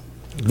 Yeah.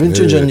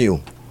 Vintage and new.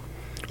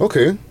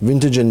 Okay.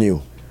 Vintage and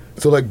new.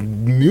 So like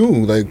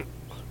new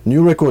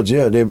records.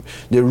 Yeah, they're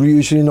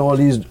reissuing all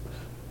these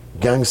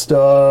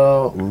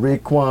Gangsta,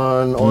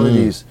 Raekwon, all of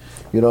these.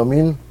 You know what I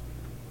mean?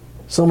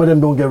 Some of them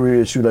don't get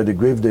reissued, like the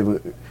Grave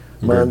Digger.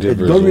 Man,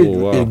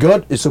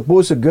 it's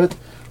supposed to get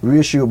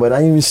reissue, but I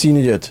ain't even seen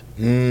it yet.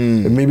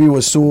 Maybe it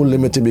was so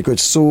limited because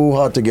it's so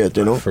hard to get,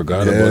 you know.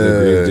 Forgot about the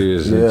Grave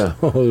Diggers.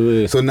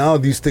 Yeah. So now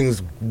these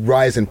things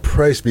rise in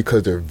price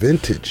because they're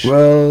vintage.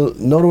 Well,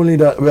 not only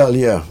that. Well,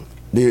 yeah,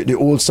 the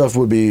old stuff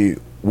would be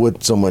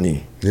worth some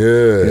money.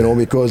 Yeah. You know,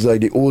 because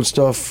like the old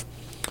stuff,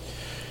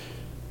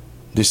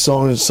 the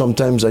songs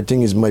sometimes I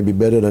think might be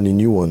better than the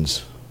new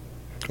ones.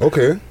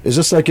 Okay. It's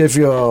just like if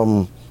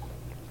you're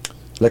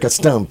like a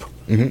stamp.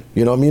 You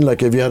know what I mean?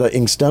 Like if you had an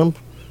ink stamp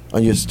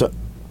and you're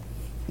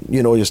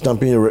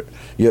stamping your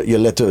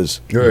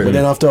letters. Right. But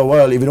then after a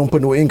while, if you don't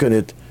put no ink on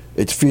it,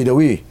 it fade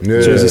away.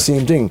 Yeah. So it's the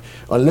same thing.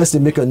 Unless they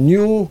make a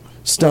new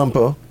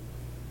stamper,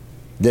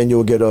 then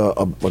you'll get a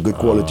good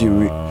quality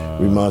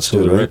remaster.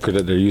 So the right? record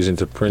that they're using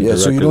to print the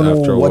so you record don't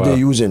after know a what while. they're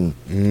using.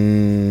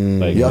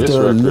 Like you have this to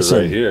record listen.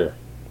 right here.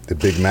 The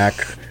Big Mac,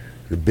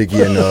 the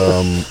Biggie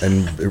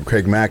and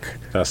Craig Mack.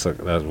 That's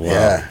wow.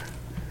 Yeah.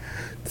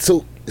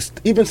 So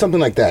even something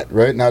like that,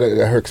 right? Now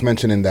that Herc's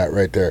mentioning that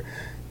right there,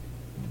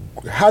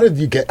 how do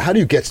you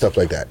get stuff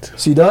like that?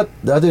 See that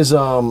is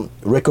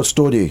Record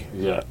Store Day.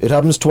 Yeah. It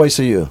happens twice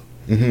a year,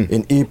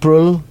 in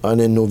April and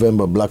in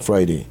November, Black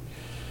Friday.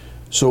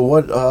 So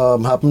what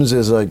happens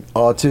is like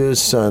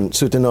artists and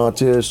certain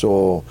artists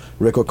or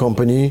record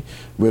company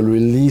will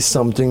release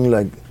something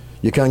like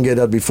you can't get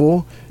that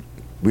before.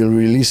 We'll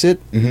release it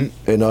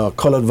in a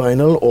colored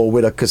vinyl or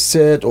with a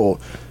cassette or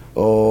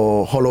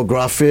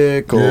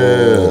holographic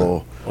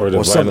or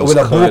the something vinyl's with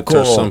a book cut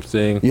or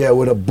something. Yeah,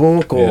 with a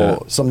book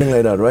or something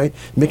like that, right?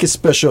 Make it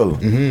special,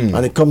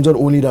 and it comes out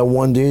only that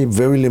one day,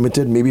 very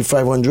limited, maybe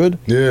 500.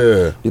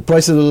 Yeah, the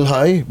price is a little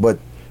high, but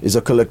it's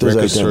a collector's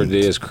Record item. Store Day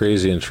is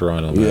crazy in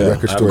Toronto. Man. Yeah,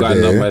 I've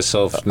gotten up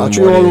myself. In the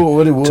Actually, all morning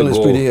over the world to is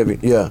go. pretty heavy.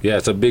 Yeah,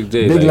 it's a big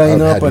day. Big like,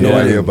 lineup. I had no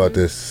idea about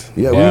this.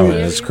 Yeah, man,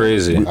 it's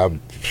crazy.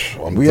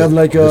 We have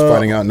like just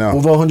finding out now.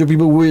 over 100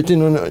 people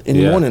waiting in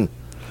the morning.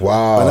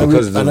 Wow.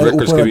 Because the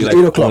records open could be at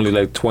like 8 o'clock. only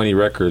like 20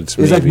 records.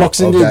 It's like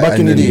Boxing Day back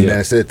in the day.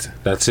 That's it.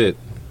 That's it.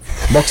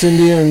 Boxing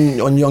Day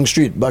on Yonge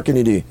Street back in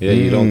the day. Yeah,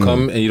 you don't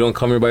come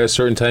here by a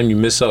certain time, you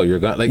miss out. You're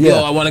gone. Like,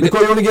 yo, I want to get.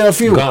 Because you only get a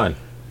few. Gone.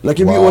 Like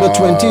if you order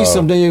 20,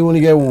 sometimes you only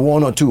get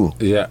 1 or 2.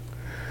 Yeah.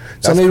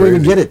 Sometimes you don't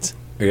even get it.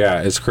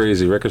 Yeah, it's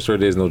crazy. Record Store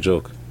Day is no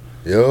joke.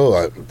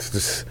 Yo,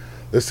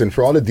 listen,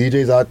 for all the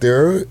DJs out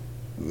there,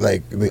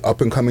 like the up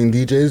and coming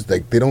DJs,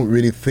 like they don't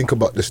really think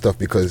about this stuff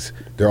because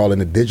they're all in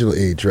the digital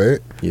age, right?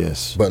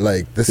 Yes. But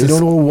like they don't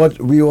know what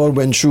we all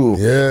went through.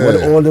 Yeah.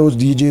 What all those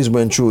DJs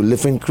went through.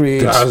 Lifting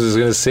crates. I was just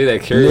gonna say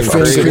that carrying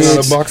Lifting crates.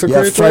 crates. You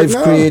have 5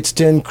 crates,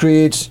 10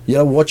 crates. You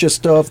have watch your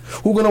stuff.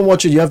 Who gonna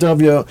watch it? You have to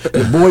have your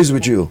boys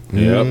with you.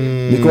 Yep.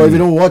 Because if you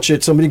don't watch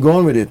it, somebody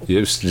gone with it. You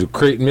have the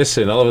crate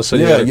missing. All of a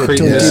sudden, Yeah, you got a your crate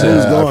turntable's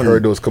missing. gone. I've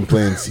heard those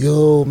complaints.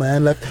 Yo,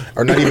 man, left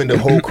or not even the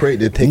whole crate.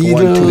 They take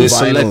Needles. 1, 2 They're vinyls.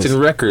 selecting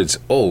records.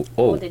 Oh.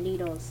 The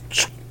needles.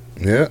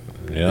 Yeah.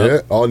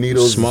 All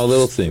needles. Small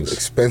little things.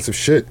 Expensive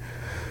shit.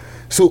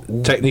 So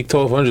Technique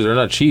 1200s, they're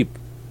not cheap.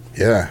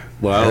 Yeah.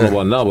 Well, I don't know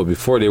about now, but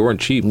before they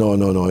weren't cheap. No,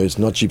 it's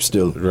not cheap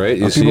still. Right?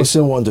 You And see? people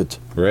still want it.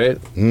 Right?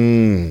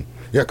 Yeah,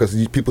 because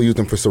people use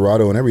them for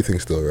Serato and everything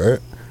still, right?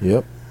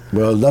 Yep.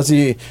 Well, that's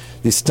the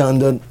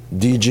standard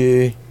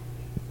DJ.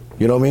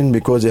 You know what I mean?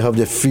 Because they have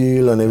the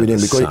feel and everything.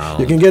 The Because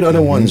sound. you can get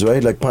other ones,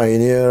 right? Like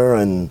Pioneer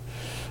and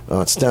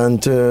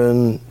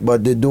Stanton,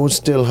 but they don't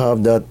still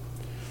have that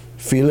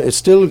feel. It's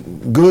still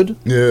good.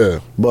 Yeah.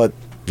 But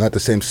not the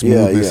same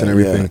smoothness and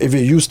everything. If you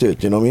used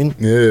it, you know what I mean?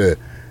 Yeah.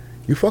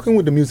 You fucking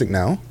with the music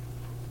now?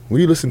 What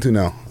do you listen to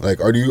now?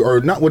 Like, or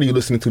not what are you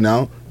listening to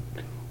now?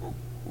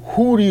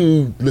 Who do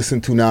you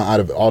listen to now out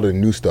of all the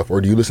new stuff, or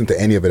do you listen to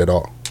any of it at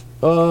all?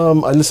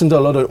 I listen to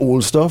a lot of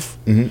old stuff,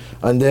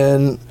 and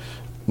then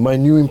my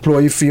new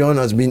employee Fion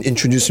has been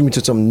introducing me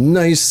to some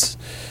nice,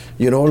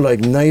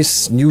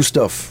 nice new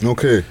stuff.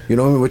 Okay.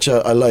 Which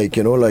I like.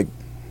 Like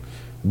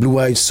Blue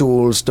Eyed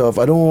Soul stuff.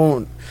 I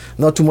don't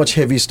not too much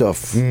heavy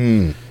stuff.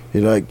 I'm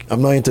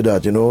not into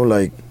that.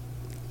 Like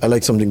I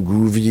like something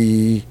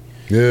groovy.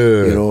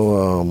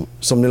 Yeah.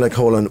 Something like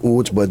Hall and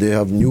Oates, but they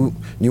have new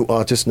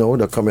artists now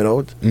that are coming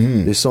out.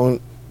 They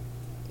sound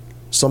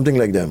something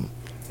like them.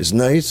 It's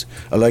nice.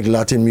 I like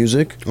Latin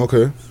music.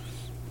 Okay.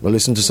 I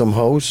listen to some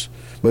house,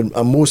 but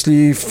I'm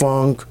mostly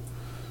funk,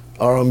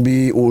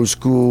 R&B, old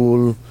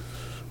school,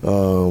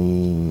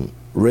 reggae,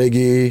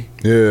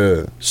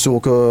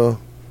 soca.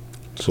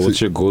 So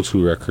what's your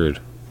go-to record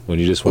when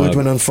you just Earth, want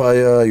Wind and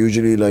Fire?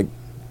 Usually like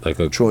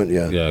a throwing,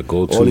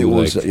 go-to all the old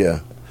like stuff,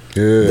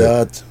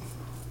 that.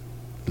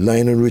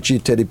 Lionel Richie,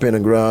 Teddy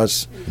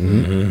Pendergrass,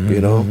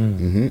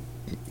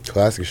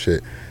 classic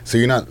shit. So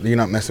you're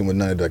not messing with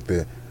none of like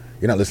the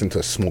you're not listening to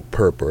a Smoke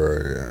Perp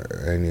or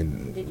any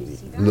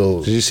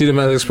little. Did you see the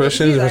man's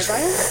expression?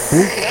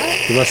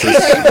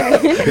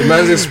 The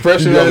man's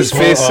expression on his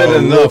face said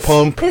enough.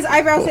 Pump. His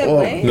eyebrows said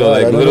blank. No,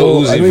 like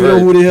Little Uzi I don't know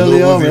who the hell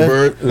they are, man.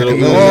 Little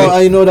Oh,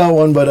 Uzi. I know that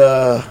one,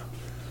 but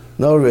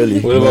not really.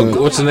 What about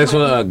what's the next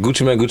one?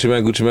 Gucci Man. What's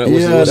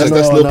Yeah, the,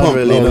 that's Lil Pump.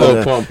 Really,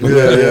 Lil Pump.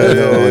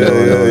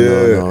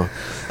 No.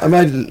 I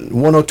might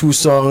one or two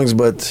songs,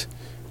 but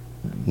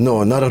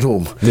no, not at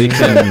home. They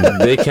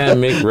can't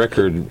make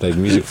record like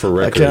music for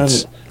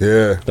records.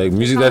 Yeah, like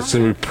music that's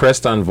been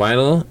pressed on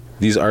vinyl.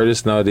 These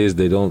artists nowadays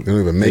they don't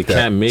even make they that.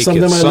 can't make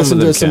Sometimes it. I Some listen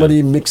of them to can.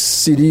 somebody mix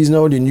CDs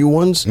now, the new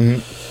ones.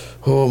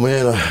 Oh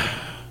man,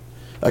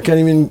 I can't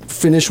even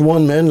finish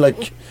one, man.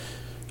 Like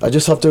I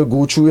just have to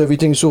go through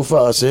everything so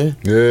fast, eh?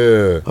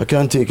 Yeah. I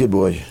can't take it,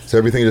 boy. So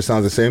everything just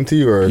sounds the same to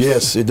you, or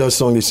Yes, it does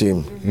sound the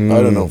same.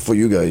 I don't know for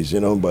you guys,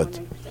 but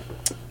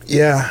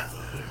yeah,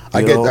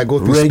 I you know, go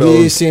through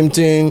reggae, spells. same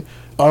thing.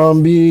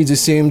 R&B is the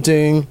same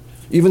thing.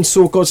 Even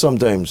soca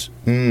sometimes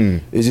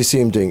is the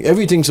same thing.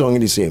 Everything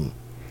sounding the same.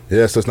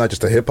 Yeah, so it's not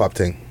just a hip hop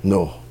thing.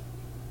 No,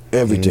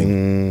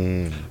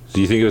 everything.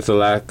 Do you think it's a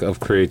lack of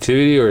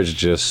creativity or it's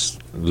just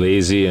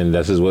lazy and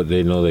this is what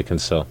they know they can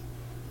sell?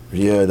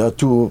 Yeah, that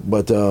too.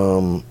 But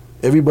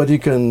everybody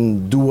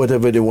can do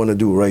whatever they want to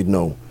do right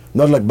now.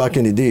 Not like back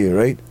in the day,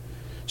 right?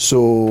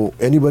 So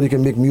anybody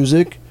can make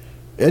music,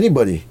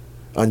 anybody,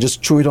 and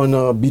just throw it on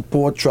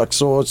Beatport,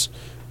 Traxsource,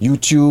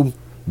 YouTube,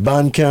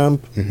 Bandcamp.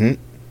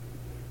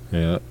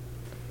 Yeah.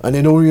 And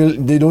they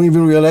don't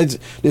even realize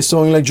they're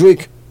sounding like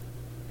Drake.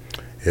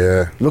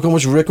 Yeah. Look how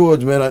much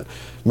records, man.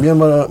 Me and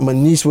my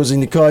niece was in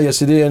the car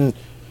yesterday, and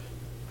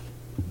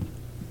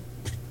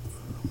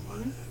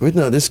wait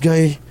now, this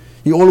guy,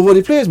 he all over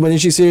the place. But then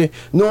she say,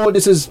 no,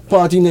 this is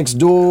Party Next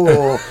Door,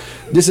 or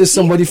this is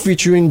somebody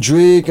featuring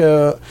Drake,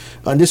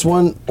 and this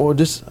one, or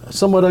this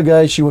some other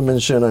guy she would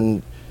mention,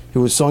 and he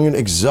was singing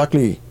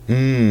exactly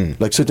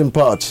like certain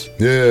parts.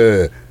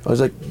 Yeah. I was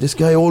like, this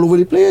guy all over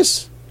the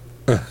place.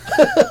 Yeah.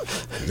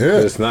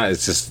 It's not.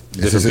 It's just It's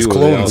different just his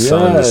people. They all clones.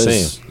 sound the Yes.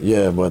 same.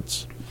 Yeah,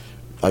 but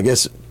I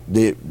guess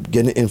they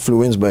getting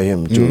influenced by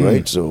him too,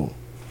 right? So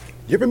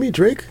You ever meet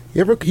Drake? He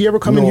ever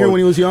come in No. here when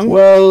he was young?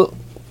 Well,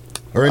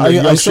 Or in the I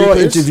Young saw Street an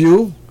place?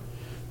 interview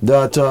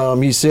that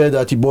he said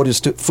that he bought his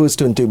first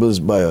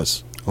turntables by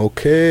us.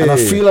 Okay. And I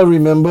feel I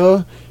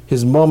remember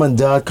his mom and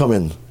dad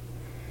coming.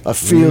 I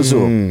feel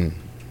so.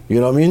 You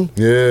know what I mean?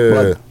 Yeah.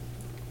 But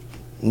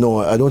no,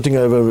 I don't think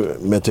I ever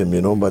met him,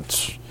 but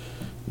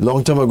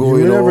long time ago,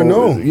 You never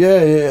know.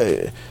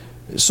 Yeah.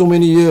 So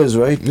many years,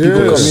 right? Yeah. People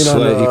come in It's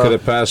like he and could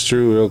have passed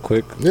through real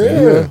quick.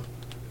 Yeah.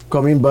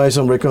 come in, buy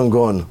some record and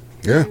gone.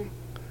 Yeah.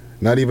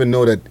 Not even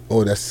know that.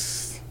 Oh,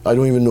 that's. I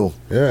don't even know.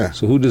 Yeah.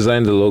 So who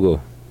designed the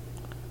logo?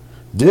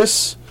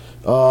 This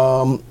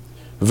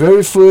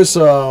very first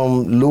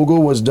logo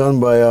was done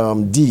by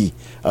D.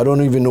 I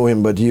don't even know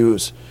him, but he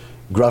was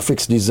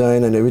graphics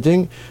design and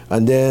everything.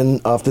 And then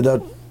after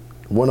that,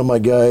 one of my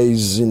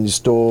guys in the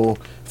store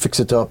fix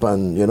it up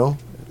and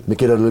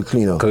make it a little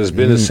cleaner. Because it's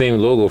been the same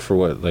logo for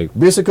what, like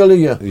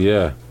Basically, yeah,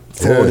 yeah.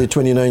 for the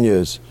 29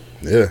 years.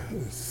 Yeah.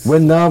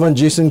 When Nav and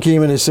Jason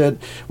came and they said,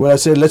 well, I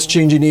said, let's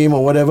change the name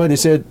or whatever. They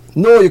said,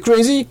 no, you're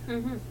crazy.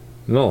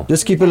 No,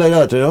 Just keep it like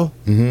that,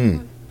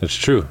 that's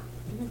true.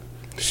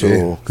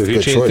 So If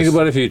you change, think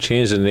about if you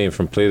changed the name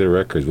from Play the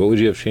Records, what would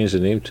you have changed the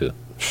name to?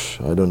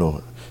 I don't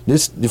know.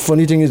 The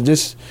funny thing is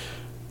this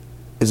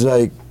is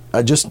like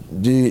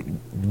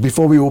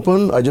before we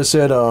opened, I just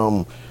said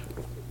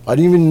I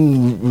didn't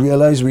even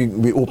realize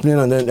we opening,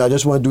 and then I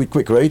just want to do it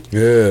quick, right?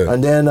 Yeah.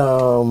 And then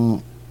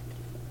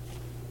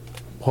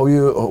what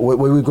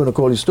are we gonna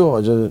call the store?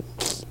 I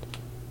just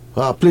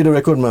Play the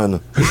Record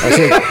Man. I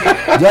said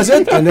that's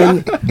it, and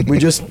then we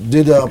just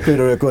did Play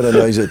the Record, and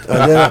that is it.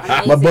 And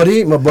then my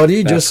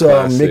buddy That's just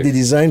classic. make the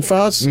design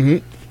fast,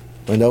 and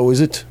that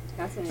was it.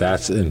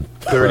 That's in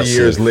 30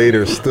 years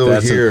later, still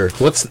here.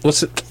 What's it?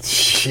 Let's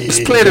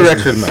play the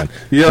record, man.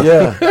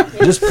 Yeah,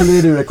 just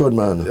Play the Record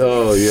Man.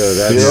 Oh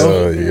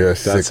yeah,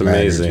 that's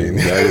amazing.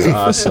 That is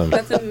awesome.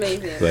 That's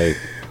amazing. Like,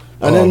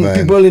 And then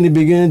people in the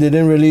beginning, they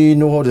didn't really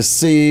know how to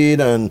say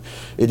it, and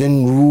it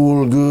didn't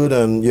rule good,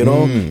 and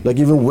like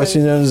even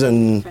Westerners,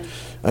 and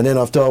then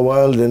after a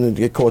while, then it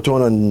get caught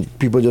on, and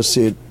people just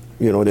say it,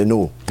 they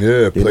know.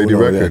 Yeah, They play don't the know,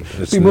 record.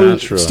 yeah. It's People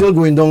natural. still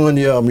going down on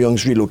the Young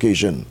Street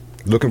location.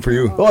 Looking for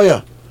you. Oh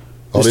yeah,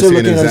 All they they still seeing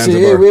looking in and say,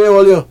 hey, Zanzibar. where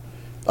all you?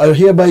 I'm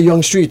here by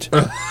Young Street.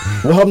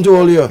 What happened to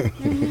all you?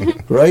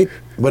 Right?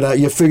 But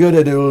you figure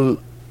that they will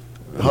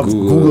have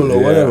Google or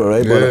yeah. whatever,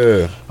 right? But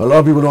Yeah. a lot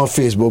of people don't have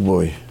Facebook,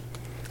 boy.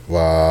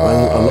 Wow.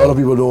 And a lot of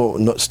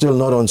people still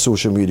not on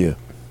social media.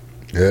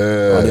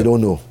 Yeah. And they don't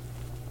know.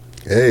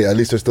 Hey, at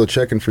least they're still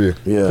checking for you.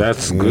 Yeah.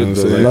 that's You know good what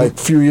though. I'm saying? Like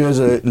few years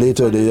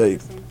later, they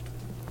like,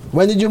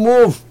 when did you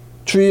move?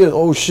 3 years.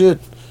 Oh shit.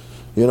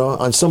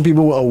 And some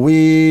people were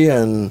away,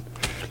 and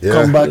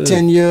come back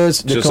 10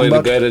 years. They Just come like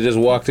back. the guy that just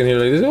walked in here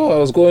like, oh, I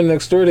was going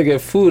next door to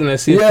get food and I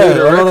see Yeah, play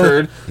the a lot of-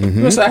 record.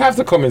 Yes, I have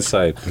to come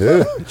inside.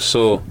 Yeah.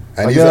 So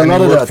And you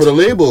work for the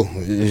label.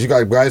 You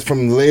got guys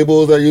from the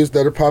labels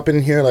that are popping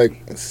in here.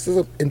 Like, this is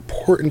an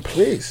important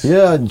place.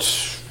 Yeah,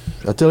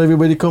 I tell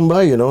everybody come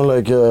by, you know,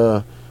 like,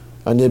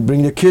 and they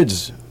bring the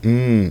kids.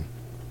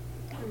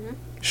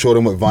 Show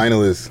them what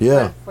vinyl is.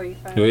 Yeah.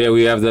 yeah,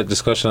 we have that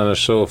discussion on the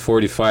show.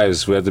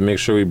 45s. We have to make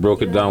sure we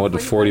broke it down what the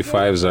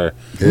 45s are.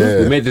 Yeah.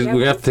 We made this,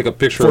 we have to take a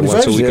picture of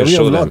one so 45s, we yeah, can we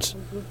show have them. lots.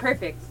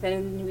 Perfect.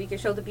 Then we can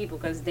show the people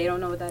because they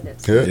don't know what that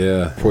is.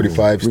 Yeah.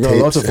 45s, We got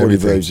tapes, lots of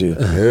 45s here.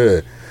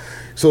 Yeah.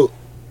 So,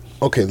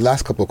 okay,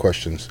 last couple of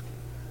questions.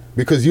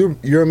 Because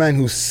you're a man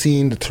who's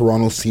seen the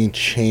Toronto scene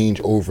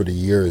change over the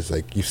years.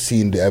 Like, you've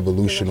seen the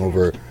evolution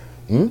over...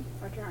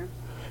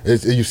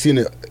 You've seen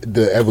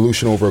the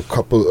evolution over a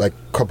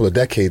couple of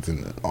decades,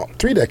 and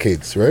 3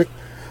 decades, right?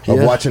 Of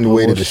Yeah, watching the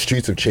way that the almost.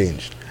 streets have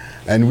changed.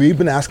 And we've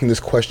been asking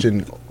this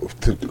question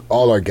to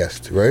all our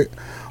guests, right?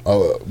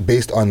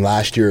 Based on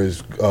last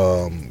year's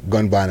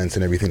gun violence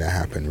and everything that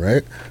happened,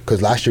 right?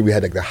 Because last year we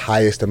had like the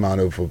highest amount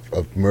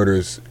of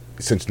murders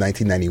since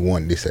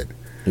 1991, they said.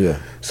 Yeah.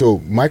 So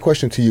my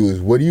question to you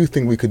is, what do you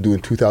think we could do in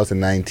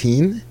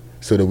 2019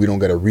 so that we don't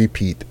get a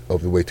repeat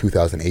of the way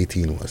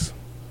 2018 was?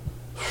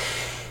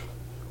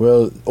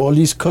 Well, all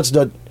these cuts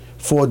that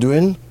Ford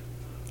doing,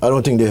 I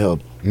don't think they help.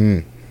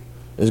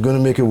 It's going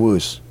to make it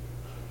worse.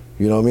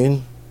 You know what I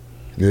mean?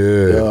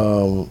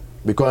 Yeah.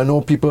 Because I know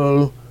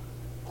people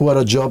who had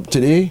a job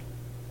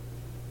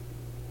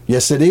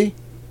yesterday,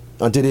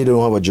 and today they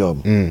don't have a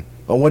job. And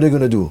what are they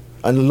going to do?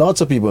 And lots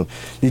of people.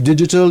 The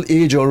digital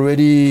age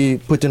already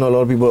putting a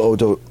lot of people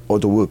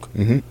out of work.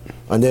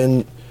 And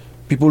then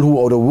people who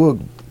are out of work,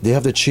 they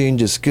have to change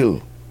their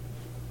skill.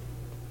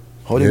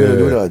 How are they going to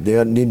do that?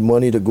 They need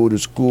money to go to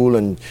school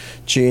and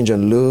change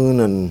and learn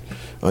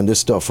and this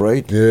stuff,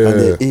 right? Yeah. And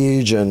their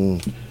age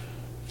and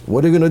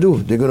what are they going to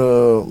do? They're going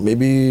to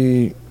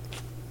maybe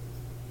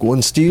go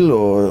and steal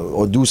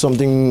or do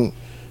something.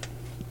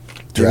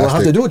 They're going to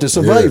have to do it to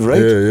survive,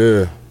 right?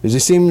 Yeah. It's the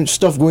same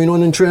stuff going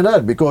on in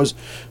Trinidad because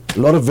a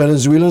lot of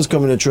Venezuelans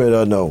coming to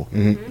Trinidad now.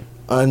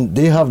 And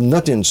they have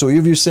nothing. So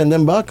if you send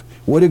them back,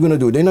 what are they going to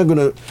do? They're not going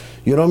to,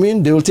 you know what I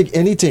mean? They will take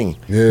anything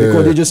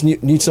because they just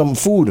need some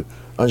food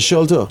and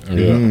shelter.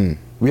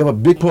 We have a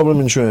big problem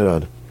in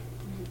Trinidad.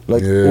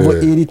 Like over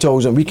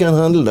 80,000. We can't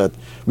handle that.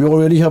 We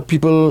already have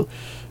people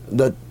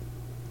that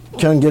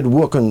can't get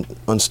work and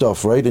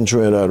stuff, right, in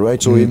Trinidad,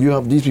 right? So if you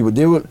have these people,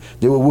 they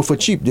will work for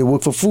cheap. They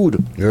work for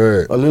food.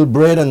 A little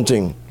bread and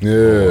thing.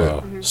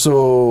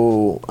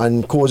 So,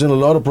 and causing a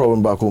lot of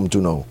problem back home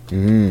too now.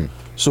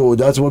 So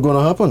that's what's going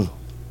to happen.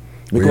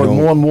 Because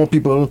more and more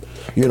people,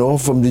 you know,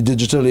 from the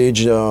digital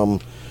age, all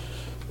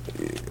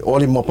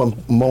the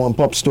mom and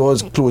pop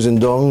stores closing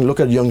down. Look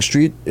at Young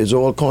Street; it's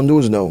all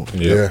condos now.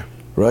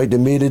 Right? They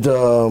made it.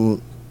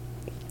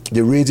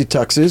 They raised the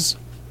taxes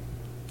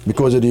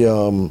because of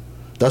the.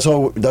 That's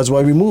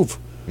why we move.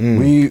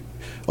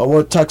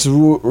 Our tax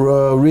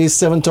raised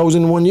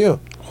 7,000 in 1 year.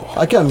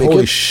 I can't make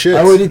Holy it.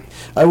 shit!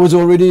 I was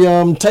already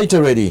tight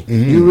already.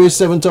 You raised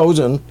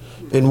 7,000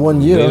 in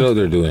 1 year. They know what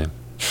they're doing.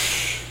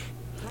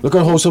 Look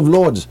at House of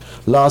Lords.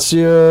 Last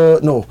year,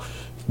 no,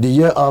 the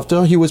year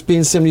after, he was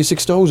paying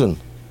 76,000.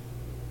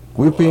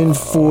 We're paying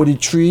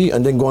 43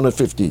 and then going to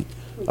 50.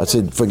 I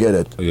said, forget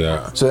it.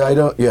 Yeah. So I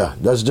don't. Yeah,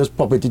 that's just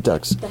property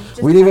tax.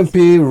 We didn't even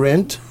pay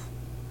rent.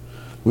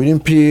 We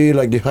didn't pay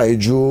like the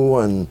hydro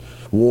and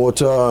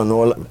water and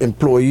all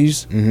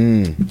employees.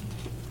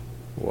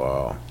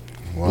 Wow.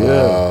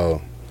 Yeah.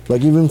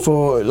 Like even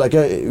for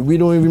we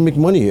don't even make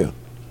money here.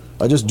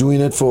 I just doing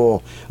it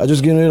I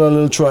just giving it a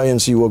little try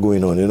and see what's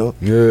going on, you know?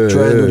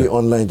 Try and do the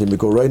online thing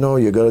because right now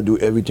you gotta do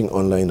everything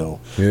online now.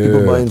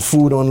 People buying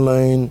food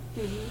online,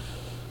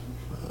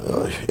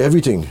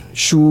 everything,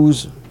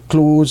 shoes,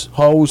 clothes,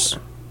 house,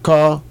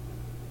 car.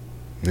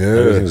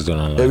 Everything's done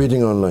online.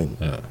 Everything online.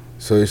 Yeah.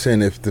 So you're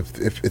saying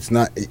if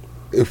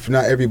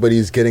not everybody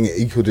is getting an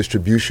equal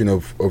distribution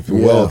of the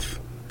wealth,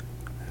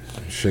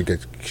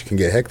 can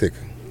get hectic.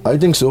 I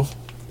think so.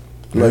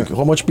 Like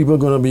how much people are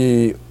gonna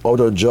be out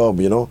of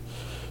job, you know?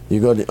 You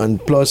got and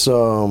plus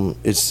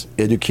it's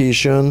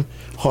education,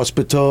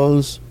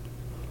 hospitals.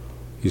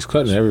 He's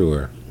cutting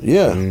everywhere.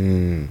 Yeah.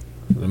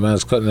 The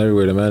man's cutting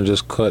everywhere. The man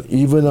just cut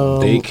even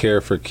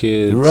daycare for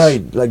kids.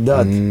 Right, like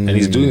that. And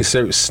he's doing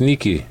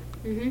sneaky.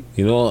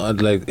 You know,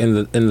 like in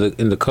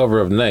the cover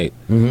of night.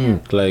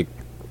 Like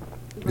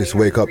just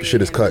wake up,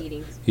 shit is cut.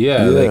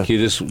 Yeah, like you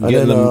just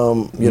get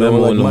them you know,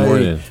 like in the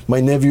morning.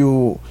 My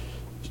nephew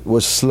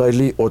was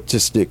slightly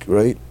autistic,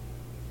 right?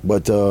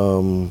 But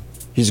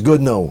he's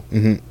good now.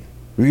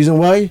 Reason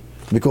why?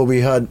 Because we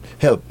had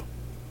help.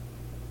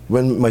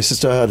 When my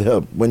sister had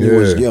help when he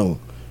was young,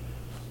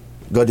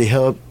 got the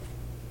help,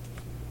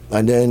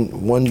 and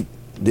then one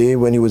day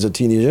when he was a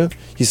teenager,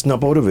 he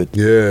snapped out of it.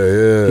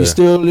 He's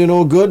still, you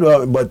know, good,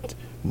 but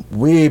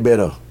way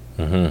better.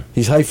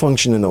 He's high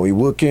functioning now. He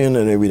working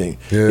and everything.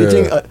 You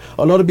think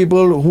a lot of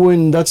people who are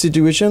in that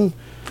situation,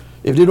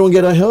 if they don't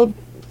get a help,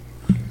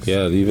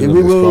 Yeah, leaving we them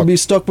as will fuck. be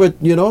stuck with,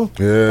 you know,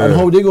 Yeah. and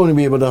how they going to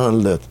be able to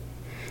handle that?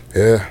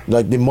 Yeah.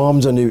 Like the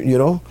moms and the, you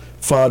know,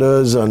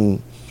 fathers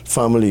and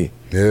family.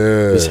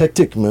 Yeah. It's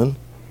hectic, man.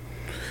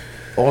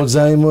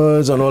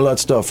 Alzheimer's and all that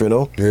stuff, you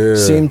know. Yeah.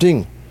 Same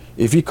thing.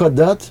 If he cut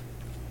that,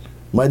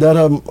 my dad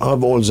have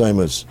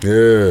Alzheimer's.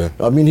 Yeah.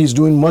 I mean, he's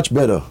doing much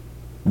better,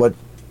 but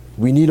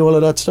we need all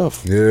of that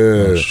stuff.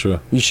 Yeah. That's true.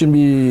 He shouldn't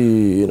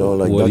be, you know,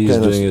 like what that he's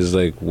kind doing of. is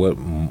like what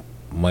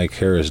Mike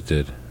Harris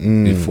did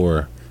Mm.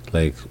 before.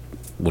 Like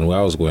when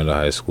I was going to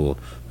high school,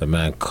 the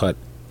man cut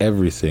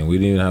everything. We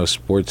didn't even have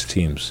sports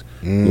teams.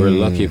 We were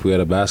lucky if we had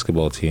a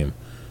basketball team,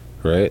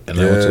 right? And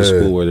I went to a Yeah.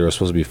 school where there was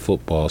supposed to be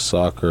football,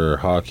 soccer,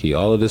 hockey,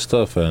 all of this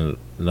stuff, and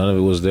none of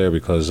it was there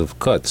because of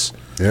cuts.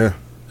 Yeah.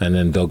 And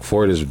then Doug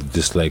Ford is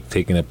just like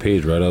taking a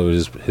page right out of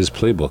his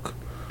playbook.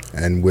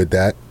 And with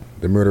that,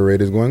 the murder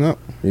rate is going up.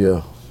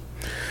 Yeah.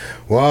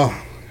 Wow.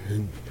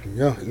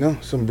 Yeah, no,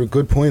 some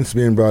good points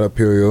being brought up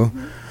here, yo.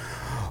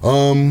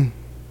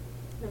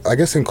 I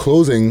guess in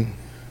closing,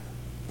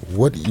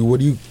 what's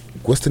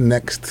the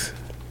next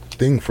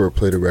thing for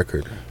Play the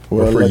Record? Or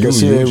Well, for like you, I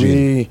say,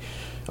 Eugene?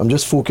 I'm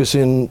just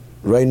focusing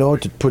right now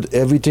to put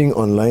everything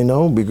online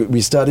now because we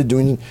started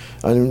doing,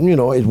 and you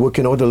know, it's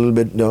working out a little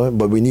bit now,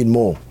 but we need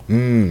more,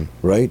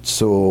 right?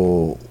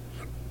 So,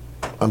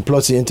 and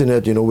plus the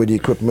internet, you know, with the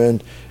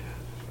equipment,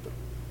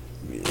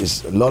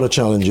 it's a lot of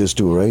challenges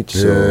too, right?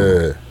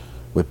 So,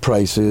 with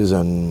prices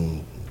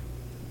and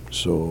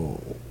so.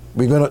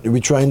 We're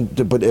trying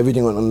to put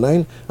everything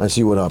online and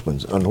see what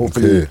happens, and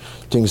hopefully Okay.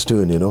 things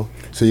turn. You know.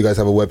 So you guys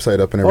have a website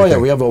up and Oh everything?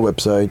 yeah, we have our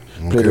website,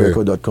 Okay.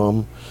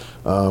 playtherecord.com.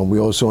 We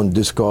also on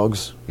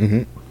Discogs,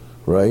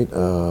 right?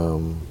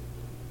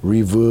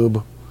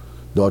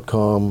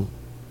 Reverb.com.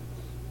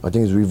 I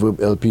think it's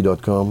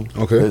reverblp.com.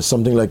 Okay. It's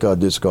something like our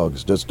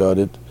Discogs. Just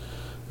started.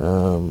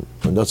 And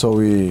that's how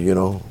we, you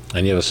know.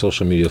 And you have a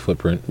social media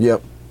footprint.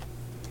 Yep.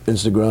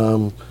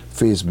 Instagram,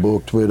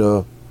 Facebook,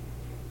 Twitter.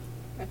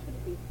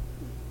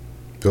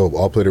 Dope.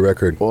 All Play the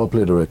Record. All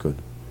Play the Record.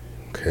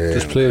 Okay.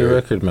 Just play the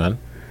record, man.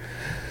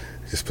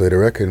 Just play the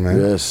record, man.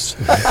 Yes.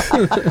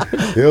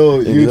 Yo,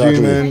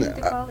 Eugene,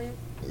 Exactly.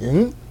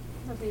 man.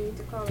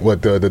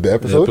 What the episode?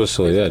 The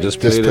episode, yeah. Just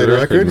play, the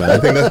record, man. I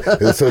think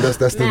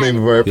that's the name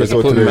of our You have to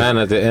episode put today. man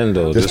at the end,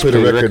 though. Just play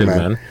the record,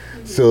 man.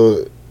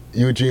 So,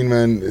 Eugene,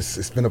 man,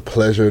 it's been a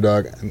pleasure,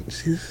 dog. And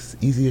she's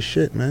easy as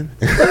shit, man.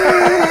 You know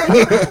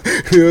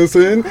what I'm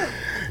saying?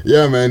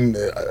 Yeah, man.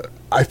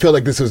 I feel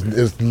like it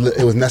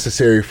was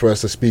necessary for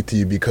us to speak to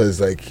you because,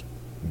 like,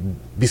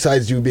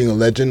 besides you being a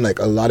legend, like,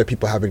 a lot of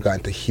people haven't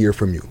gotten to hear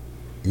from you.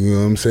 You know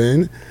what I'm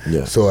saying?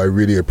 Yeah. So I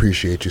really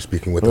appreciate you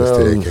speaking with us Well,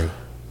 today, King.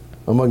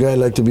 I'm a guy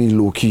like to be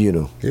low key, you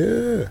know.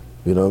 Yeah.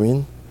 You know what I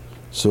mean?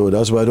 So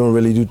that's why I don't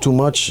really do too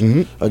much.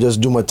 Mm-hmm. I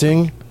just do my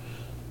thing,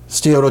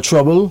 stay out of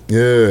trouble.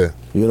 Yeah.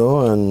 You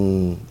know,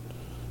 and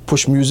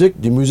push music.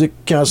 The music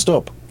can't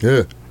stop.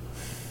 Yeah.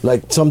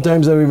 Like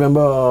sometimes I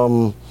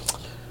remember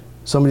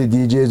some of the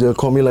DJs, they'll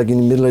call me like in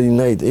the middle of the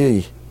night,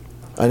 hey,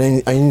 and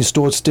then I in the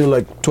store still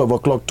like 12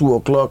 o'clock, 2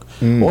 o'clock.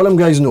 All them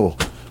guys know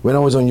when I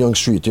was on Young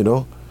Street, you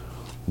know.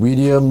 We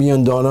there, me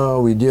and Donna,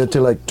 we there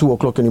till like 2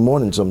 o'clock in the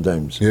morning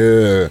sometimes.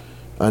 Yeah.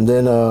 And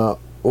then,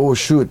 oh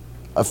shoot,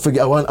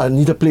 I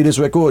need to play this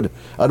record.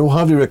 I don't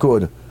have the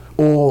record.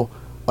 Or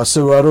a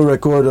Serato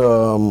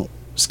record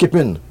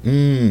skipping.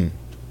 Can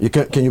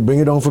you bring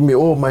it down for me?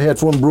 Oh, my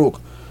headphone broke.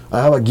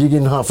 I have a gig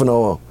in half an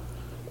hour.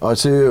 I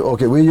say,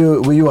 okay, where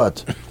you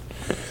at?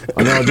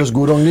 And I'll just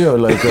go down there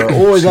like,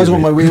 oh, that's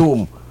on my way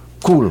home.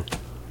 Cool.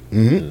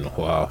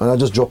 Wow. And I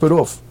just drop it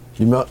off.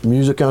 The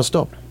music can't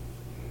stop.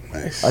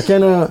 Nice.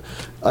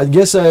 I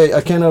guess I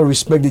kind of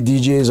respect the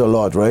DJs a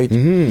lot, right?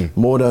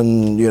 More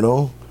than, you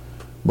know.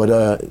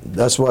 But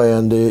that's why,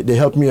 and they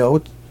helped me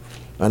out.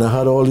 And I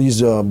had all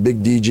these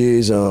big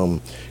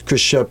DJs,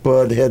 Chris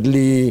Shepard,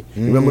 Headley.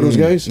 Remember those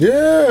guys?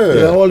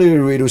 Yeah. All the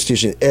radio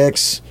stations,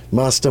 X,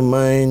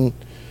 Mastermind.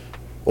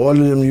 All of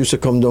them used to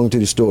come down to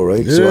the store,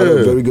 right? So I had a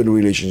Yeah. very good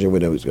relationship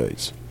with those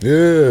guys.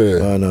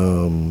 Yeah.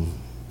 And,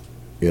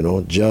 you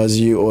know,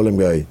 Jazzy, all them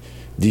guys.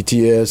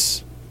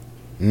 DTS,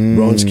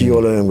 Bronsky,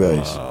 all of them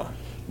guys.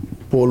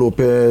 Paul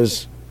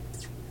Lopez.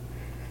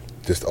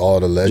 Just all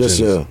the legends.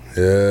 Just,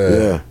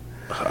 yeah.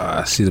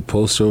 I see the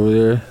poster over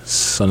there.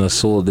 Son of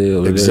Soul Day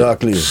over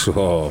Exactly. there.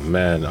 Oh,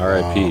 man.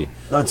 R.I.P.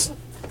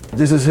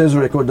 This is his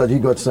record that he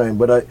got signed,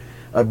 but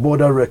I bought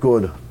that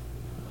record.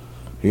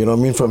 You know what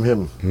I mean, from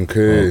him.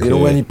 Okay. You know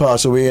when he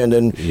passed away and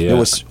then he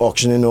was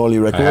auctioning all the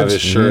records? I have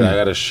his shirt. I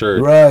got a shirt.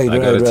 Right, I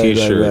got a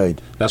T-shirt.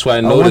 right. That's why I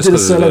I noticed. wanted to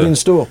sell it in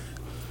store,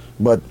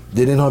 but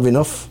they didn't have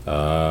enough.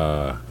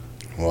 Wow.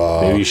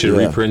 Maybe you should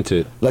reprint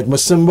it. Like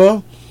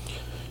Masimba,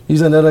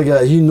 he's another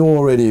guy. He know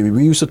already.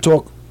 We used to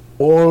talk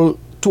all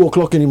 2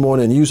 o'clock in the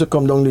morning. He used to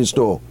come down to the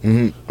store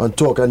and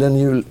talk, and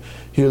then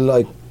he'll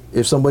like,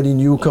 if somebody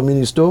new come in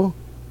the store,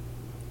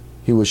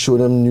 he would show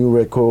them new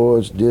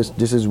records. This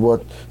is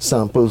what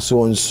samples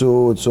so and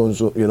so,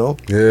 you know.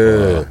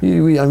 Yeah.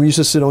 We used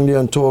to sit down there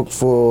and talk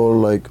for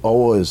like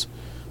hours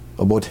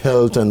about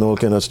health and all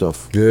kind of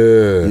stuff.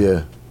 Yeah.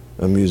 Yeah,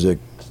 and music.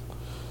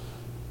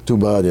 too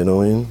bad, you know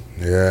what I mean?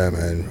 Yeah,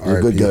 man. He's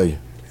a good guy.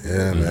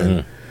 Yeah,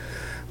 man.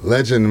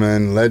 Legend,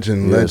 man.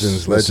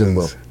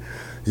 Legends.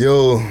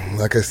 Yo,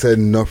 like I said,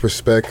 enough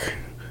respect.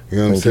 You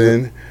know what I'm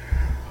saying?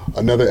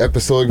 Another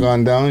episode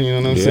gone down, you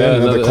know what I'm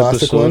saying? Another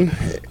classic episode. one.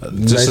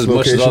 Just Nice as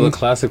much as all location. the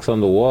classics on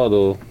the wall,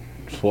 though.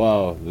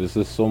 Wow, this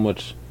is so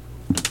much.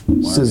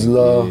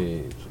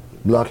 Sizzler,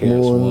 Black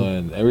KS1,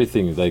 Moon,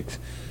 everything. Like,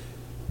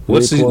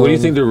 what do you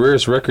think the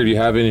rarest record you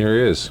have in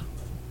here is?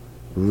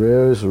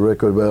 Rarest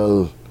record,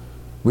 well,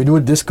 we do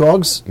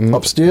Discogs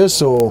upstairs,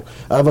 so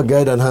I have a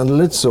guy that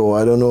handle it, so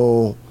I don't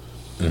know.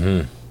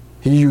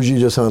 He usually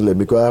just handle it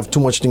because I have too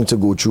much thing to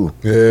go through.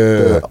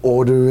 Yeah.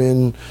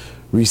 Ordering,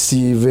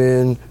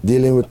 receiving,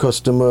 dealing with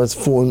customers,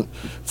 phone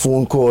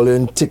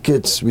calling,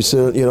 tickets. We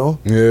sell, you know,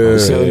 we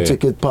sell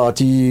ticket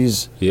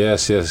parties.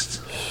 Yes. I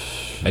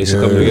used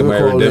to come to get my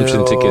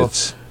redemption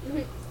tickets.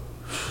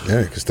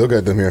 Yeah, you can still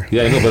get them here.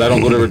 Yeah, I know, but I don't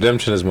go to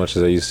redemption as much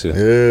as I used to.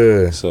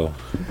 Yeah. So,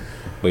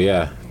 but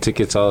yeah,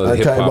 tickets, all the And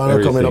hip hop, Caribana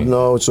everything. coming up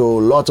now, so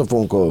lots of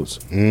phone calls.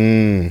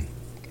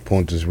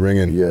 Phone just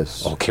ringing.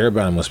 Yes. Oh,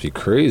 Caribana must be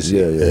crazy.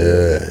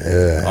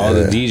 Yeah. All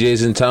the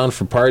DJs in town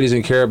for parties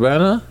in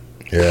Caribana.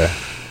 Yeah.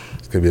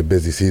 It's going to be a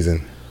busy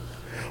season.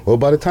 Well,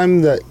 by the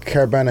time that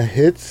Caribana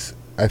hits,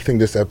 I think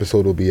this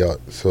episode will be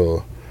out.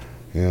 So,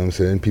 you know what I'm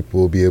saying?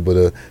 People will be able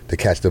to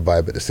catch the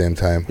vibe at the same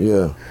time.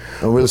 Yeah.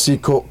 And we'll see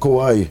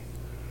Kawhi.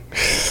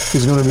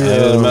 He's going to be...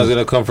 the man's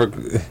going to come for...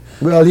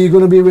 Well, he's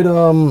going to be with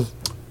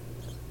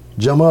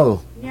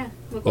Jamal. Yeah.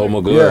 Oh,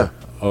 McGlure.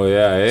 Oh,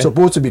 yeah, eh?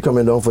 Supposed to be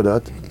coming down for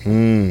that.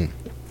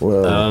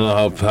 Well, I don't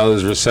know how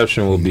his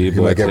reception will be. He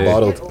might get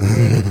bottled.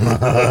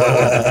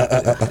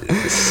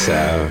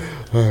 Sav.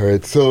 All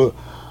right, so,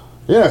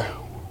 yeah,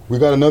 we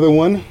got another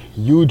one.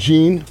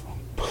 Eugene,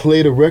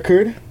 Play the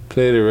Record.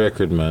 Play the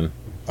record, man.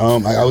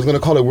 I was going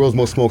to call it World's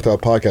Most Smoked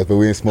Out Podcast, but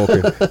we ain't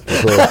smoking.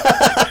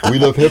 So, we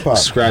love hip-hop.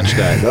 Scratch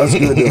that. That's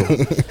good,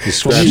 though. You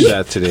scratched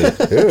that today.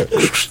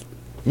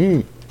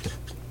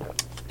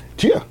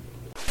 Cheer.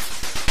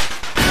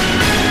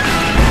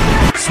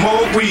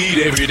 Smoke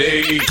weed every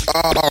day.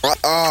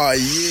 Oh,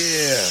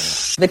 yeah.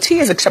 The tea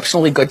is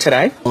exceptionally good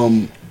today.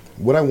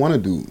 What I want to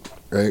do,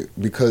 right,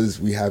 because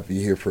we have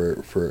you here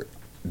for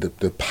the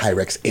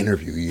Pyrex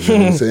interview, you know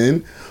what I'm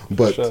saying?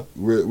 But Sure.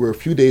 we're a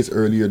few days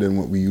earlier than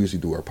what we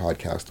usually do our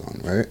podcast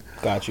on, right?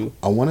 Got you.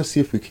 I want to see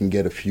if we can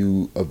get a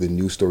few of the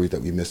news stories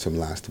that we missed from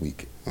last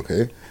week,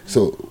 okay?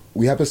 So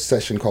we have a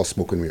session called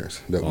Smoke and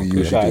Mirrors that we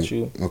usually Got do,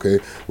 you. okay?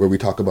 Where we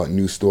talk about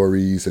news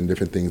stories and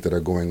different things that are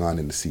going on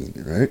in the scene,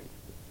 right?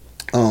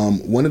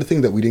 One of the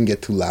things that we didn't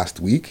get to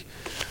last week,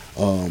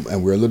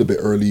 and we're a little bit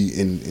early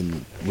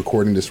in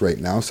recording this right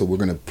now, so we're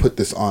gonna put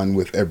this on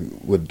with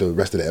the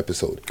rest of the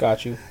episode.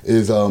 Got you.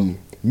 Is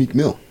Meek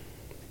Mill.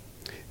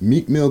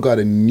 Meek Mill got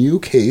a new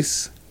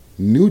case,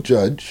 new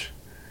judge,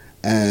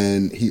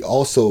 and he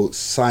also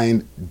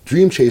signed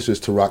Dream Chasers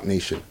to Rock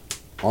Nation,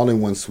 all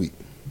in one suite.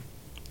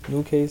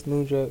 New case,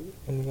 new judge.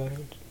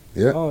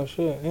 Yeah. Oh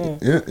shit. Yeah.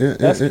 Yeah.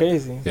 That's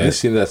crazy. Yeah, I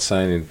seen that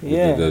signing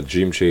Yeah. with the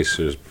Dream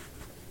Chasers.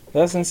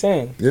 That's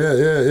insane. Yeah.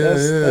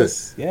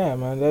 That's, yeah,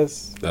 man.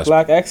 That's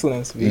black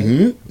excellence, B.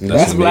 Mm-hmm.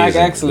 That's black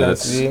amazing.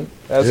 excellence, That's- B.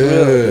 That's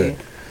real, B.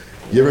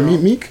 You ever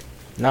meet Meek?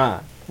 Nah.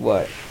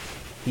 What?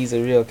 He's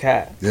a real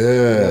cat. Yeah.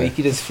 You know, you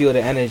can just feel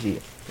the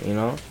energy. You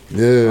know.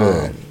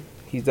 Yeah.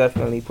 He's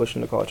definitely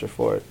pushing the culture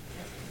forward.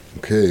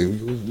 Okay.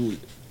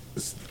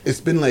 It's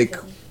been like.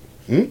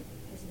 I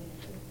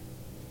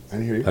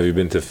didn't hear you. Have you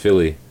been to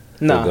Philly?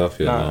 Nah,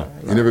 Philadelphia? nah.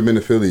 No. You never been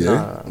to Philly,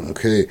 Nah.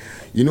 Okay.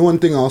 You know, one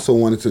thing I also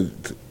wanted to,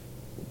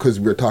 because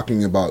we were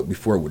talking about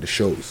before with the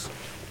shows.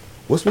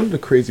 What's one of the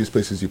craziest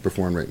places you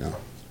perform right now?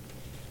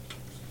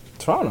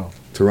 Toronto.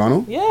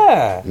 Toronto?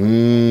 Yeah.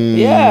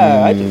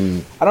 Yeah. I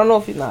don't know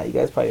if you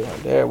guys probably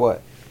weren't there.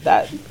 What?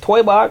 That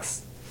toy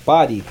box,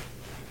 bodied.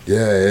 Yeah,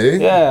 eh?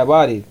 Yeah,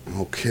 bodied.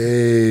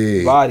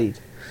 Okay. Bodied.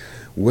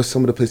 What's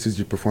some of the places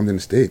you performed in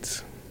the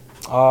States?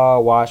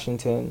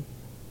 Washington.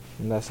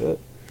 And that's it.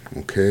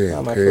 Okay,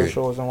 My first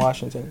show was in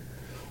Washington.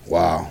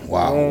 Wow.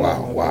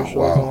 My first show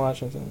was in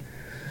Washington.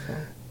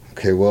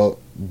 Okay, well,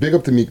 big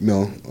up to Meek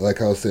Mill.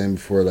 Like I was saying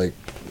before, like,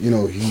 you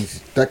know,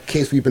 that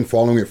case, we've been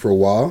following it for a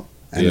while.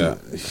 And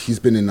he's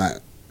been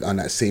on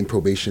that same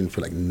probation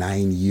for like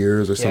 9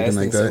 years or something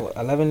like that.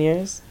 11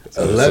 years?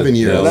 11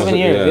 years. 11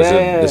 years.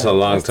 Yeah. It's a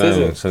long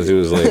time since he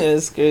was like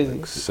it's crazy.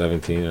 like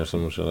 17 or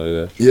some shit like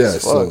that. Yeah,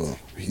 so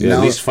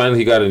at least finally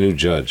he got a new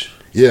judge.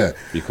 Yeah,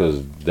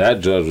 because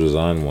that judge was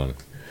on one.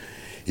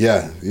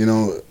 Yeah, you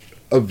know,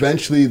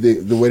 eventually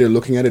the way they're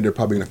looking at it, they're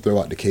probably gonna throw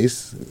out the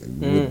case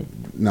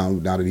now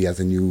that he has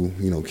a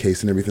new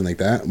case and everything like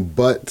that.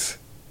 But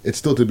it's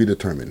still to be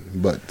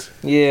determined. But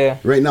yeah,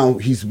 right now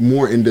he's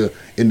more in the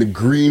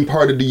green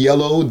part of the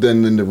yellow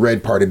than in the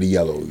red part of the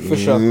yellow. For You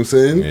sure. know what I'm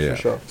saying? Yeah.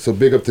 For sure. So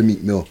big up to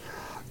Meek Mill.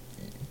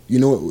 You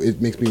know what? It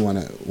makes me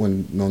wanna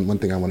one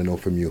thing I want to know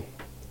from you.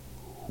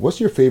 What's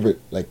your favorite,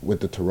 like, with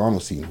the Toronto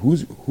scene? Who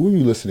are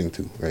you listening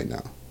to right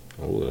now?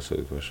 Oh, that's a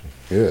good question.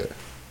 Yeah.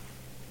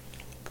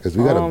 Because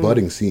we got a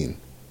budding scene.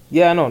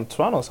 Yeah, I know.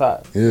 Toronto's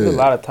hot. Yeah. There's a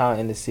lot of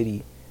talent in the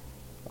city.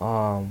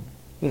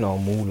 you know,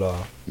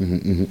 moolah,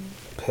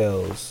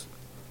 pills.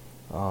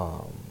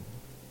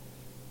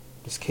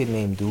 This kid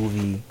named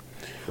Doovie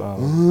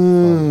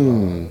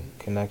from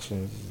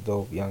Connections, is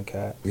dope, young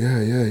cat.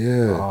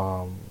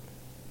 Yeah.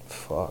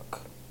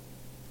 Fuck.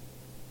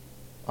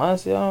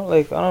 Honestly,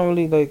 I don't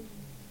really like,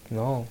 you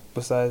know,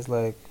 besides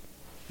like,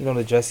 you know,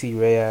 the Jesse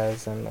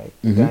Reyes and like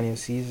Daniel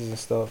Caesars and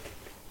stuff.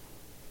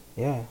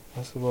 Yeah,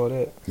 that's about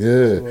it. Yeah.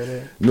 That's about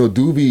it. No,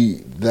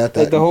 Doobie, that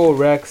like the whole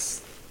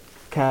Rex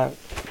camp.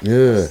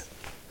 Yeah.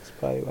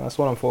 That's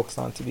what I'm focused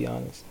on, to be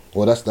honest.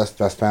 Well,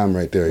 that's fam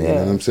right there. You know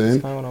what I'm saying?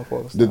 That's what I'm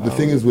focused the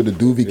thing is with the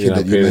Doovie kid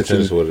that you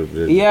mentioned.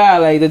 Yeah,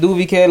 like the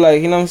Doovie kid,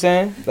 like, you know what I'm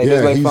saying? Like,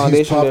 yeah, like he's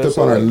popped there, up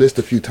on our list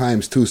a few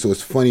times too. So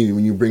it's funny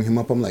when you bring him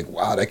up. I'm like,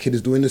 wow, that kid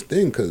is doing this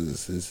thing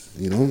because it's,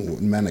 you know,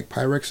 man like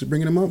Pyrex is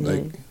bringing him up.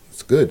 Like,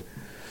 it's good.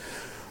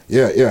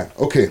 Yeah.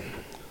 Okay.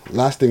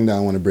 Last thing that I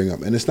want to bring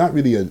up, and it's not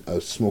really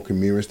a smoke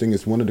and mirrors thing.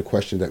 It's one of the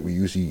questions that we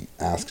usually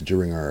ask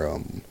during our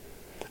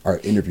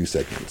interview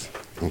segments.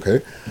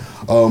 Okay.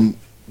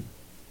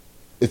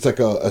 It's like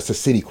it's a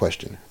city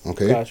question.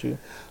 Okay. Got you.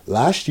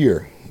 Last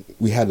year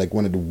we had like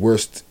one of the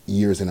worst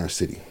years in our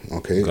city.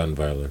 Okay. Gun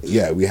violence.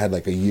 Yeah, we had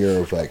like a year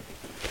of like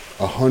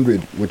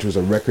 100, which was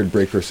a record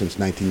breaker since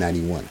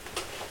 1991.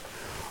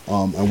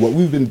 And what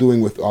we've been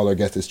doing with all our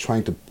guests is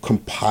trying to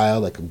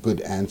compile like a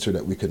good answer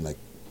that we can like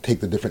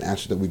take the different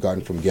answers that we've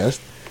gotten from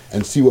guests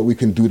and see what we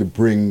can do to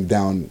bring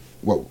down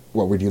what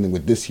we're dealing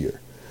with this year.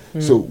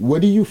 So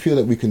what do you feel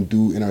that we can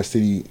do in our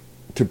city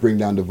to bring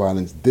down the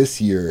violence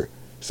this year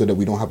so that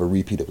we don't have a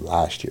repeat of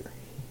last year?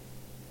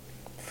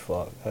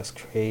 Fuck, that's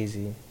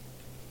crazy.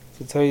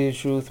 To tell you the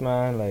truth,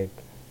 man, like,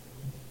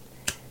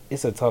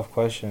 it's a tough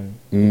question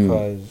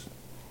because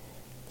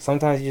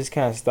sometimes you just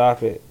can't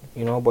stop it,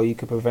 you know, but you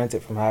could prevent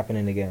it from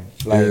happening again.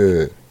 Like,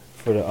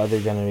 for the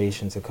other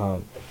generation to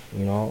come,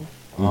 you know?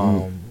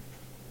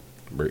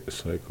 Break the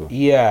cycle.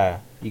 Yeah,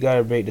 you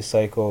gotta break the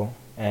cycle,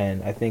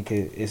 and I think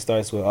it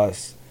starts with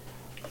us.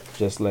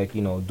 Just like,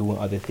 you know, doing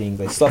other things,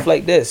 like stuff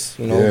like this,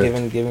 you know,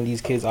 giving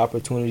these kids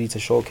opportunity to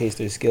showcase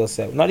their skill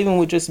set. Not even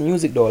with just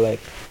music though, like,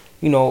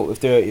 you know, if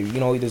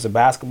there's a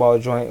basketball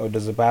joint or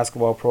there's a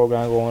basketball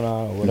program going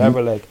on or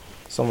whatever, like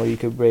somewhere you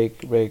could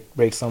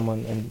break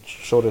someone and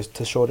show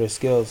their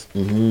skills.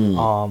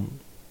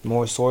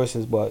 More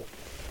sources, but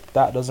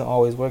that doesn't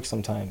always work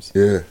sometimes.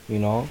 Yeah. You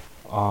know,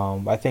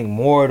 I think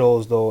more of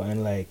those though,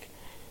 and like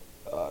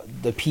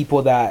the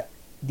people that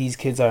these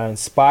kids are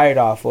inspired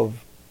off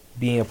of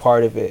being a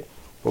part of it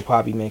will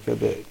probably make a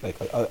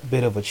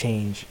bit of a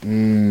change.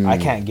 I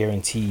can't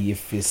guarantee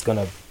if it's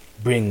gonna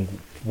bring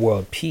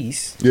world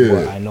peace,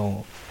 but I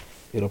know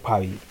it'll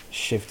probably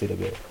shift it a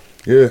bit.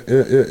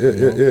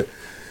 Yeah.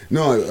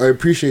 No, I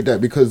appreciate that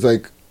because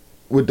like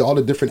with all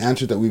the different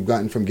answers that we've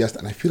gotten from guests,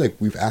 and I feel like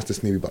we've asked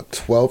this maybe about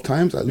 12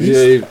 times at least.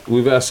 Yeah,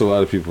 we've asked a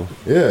lot of people.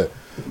 Yeah,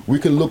 we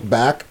can look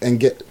back and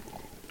get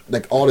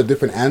like all the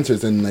different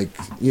answers, and like,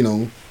 you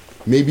know,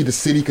 maybe the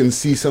city can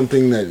see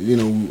something that, you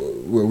know,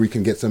 where we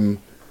can get some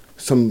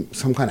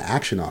kind of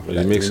action off of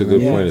that. It makes a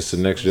good point. It's the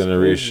next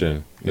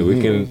generation. If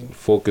we can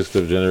focus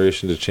the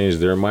generation to change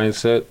their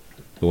mindset,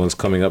 the ones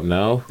coming up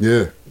now,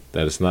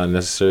 that it's not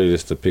necessary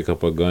just to pick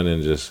up a gun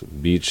and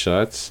just beat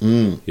shots.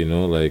 You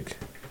know, like,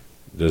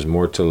 there's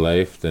more to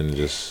life than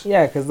just...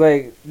 Yeah, because,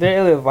 like, they're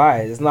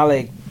ill-advised. It's not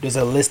like there's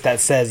a list that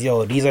says,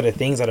 yo, these are the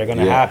things that are going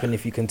to happen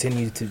if you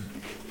continue to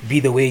be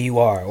the way you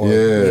are. Or,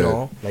 you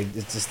know, like,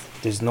 it's just,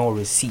 there's no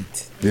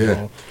receipt. You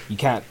know? You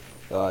can't,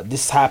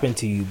 this happened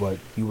to you, but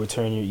you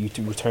return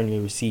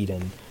your receipt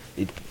and,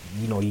 it,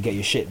 you know, you get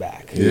your shit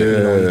back. You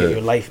know, you get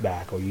your life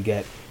back, or you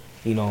get,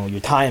 you know,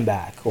 your time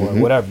back, or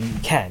whatever. You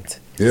can't.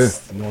 You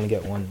only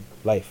get one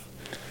life.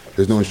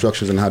 There's no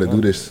instructions on how to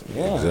do this.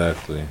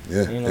 Exactly.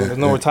 You know, there's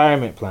no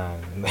retirement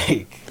plan.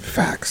 Like,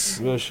 facts.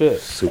 Real shit.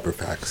 Super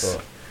facts.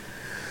 So.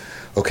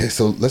 Okay,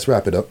 so let's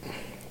wrap it up.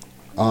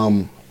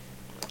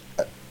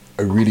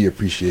 I really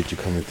appreciate you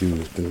coming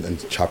through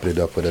and chopping it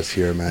up with us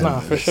here, man. Nah,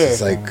 for sure.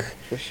 It's like,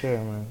 for sure,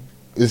 man.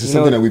 This is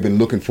something that we've been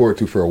looking forward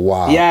to for a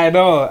while. Yeah, I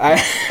know.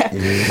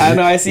 I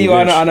know. I see you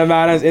on the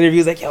Madam's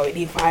interviews, like, yo, we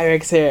need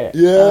Pyrex here.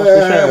 Yeah.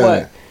 For sure.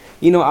 But,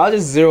 you know, I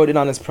just zeroed in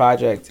on this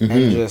project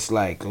and just,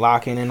 like,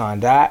 locking in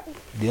on that,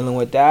 dealing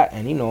with that.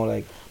 And, you know,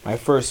 like, my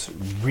first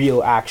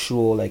real,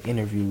 actual, like,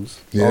 interviews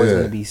always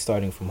going to be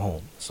starting from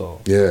home. So,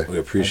 we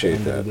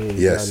appreciate that.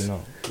 Yes.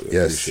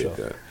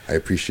 I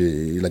appreciate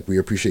you. Like, we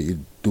appreciate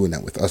you doing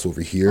that with us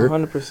over here.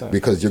 100%.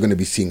 Because you're going to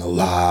be seeing a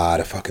lot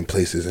of fucking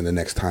places in the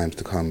next times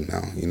to come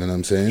now. You know what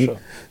I'm saying? Sure.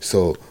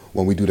 So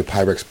when we do the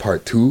Pyrex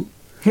Part 2,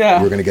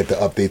 we're going to get the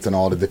updates on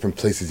all the different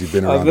places you've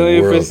been around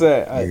the world.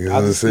 1,000,000%. You know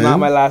what I'm saying? Not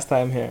my last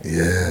time here.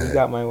 Yeah. You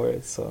got my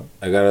words, so.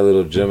 I got a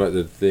little gem at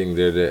the thing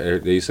there.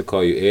 They used to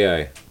call you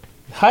AI.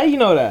 How you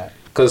know that?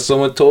 Because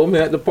someone told me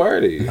at the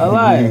party. A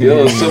lie.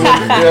 Yo,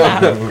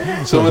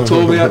 someone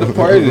told me at the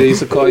party they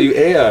used to call you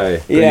AI.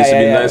 They used to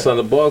be nice on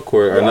the ball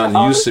court. Or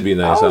not used to be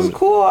nice. I was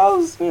cool. I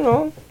was, you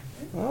know,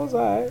 I was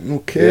alright.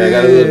 Okay. Yeah, I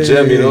got a little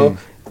gem, you know.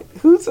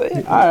 Who's alright,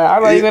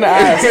 I'm not even going to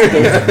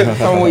ask.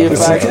 From what your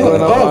facts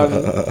going on.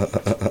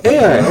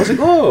 AI. I was like,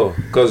 oh.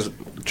 Because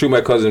True,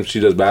 my cousin, she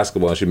does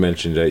basketball, and she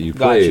mentioned that you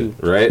Got played, you.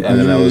 right? And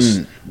then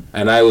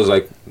I was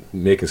like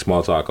making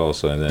small talk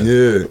also, and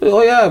then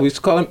oh yeah, we used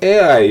to call him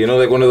AI, you know,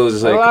 like one of those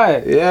just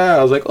like yeah.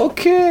 I was like,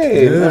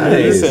 okay,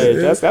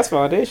 nice. That's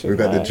foundation. We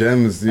got the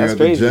gems, you That's got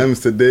the crazy. gems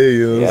today.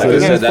 You know, Like I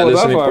said, that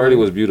listening party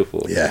was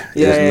beautiful. Yeah,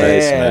 it was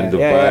nice, man. The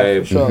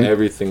vibe, for sure.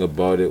 everything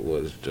about it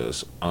was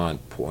just on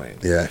point.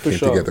 Yeah, for came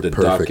sure. together The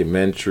perfect.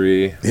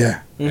 documentary,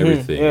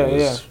 everything. Yeah,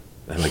 was,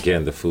 and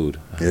again, the food.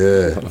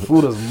 Yeah, The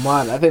food is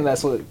mad. I think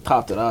that's what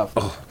topped it off.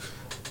 Oh.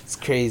 It's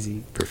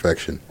crazy.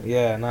 Perfection.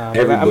 Yeah, nah. I'm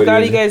Everybody glad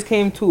you in- guys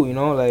came too. You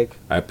know, like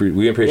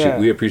we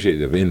appreciate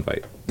the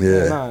invite.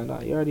 Yeah.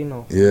 Nah, you already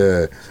know.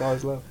 Yeah. It's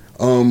always love.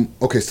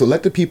 Okay, so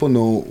let the people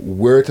know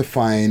where to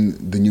find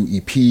the new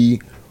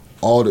EP,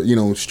 all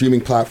the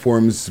streaming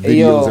platforms, Hey,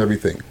 videos, yo.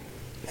 everything.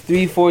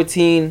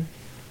 314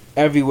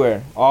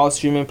 everywhere, all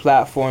streaming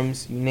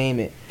platforms, you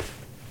name it.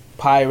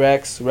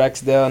 Pyrex,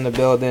 Rexdale in the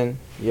building.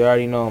 You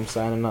already know I'm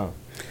signing up.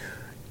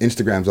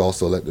 Instagrams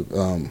also let the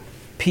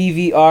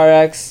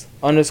PVRX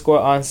 _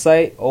 on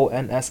site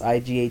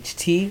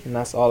ONSIGHT, and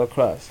that's all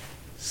across.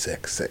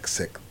 Sick.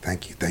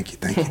 Thank you.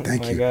 My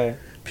guy.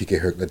 PK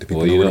Herc, let the people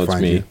Well, know you where know to it's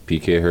find me, you.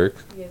 PK Herc.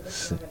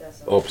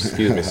 Oh,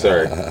 excuse me,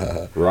 sorry.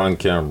 Wrong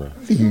camera.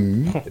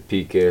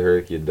 PK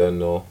Herc, you done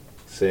know.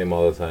 Same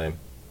all the time.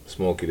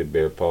 Smokey the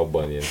Bear, Paul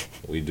Bunyan.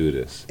 We do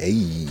this.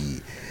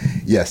 Hey.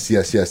 Yes.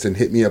 And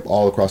hit me up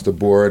all across the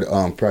board.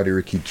 Friday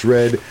Ricky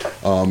Dread.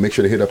 Make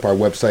sure to hit up our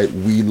website,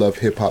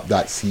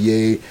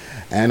 welovehiphop.ca.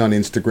 And on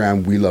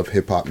Instagram, We Love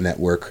Hip Hop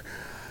Network.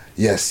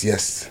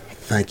 Yes.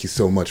 Thank you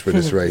so much for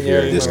this right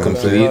here. This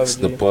completes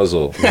the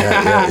puzzle.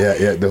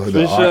 Yeah.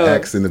 The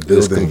RX in the building.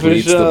 This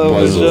completes the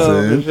puzzle.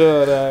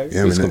 Yeah,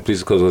 This man.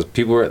 completes because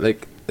people were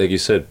like you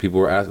said, people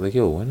were asking like,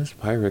 yo, when is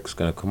Pyrex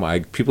gonna come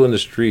out? People in the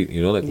street, when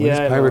is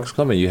Yeah, I know. Pyrex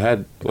coming? You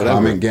had whatever.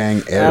 Comment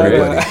gang,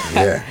 everybody.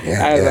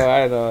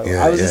 I know.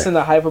 I was just in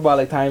the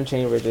hyperbolic time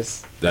chamber,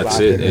 just. That's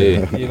rocking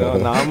it, You know,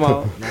 now I'm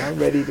out. Now I'm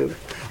ready to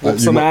whoop You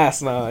some might-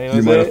 ass now. You know You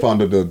what might I'm have saying?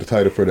 found the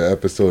title for the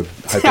episode,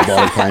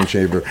 Hyperbolic Time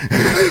Chamber.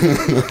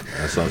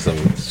 That's on some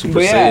Super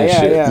But Saiyan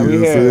shit. yeah, You we know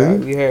what I'm here, saying?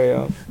 we here,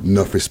 yo.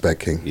 Enough respect,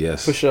 King.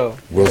 Yes. For sure.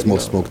 World's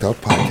most smoked out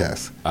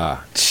podcast.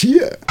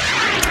 Cheer.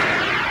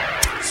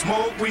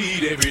 Smoke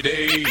weed every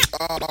day.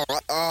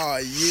 Oh,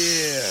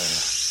 yeah.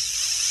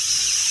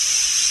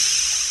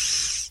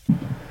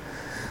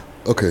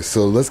 Okay,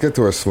 so let's get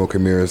to our smoke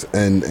and mirrors,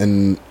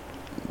 and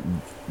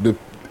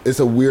it's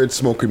a weird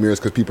smoke and mirrors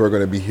because people are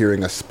going to be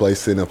hearing a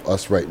splicing of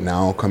us right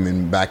now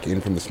coming back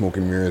in from the smoke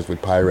and mirrors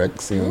with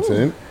Pyrex. You know what I'm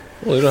saying?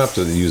 Well, you don't have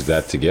to use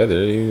that together.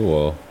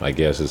 Well, I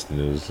guess it's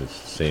news at the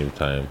same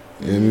time.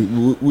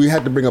 And we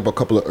had to bring up a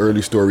couple of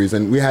early stories,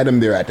 and we had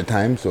him there at the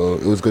time, so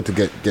it was good to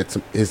get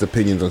his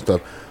opinions on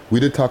stuff. We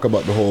did talk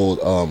about the whole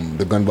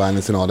the gun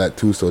violence and all that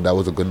too, so that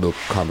was a good little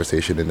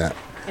conversation in that.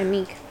 And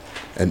Meek.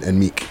 And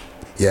Meek,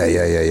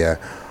 yeah.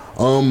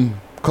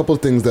 Couple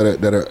of things that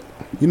are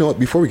you know what?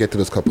 Before we get to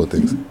those couple of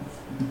things,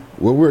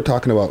 what we were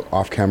talking about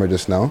off camera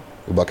just now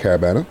about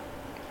Caravana.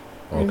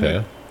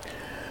 Okay.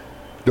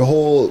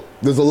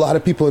 There's a lot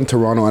of people in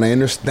Toronto, and I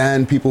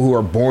understand people who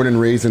are born and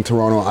raised in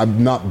Toronto.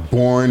 I'm not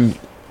born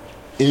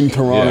in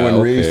Toronto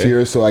and raised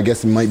here, so I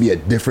guess it might be a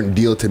different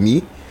deal to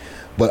me.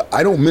 But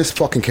I don't miss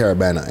fucking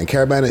Caravana, and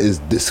Caravana is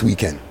this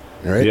weekend,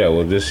 right? Yeah,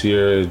 well, this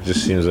year it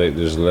just seems like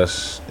there's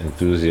less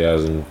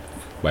enthusiasm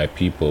by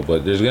people,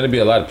 but there's going to be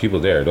a lot of people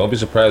there. Don't be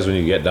surprised when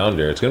you get down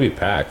there. It's going to be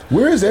packed.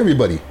 Where is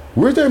everybody?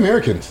 Where's the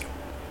Americans?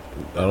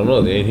 I don't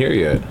know. They ain't here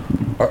yet.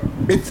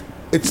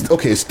 It's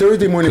okay. It's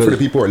Thursday morning for the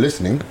people who are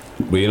listening.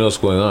 But you know what's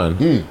going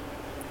on?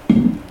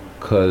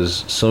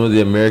 Because some of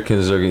the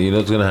Americans are, you know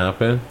what's going to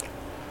happen?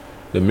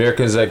 The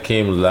Americans that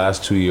came the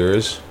last 2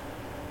 years,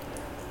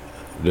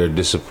 they're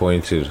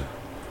disappointed.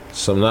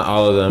 Some, not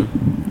all of them,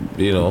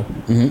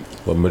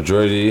 but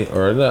majority,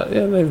 or not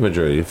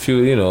majority, a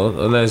few,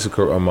 a nice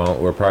amount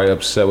were probably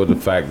upset with the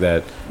fact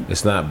that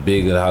it's not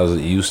big as it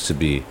used to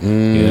be. You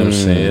know what I'm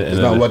saying? It's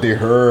not what they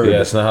heard.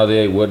 Yeah, it's not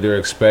what they're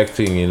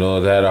expecting. They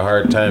had a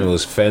hard time. It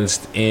was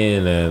fenced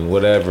in and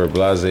whatever,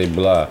 blah,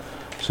 blah.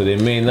 So they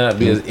may not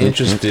be as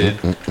interested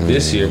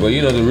this year. But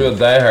the real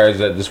diehards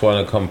that just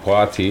want to come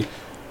party,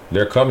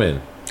 they're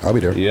coming. I'll be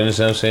there. You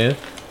understand what I'm saying?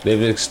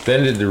 They've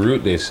extended the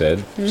route, they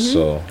said.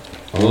 So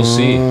we'll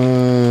see.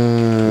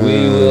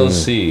 We will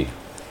see.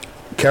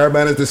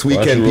 Caravana is this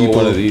weekend, Why don't you roll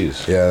people. one of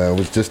these? Yeah, I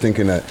was just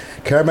thinking that.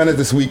 Caravana is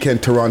this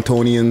weekend,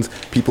 Torontonians,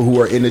 people who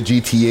are in the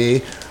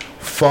GTA,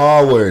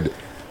 forward.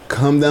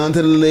 Come down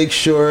to the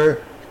lakeshore.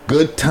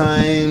 Good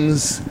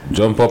times.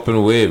 Jump up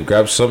and wave.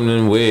 Grab something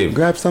and wave.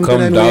 Grab something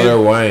Come and dollar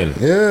wave. wine.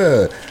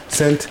 Yeah.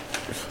 Cent.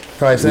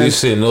 5 cents. You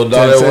say no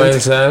dollar 10 wine,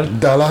 cents, Sam?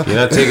 Dollar. You're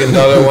not taking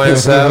dollar wine,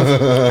 Sam?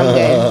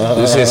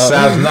 You say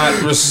Sam's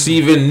not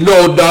receiving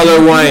no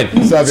dollar wine.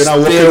 Sav, you're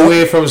not Stay walking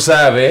away up? from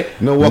Sav, eh?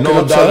 No walking no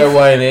up, dollar Sav?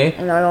 wine,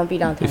 eh? No, I won't be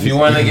downtown. If you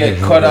want to get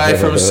cut eye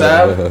from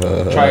Sav,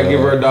 try and give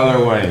her a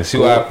dollar wine. See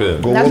what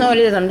happens. That's not what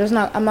it is.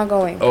 I'm not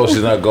going. Oh,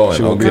 she's not going.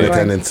 She won't be in Okay.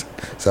 attendance.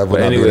 Sav will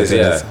But not be in anyways,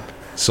 attendance. yeah.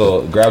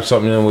 So grab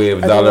something and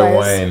wave dollar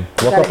Otherwise, wine.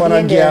 Walk up on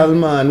a gal,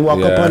 man. Walk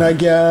up Yeah. on a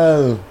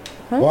gal.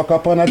 Walk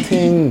up on a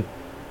thing.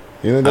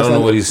 You know, I don't know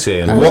what he's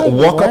saying.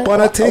 Walk up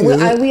on a thing.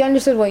 We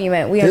understood what you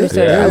meant. We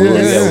understood.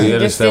 We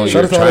understand what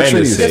you're trying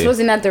to say. This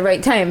wasn't at the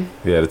right time.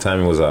 Yeah, the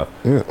timing was off.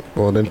 Yeah,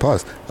 well then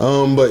pause.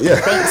 But yeah.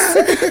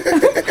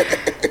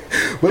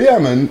 But yeah,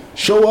 man,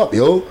 show up,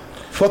 yo.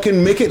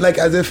 Fucking make it like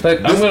as if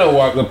I'm gonna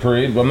walk the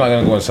parade, but I'm not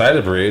gonna go inside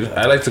the parade.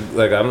 I like to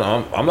like I'm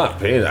not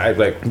paying. I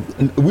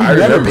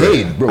never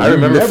paid, bro. I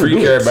remember Free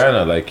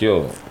Carabana. Like,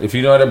 yo, if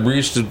you know how to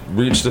breach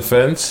the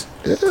fence,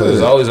 because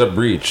there's always a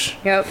breach.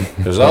 Yep.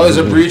 There's always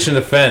a breach in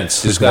the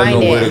fence. You just gotta know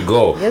where to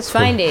go. Just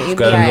find it. You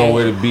gotta know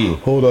where to be.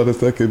 Hold on a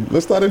second.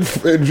 Let's not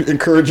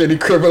encourage any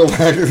criminal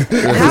acts.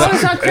 How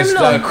is that criminal? It's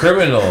not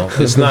criminal.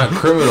 It's not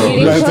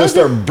criminal. Guys just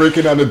start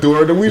breaking on the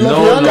door. Then we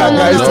love No,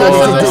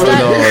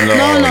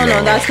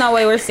 that's not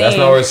what we're saying. That's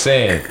not what we're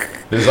saying.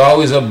 There's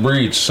always a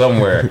breach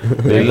somewhere.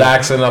 They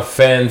lax in a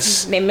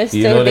fence. They missed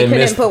it. They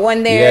couldn't put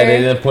one there. Yeah, they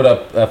didn't put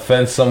a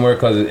fence somewhere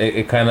because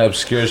it kind of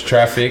obscures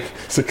traffic.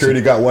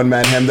 Security got one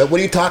man hemmed up. What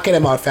are you talking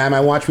about, fam? I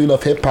watch We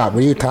Love Hip Hop.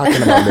 What are you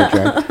talking about,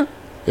 bitch, man?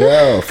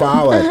 Yo,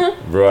 forward.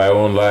 Bro, I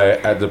won't lie.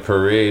 At the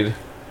parade,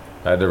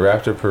 at the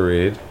Raptor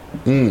parade,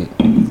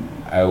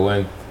 I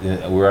went.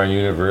 We're on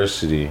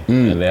University,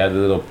 and they had the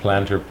little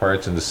planter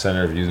parts in the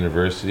center of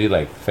University,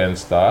 like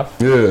fenced off.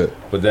 Yeah.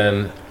 But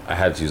then I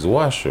had to use the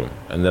washroom,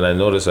 and then I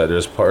noticed that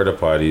there's porta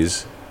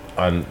potties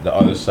on the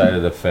other side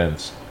of the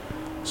fence.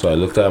 So I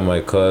looked at my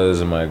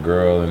cousin, my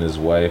girl, and his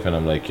wife, and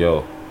I'm like,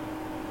 "Yo,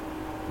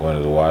 going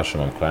to the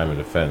washroom. I'm climbing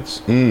the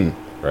fence."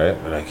 Right?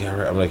 I'm like, "Yeah,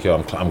 right." I'm like,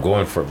 "Yo, I'm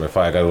going for it. If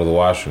I gotta go to the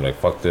washroom, like,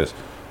 fuck this."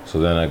 So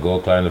then I go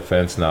climb the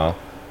fence now.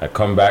 I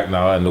come back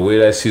now, and the way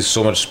that I see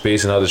so much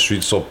space and how the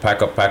street's so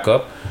pack up.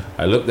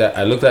 I looked at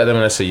them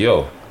and I said,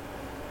 "Yo,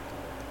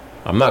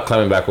 I'm not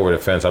climbing back over the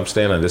fence. I'm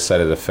staying on this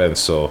side of the fence.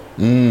 So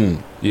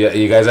yeah,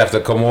 you guys have to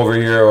come over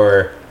here,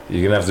 or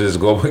you're gonna have to just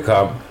go back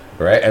up,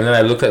 right?" And then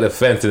I looked at the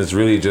fence, and it's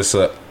really just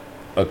a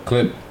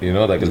clip, you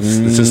know, like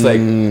it's just like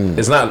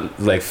it's not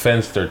like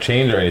fenced or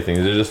chained or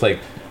anything. They're just like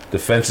the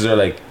fences are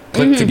like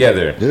clipped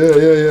together.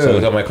 Yeah. So I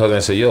looked at my cousin and I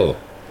said, "Yo,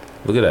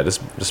 look at that.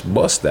 Just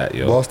bust that,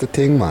 yo. Bust the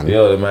thing, man."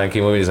 Yo, the man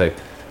came over. He's like,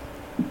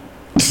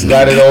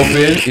 got it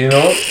open, you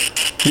know.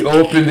 He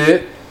opened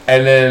it,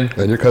 and then.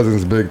 And your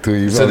cousin's big too.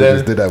 You so probably then,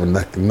 just did that with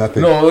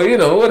nothing. No, you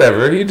know,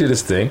 whatever. He did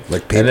his thing.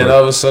 Like paper. And then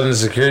all of a sudden, the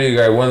security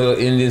guy, one little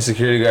Indian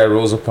security guy,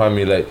 rolls upon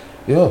me like,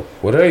 "Yo,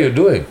 what are you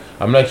doing?"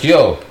 I'm like,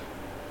 "Yo,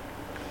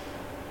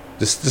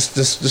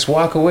 just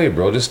walk away,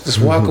 bro.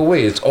 Just walk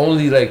away. It's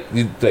only like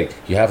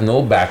you have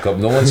no backup.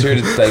 No one's here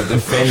to like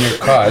defend your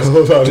cause.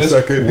 Hold on just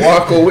a second.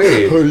 Walk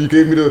away."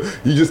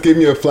 You just gave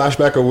me a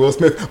flashback of Will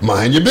Smith.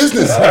 Mind your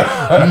business.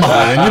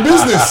 Mind your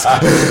business.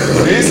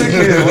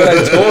 Basically, is what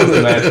I told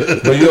him, man.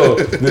 But yo,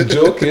 the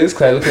joke is,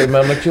 cause I look at him,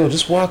 I'm like, "Yo,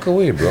 just walk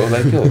away, bro.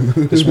 Like, yo,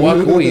 just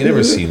walk away. You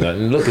never see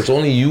nothing. Look, it's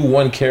only you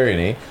one carrying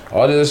it.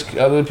 All the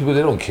other people,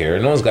 they don't care.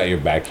 No one's got your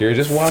back here.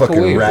 Just walk Fucking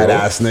away, rat bro.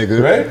 ass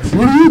nigga. Right?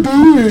 What are you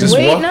doing?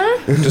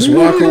 Just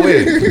walk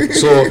away."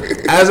 So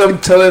as I'm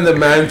telling the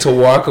man to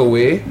walk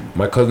away,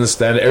 my cousin's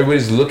standing.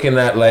 Everybody's looking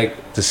at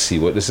like to see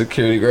what the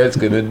security guard's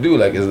gonna do.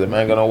 Like, is the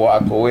man gonna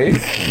walk away?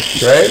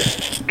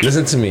 Right?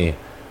 Listen to me.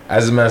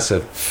 As the man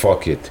said,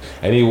 "Fuck it,"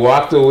 and he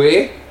walked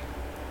away.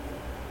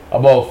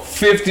 About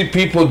 50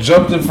 people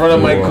jumped in front of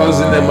my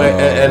cousin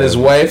and his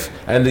wife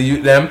and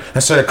them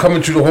and started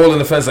coming through the hole in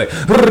the fence like,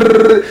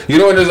 you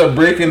know, when there's a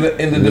break in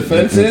the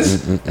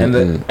defenses and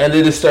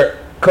they just start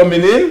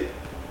coming in.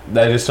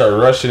 They just start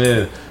rushing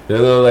in. They're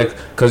a little like,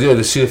 cause yo,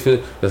 the shit.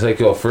 It's like,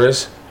 yo,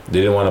 first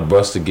they didn't want to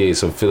bust the gate.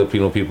 Some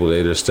Filipino people,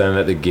 they're standing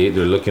at the gate.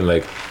 They're looking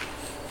like,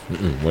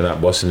 we're not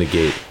busting the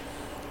gate.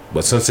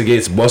 But since the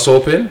gates bust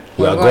open,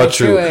 we'll go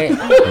through.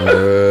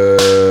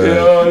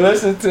 Yo,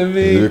 listen to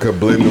me. You could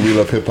blame the We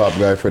Love Hip Hop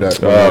guy for that.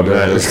 Oh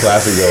man, it's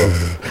classic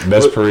though.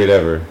 Best parade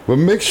ever. But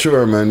make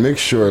sure, man. Make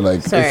sure,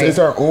 like it's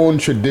our own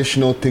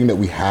traditional thing that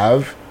we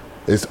have.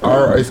 It's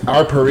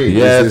our parade.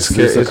 Yeah, it's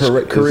a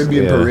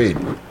Caribbean parade.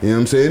 You know what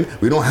I'm saying?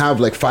 We don't have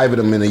like 5 of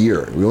them in a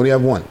year. We only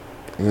have one.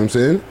 You know what I'm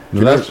saying?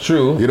 That's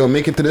true. You don't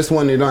make it to this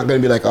one, you're not gonna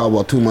be like, "Oh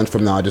well, 2 months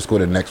from now, I'll just go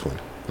to the next one."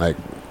 Like,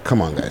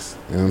 come on, guys.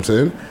 You know what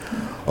I'm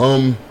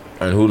saying?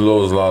 And who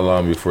knows how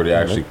long before they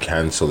actually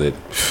cancel it?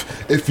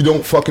 If you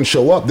don't fucking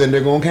show up, then they're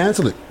gonna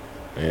cancel it.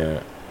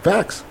 Yeah.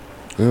 Facts.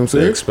 You know what I'm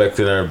saying? They're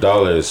expecting our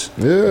dollars.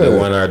 Yeah. They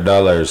want our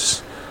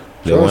dollars.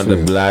 They want the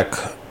black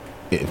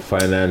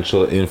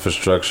financial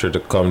infrastructure to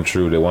come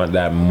through. They want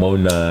that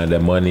mona, the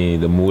money,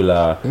 the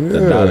moolah,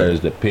 the dollars,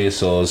 the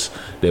pesos.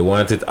 They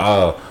want it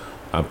all.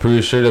 I'm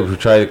pretty sure they would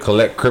try to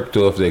collect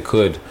crypto if they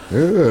could.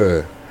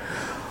 Yeah.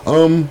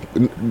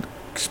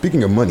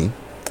 Speaking of money,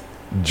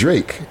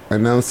 Drake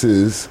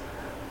announces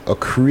a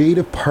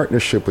creative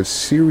partnership with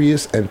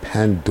Sirius and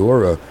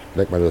Pandora.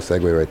 Like my little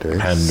segue right there.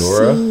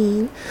 Pandora?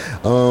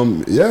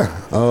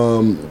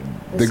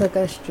 It's like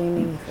a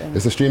streaming thing.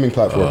 It's a streaming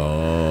platform.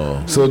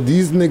 Oh. So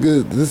these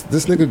niggas,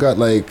 this nigga got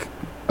like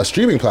a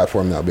streaming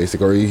platform now,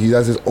 basically. Or he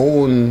has his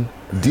own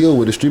deal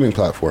with a streaming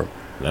platform.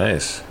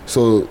 Nice.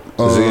 So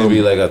is it gonna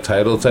be like a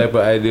title type of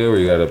idea where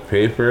you gotta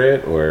pay for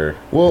it, or?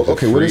 Well, is it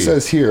okay. What it free?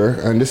 says here,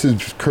 and this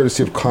is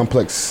courtesy of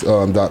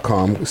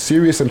Complex.com.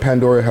 Sirius and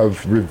Pandora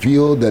have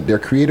revealed that their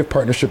creative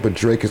partnership with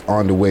Drake is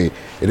on the way.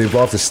 It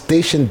involves a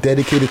station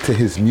dedicated to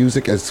his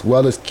music, as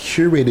well as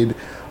curated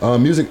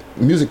music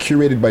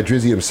curated by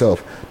Drizzy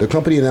himself. The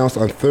company announced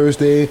on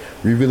Thursday,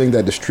 revealing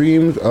that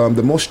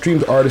the most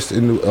streamed artist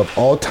of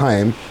all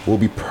time will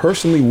be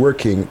personally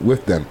working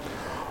with them.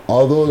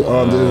 Although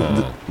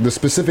the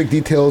specific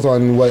details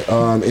on what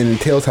it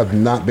entails have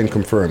not been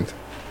confirmed.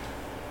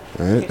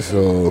 Right,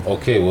 so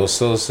okay. Well,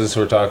 so since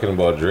we're talking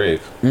about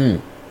Drake,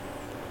 did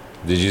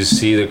you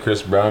see the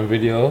Chris Brown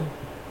video?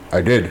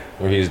 I did.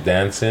 Where he's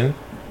dancing.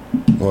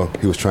 Well,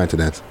 he was trying to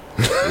dance.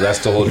 That's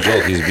the whole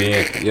joke. He's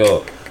being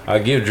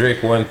I'll give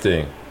Drake one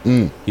thing.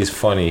 He's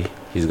funny.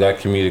 He's got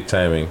comedic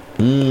timing.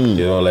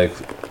 You know, like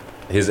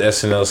his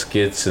SNL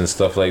skits and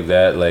stuff like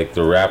that. Like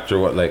the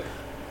Raptor,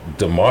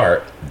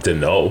 DeMar,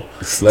 Deno,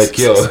 like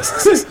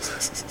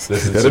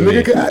listen to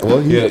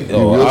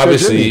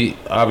me.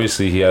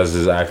 Obviously he has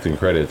his acting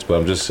credits, but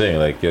I'm just saying,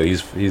 like,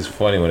 he's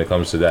funny when it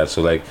comes to that.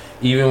 So like,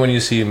 even when you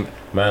see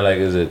man like,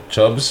 is it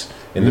Chubbs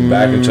in the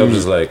back, and Chubbs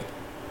is like,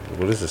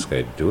 what is this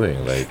guy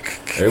doing?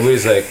 Like,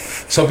 everybody's like,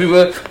 some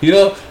people in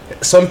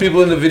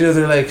the video,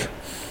 they're like,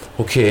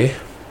 okay,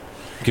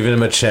 giving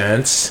him a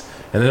chance,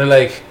 and they're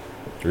like,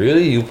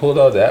 really, you pulled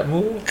out that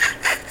move?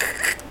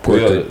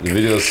 The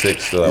video's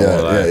sick still.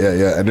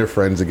 Yeah. And they're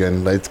friends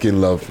again. Light skin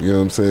love. You know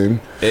what I'm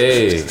saying?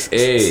 Hey.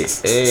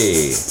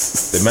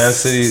 The man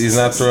said he's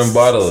not throwing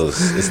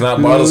bottles. It's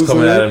not bottles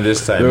coming at him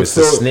this time. It's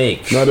the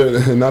snake. Not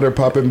they're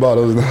popping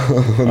bottles.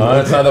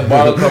 It's not a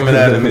bottle coming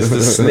at him. It's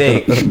the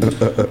snake.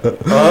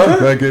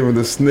 I gave him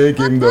the snake.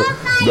 Gave him the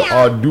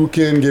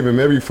Hadouken. Gave him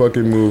every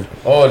fucking move.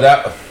 Oh,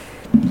 that.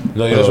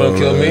 No, you know what's gonna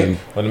kill me?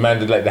 When the man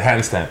did like the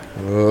handstand.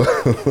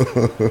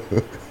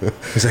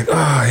 He's like,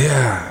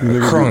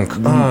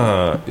 crunk.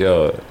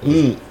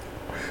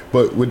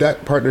 But with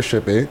that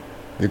partnership, they're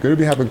gonna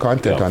be having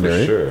content on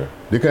there. Sure.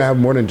 They're gonna have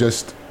more than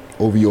just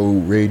OVO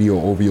radio,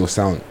 OVO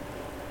sound.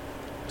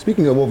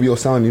 Speaking of OVO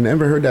sound, you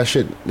never heard that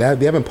shit.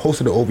 They haven't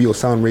posted an OVO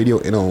sound radio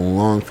in a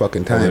long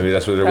fucking time. Maybe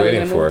that's what they're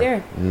waiting for.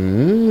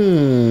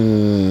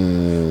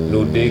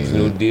 New digs,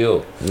 new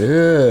deal.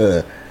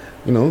 Yeah.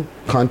 You know,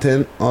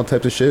 content, all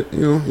types of shit. You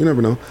know, you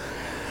never know.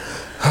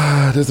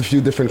 There's a few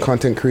different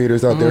content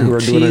creators out there who are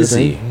doing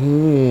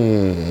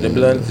everything. The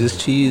blunt is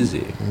cheesy.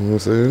 You know what I'm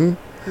saying?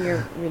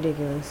 You're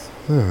ridiculous.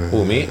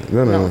 Who, me?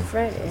 No.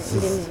 Friday.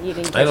 You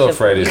didn't I know what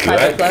Friday's doing.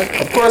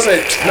 Of course,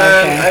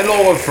 I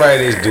know what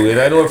Friday's doing.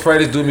 I know what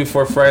Friday's doing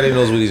before Friday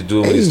knows what he's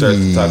doing when he starts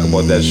to talk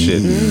about that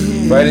shit.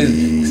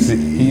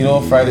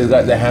 Friday's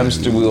got the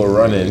hamster wheel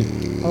running.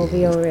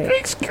 OVO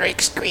Rick.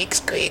 Squeak.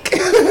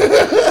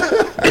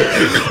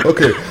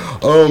 Okay.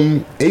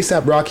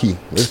 ASAP Rocky.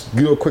 Let's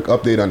do a quick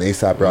update on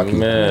ASAP Rocky.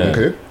 Man.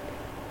 Okay.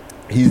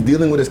 He's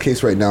dealing with his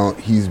case right now.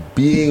 He's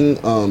being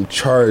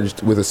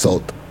charged with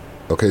assault.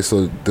 Okay,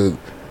 so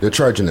they're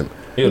charging him.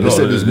 They're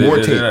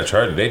not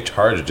charged. They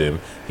charged him.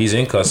 He's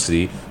in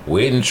custody,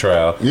 waiting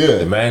trial. Yeah.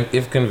 The man,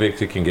 if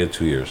convicted, can get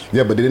 2 years.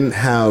 Yeah, but they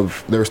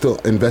were still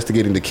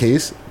investigating the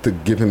case to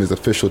give him his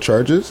official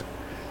charges.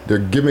 They're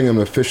giving him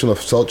an official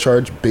assault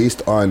charge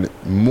based on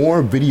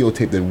more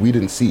videotape than we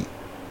didn't see.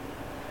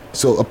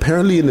 So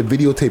apparently in the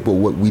videotape,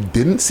 what we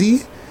didn't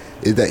see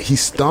is that he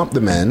stomped the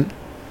man,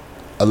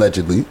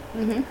 allegedly,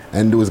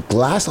 and there was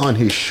glass on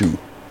his shoe.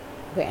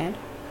 Okay,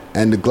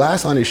 and the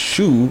glass on his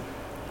shoe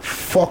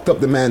fucked up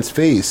the man's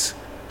face.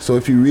 So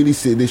if you really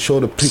see, they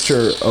showed a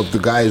picture of the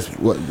guy's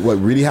what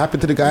really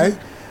happened to the guy.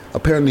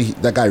 Apparently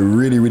that guy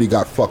really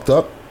got fucked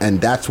up, and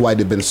that's why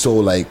they've been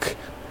so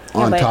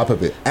on top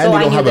of it. And they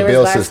don't have a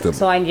bail system.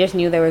 So I just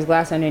knew there was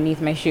glass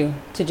underneath my shoe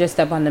to just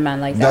step on the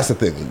man like that. That's the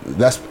thing.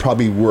 That's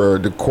probably where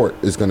the court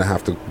is going to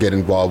have to get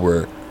involved.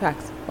 Where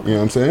facts. You know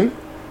what I'm saying?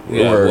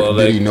 Yeah, or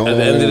did he know? At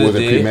the end of the Was it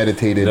day,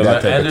 premeditated?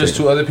 That type and of there's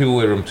thing. 2 other people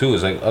with him too.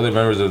 It's like other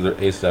members of their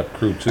ASAP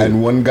crew too.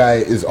 And one guy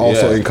is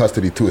also in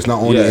custody too. It's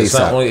not only ASAP. It's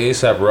not only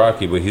ASAP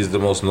Rocky, but he's the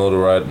most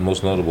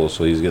notable,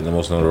 so he's getting the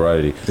most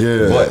notoriety.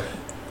 Yeah. But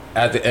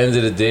at the end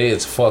of the day,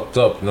 it's fucked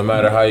up. No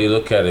matter how you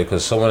look at it,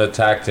 because someone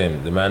attacked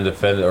him. The man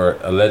defended or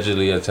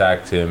allegedly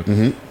attacked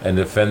him and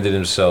defended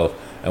himself.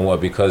 And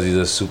because he's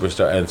a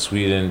superstar, and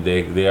Sweden,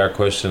 they are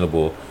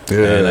questionable.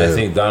 Yeah. And I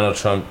think Donald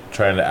Trump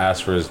trying to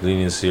ask for his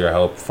leniency or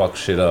help fuck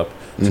shit up.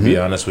 To be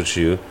honest with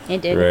you,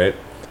 it did. Right?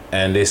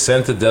 And they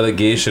sent a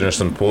delegation or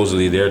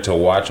supposedly there to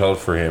watch out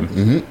for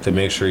him to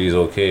make sure he's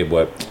okay.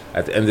 But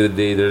at the end of the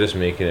day, they're just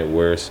making it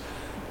worse.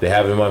 They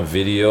have him on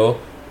video.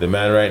 The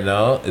man right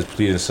now is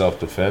pleading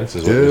self-defense.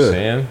 Is what they're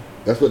saying.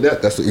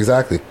 That's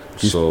exactly.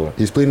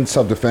 He's pleading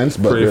self-defense,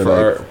 but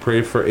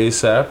pray for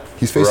ASAP.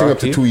 He's facing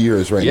Rocky. up to 2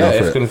 years right now.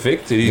 Yeah, if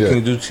convicted, he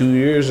can do 2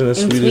 years in a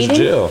Swedish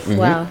jail.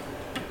 Wow.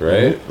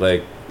 Right?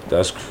 Like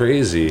that's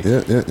crazy.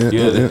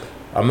 Yeah.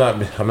 I'm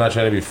not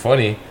trying to be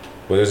funny,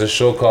 but there's a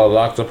show called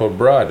Locked Up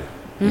Abroad.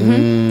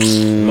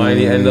 Might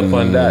end up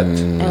on that.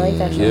 I like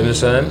that show. You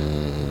understand?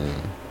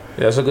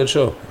 Yeah, it's a good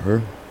show.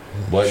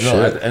 But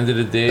no, at the end of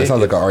the day, that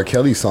sounds like an R.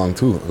 Kelly song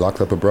too.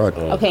 Locked Up Abroad.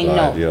 Okay,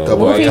 God, no. yo.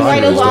 Moving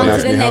right along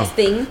to the next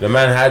thing. The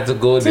man had to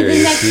go there. To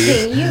the next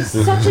thing. You're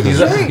such a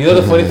jerk. You know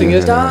the funny thing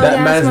is, Dog that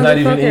ass man's not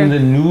even in motherfucker. the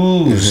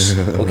news.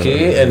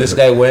 Okay, and this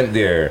guy went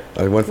there.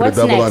 I went for What's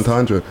the double next?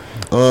 entendre.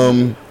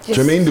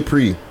 Jermaine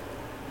Dupri,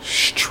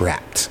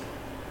 strapped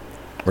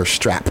or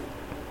strap.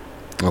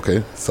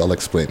 Okay, so I'll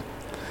explain.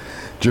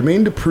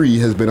 Jermaine Dupri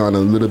has been on a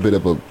little bit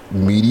of a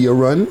media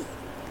run,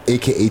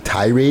 aka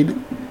tirade,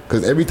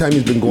 because every time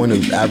he's been going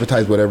to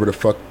advertise whatever the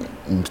fuck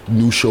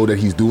new show that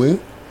he's doing,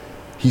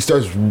 he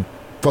starts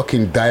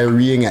fucking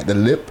diarrheaing at the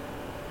lip,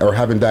 or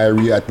having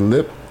diarrhea at the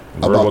lip.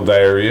 Verbal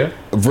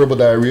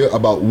diarrhea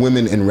about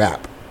women in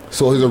rap.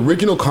 So his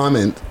original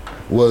comment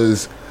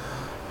was,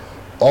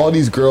 all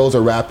these girls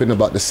are rapping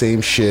about the same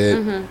shit.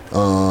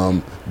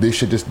 They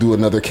should just do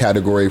another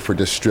category for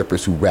just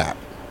strippers who rap,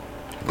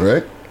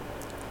 right?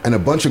 And a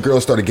bunch of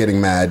girls started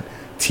getting mad.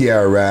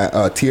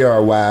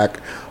 Tierra Whack,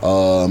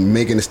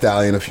 Megan Thee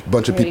Stallion, a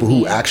bunch of people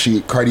who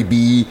actually, Cardi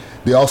B,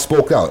 they all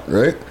spoke out,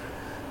 right?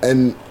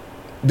 And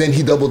then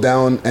he doubled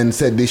down and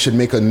said they should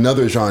make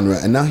another genre.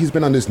 And now he's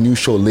been on this new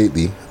show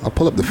lately. I'll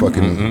pull up the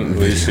fucking...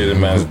 You see the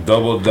man's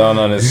doubled down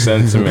on his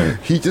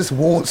sentiment. He just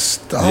won't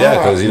stop. Yeah,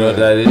 because you know what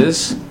that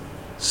is?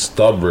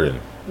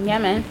 Stubborn. Yeah,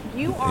 man.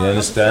 You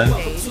understand?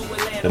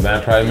 The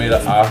man probably made a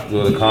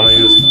the comment.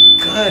 He was,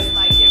 God,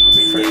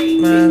 freak,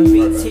 man.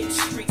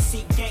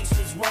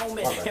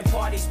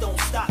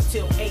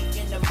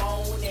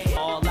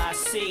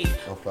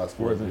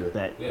 Wasn't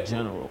that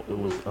general. It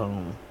was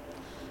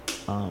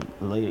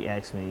the lady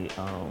asked me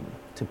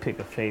to pick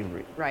a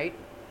favorite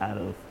out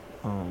of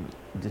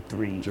the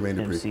three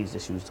MCs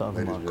that she was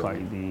talking about.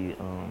 Cardi B,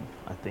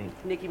 I think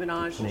Nicki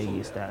Minaj, Megan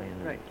Thee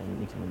Stallion, and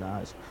Nicki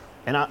Minaj.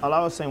 And all I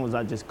was saying was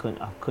I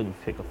couldn't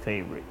pick a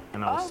favorite.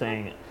 And I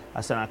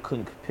said I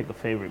couldn't pick a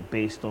favorite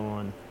based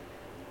on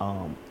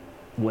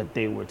what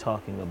they were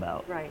talking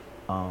about. Right.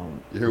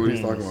 You hear what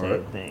he's talking about,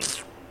 right? Thing.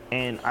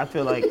 And I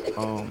feel like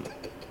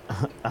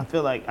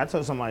I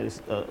told somebody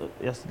this,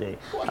 yesterday.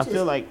 I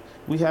feel like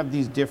we have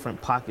these different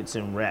pockets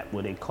in rap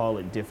where they call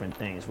it different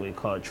things. Where they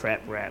call it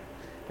trap rap,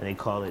 and they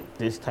call it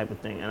this type of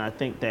thing. And I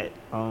think that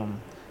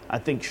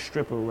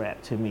stripper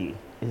rap to me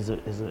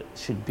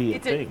should be a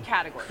thing. It's a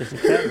category. It's a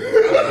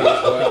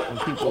category. And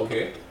people,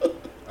 okay.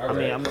 I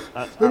mean,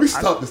 let me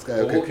stop this guy.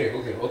 Okay.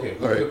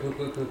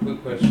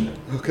 Quick question.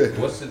 Okay.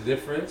 What's the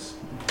difference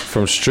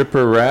from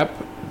stripper rap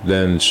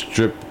than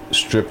strip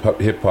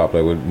hip hop,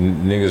 like with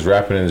niggas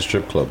rapping in the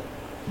strip club?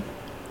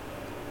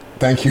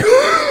 Thank you.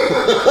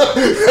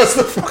 That's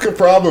the fucking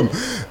problem.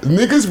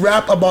 Niggas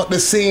rap about the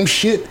same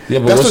shit. Yeah,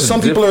 but that's what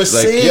some people are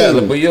saying. Yeah,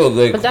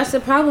 but that's the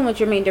problem with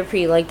Jermaine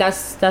Dupri. Like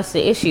that's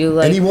the issue.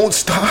 Like, and he won't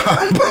stop.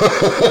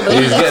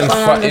 He's getting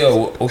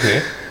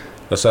okay.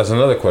 Let's ask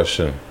another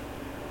question.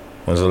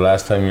 When's the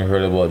last time you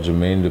heard about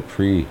Jermaine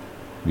Dupri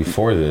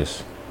before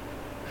this?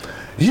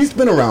 He's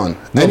been around.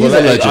 No, and he's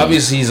a legend.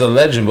 Obviously, he's a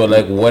legend, but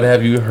like, what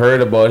have you heard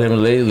about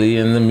him lately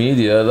in the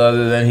media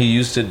other than he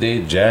used to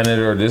date Janet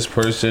or this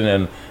person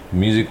and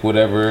music,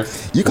 whatever?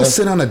 You could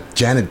sit on a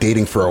Janet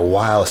dating for a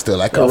while still.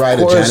 I could ride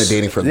a Janet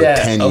dating for like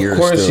 10 years. Of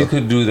course, still. you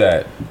could do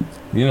that.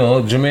 You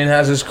know, Jermaine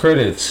has his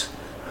credits.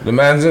 The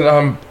man's in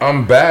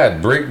I'm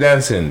Bad,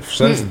 breakdancing.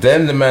 Since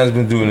then, the man's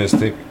been doing this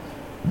thing.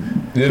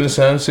 You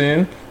understand what I'm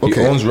saying? He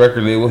owns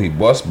record label. He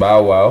busts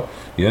Bow Wow.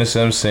 You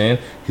understand what I'm saying?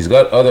 He's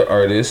got other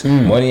artists.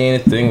 Money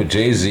Ain't a Thing with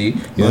Jay-Z. You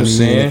know what I'm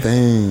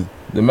saying?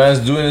 The man's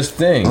doing his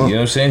thing. You know what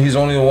I'm saying? He's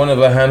only one of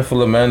a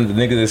handful of men, the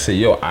niggas that say,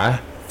 yo, I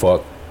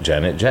fuck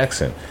Janet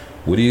Jackson.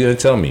 What are you going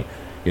to tell me?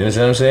 You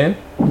understand what I'm saying?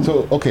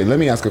 So, okay, let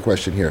me ask a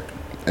question here.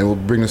 And we'll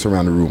bring this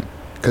around the room.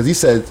 Because he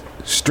said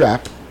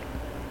stripper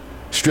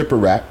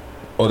rap.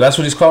 Oh, that's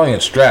what he's calling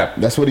it, strap.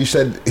 That's what he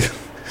said.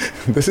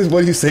 This is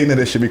what he's saying that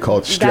it should be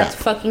called strap. That's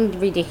fucking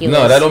ridiculous.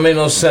 No, that don't make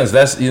no sense.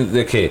 That's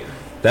okay.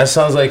 That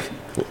sounds like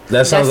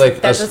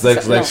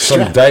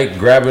some dyke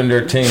grabbing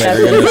their thing. Like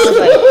you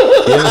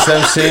understand what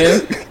I'm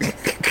saying?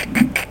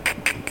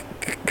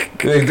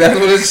 Like, that's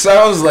what it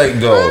sounds like,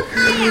 though.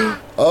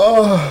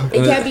 Oh,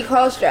 it can't be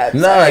called strap.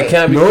 Nah, it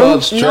can't be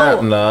called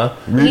strap. Nah,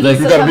 like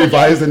you gotta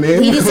revise the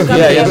name. Yeah, you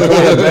have to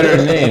get a better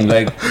name.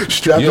 Like,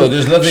 yo,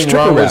 there's nothing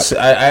wrong with.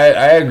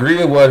 I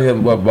agree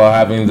with about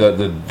having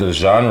the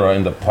genre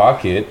in the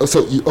pocket.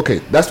 So okay,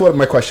 that's what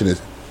my question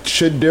is.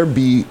 Should there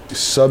be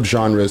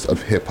subgenres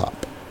of hip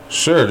hop?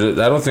 Sure,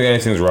 I don't think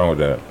anything's wrong with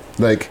that.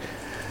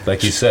 Like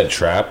he said,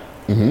 trap.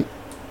 Mm-hmm.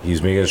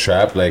 He's making a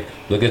trap. Like,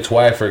 look at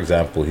Twy, for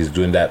example. He's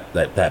doing that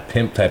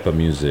pimp type of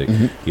music.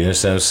 Mm-hmm. You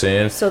understand what I'm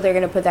saying? So they're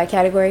gonna put that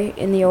category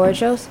in the award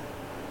shows.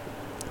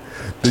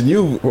 The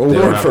new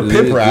award for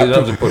pimp rap. They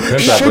don't have to put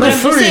pimp rap. But I'm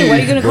just saying, what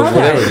are you gonna call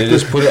that? They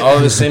just put it all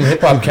in the same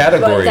hip hop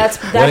category. But that's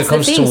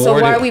the thing. So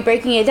why are we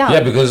breaking it down? Yeah,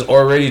 because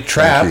already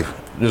trap.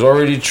 There's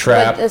already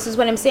trap. But this is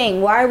what I'm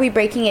saying. Why are we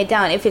breaking it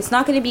down? If it's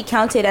not going to be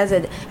counted as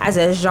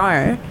a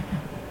genre,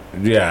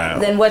 Yeah.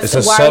 Then what's it's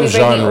a why are we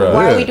bringing? subgenre.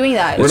 Why are we doing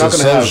that? We're not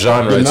going to have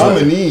subgenre. the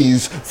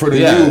nominees for the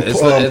new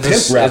Pimp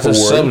Rap It's a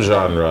Award.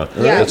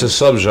 subgenre. Yeah. It's a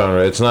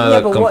subgenre. It's not Yeah,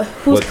 like but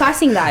who's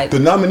classing that? The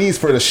nominees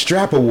for the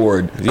Strap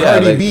Award, Yeah,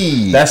 Cardi like,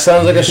 B. That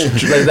sounds like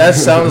that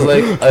sounds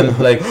like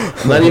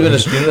not even a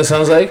stream. That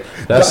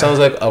sounds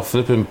like a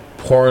flipping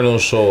porno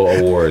show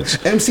awards.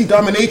 MC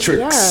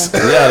Dominatrix.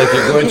 Yeah, like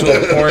you're going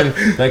to a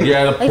porn, like you're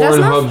at a Like, that's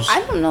not- Pornhub's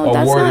I don't know, that's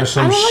award not- or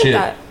some I don't like shit.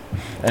 that.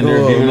 And they're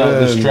Oh, giving out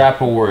the man. strap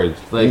awards.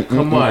 Like,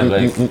 come on,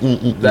 like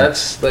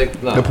that's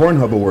like nah. The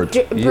Pornhub Award.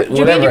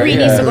 Jermaine Dupri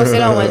needs to go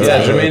sit on one Yeah,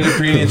 side. Jermaine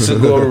Dupri needs to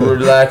go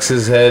relax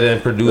his head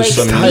and produce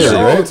Like, some be music.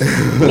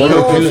 old. Be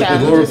old,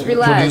 fam. Just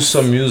relax. Produce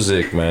some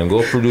music, man.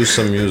 Go produce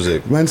some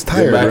music. Man's Get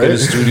tired, back in right? the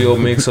studio,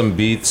 make some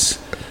beats.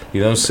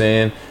 You know what I'm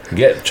saying?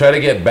 Try to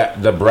get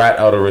back the brat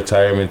out of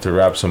retirement to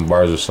rap some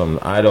bars or something.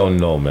 I don't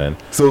know, man.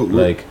 So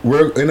like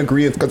we're in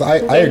agreement because I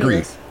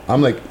agree.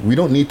 I'm like, we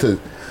don't need to.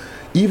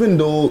 Even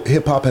though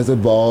hip hop has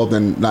evolved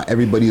and not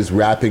everybody is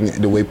rapping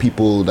the way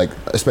people like,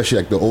 especially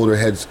like the older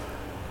heads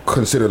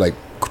consider like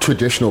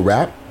traditional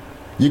rap,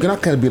 you're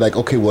not gonna be like,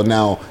 okay, well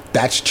now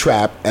that's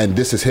trap and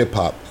this is hip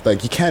hop.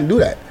 Like you can't do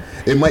that.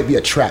 It might be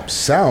a trap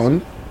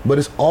sound, but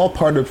it's all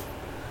part of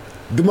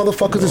the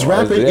motherfuckers is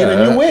rapping in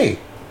a new way.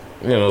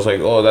 You know, it's like,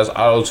 oh, that's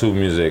auto-tune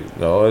music.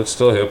 No, it's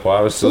still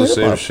hip-hop. It's still the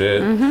same hip-hop.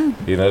 shit.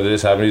 Mm-hmm. You know, they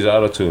just happen to use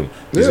auto-tune.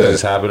 These Yeah. guys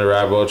just happen to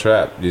rap about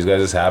trap. These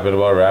guys just happen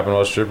about rapping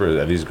about strippers.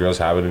 And these girls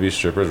happen to be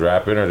strippers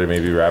rapping, or they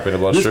may be rapping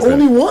about There's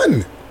stripping. only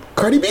one,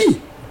 Cardi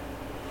B.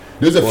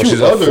 There's a few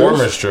she's others. a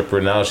former stripper.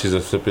 Now she's a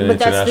flipping But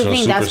that's the international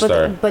thing. That's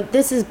superstar. what. But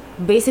this is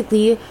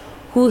basically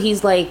who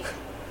he's like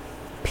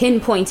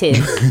pinpointed.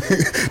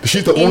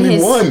 She's the in only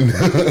his- one.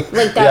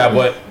 Like that. Yeah,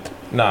 but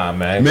nah,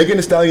 man. Megan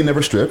Thee Stallion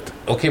never stripped.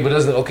 Okay, but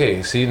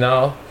doesn't see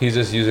now he's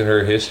just using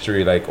her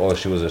history like, oh,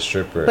 she was a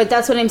stripper. But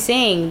that's what I'm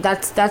saying.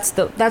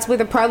 That's where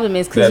the problem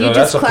is because Yeah, you no,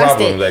 just that's a classed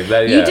problem, it. like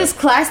that, You yeah. just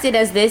classed it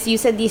as this. You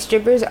said these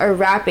strippers are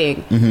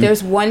rapping. Mhm.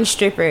 There's one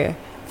stripper.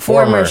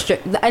 Former.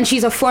 And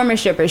she's a former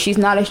stripper. She's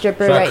not a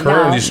stripper She's not right now.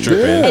 currently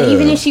stripping. And Yeah.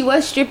 even if she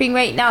was stripping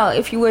right now,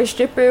 if you were a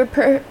stripper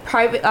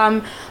private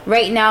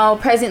right now,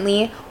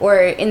 presently, or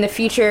in the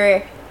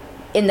future,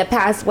 in the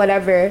past,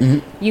 whatever,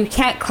 you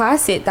can't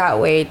class it that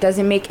way. It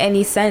doesn't make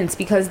any sense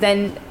because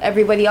then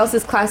everybody else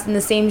is classed in the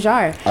same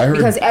genre. I heard-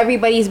 Because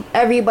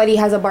everybody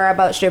has a bar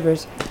about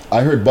strippers.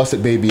 I heard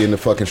Busted Baby in the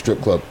fucking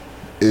strip club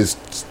is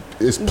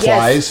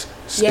Plies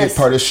Yes.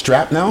 part of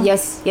strap now?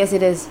 Yes,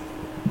 it is.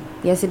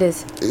 Yes, it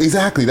is.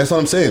 Exactly, that's what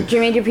I'm saying.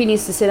 Jermaine Dupri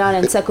needs to sit down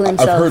and suckle I've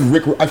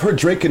himself. heard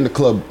Drake in the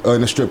club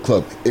in the strip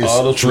club. Is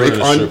All the Drake in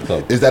the on? strip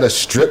club. Is that a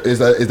strip? Is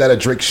that a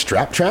Drake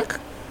strap track?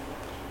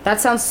 That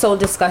sounds so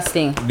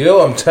disgusting. Yo,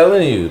 I'm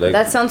telling you, like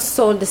That sounds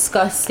so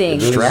disgusting.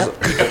 Strap?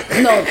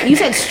 No, you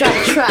said strap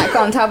track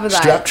on top of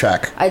that. Strap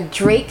track. A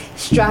Drake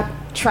strap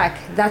track.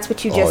 That's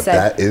what you just Oh, said.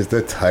 that is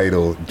the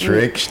title.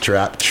 Drake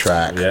strap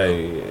track.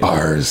 Yeah.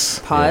 Bars.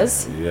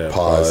 Pause. Yeah.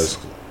 Pause.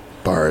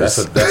 Bars. That's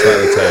not the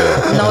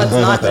title. No, it's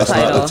not the That's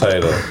title. not the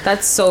title.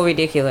 That's so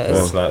ridiculous.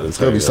 That's not the It's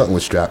gonna be title. something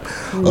with strap.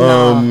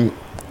 No.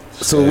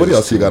 So what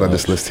else you got on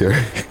this list here?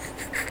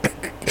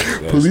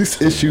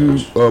 Police issue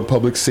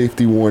public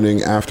safety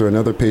warning after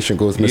another patient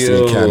goes missing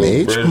in Cam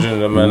H. Virgin,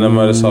 the man,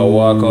 I just saw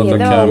walk out Yeah, the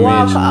they Cam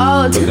walk H.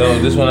 out. But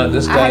no,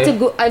 this I had to guy.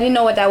 go. I didn't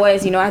know what that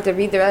was. I had to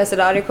read the rest of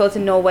the article to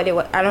know what it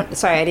was.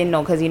 I didn't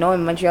know because in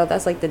Montreal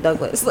that's like the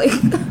Douglas, like,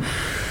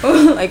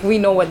 like we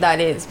know what that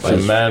is. The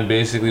But man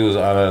basically was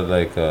on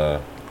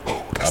a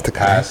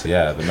pass.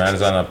 Yeah, the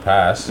man's on a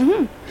pass.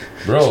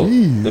 Bro,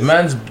 the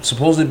man's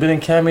supposedly been in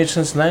Cam H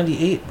since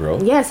 '98,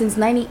 bro. yeah, since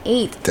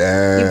 '98.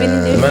 Damn. You've been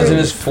in there The man's for in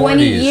his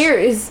 20 40s.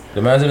 years.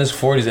 The man's in his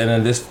 40s, and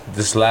then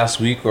this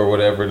last week or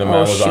whatever, the man Oh,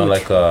 was on shoot.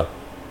 like a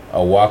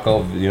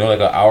walkout, like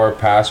an hour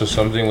pass or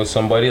something with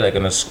somebody, like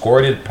an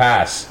escorted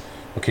pass.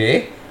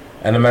 Okay,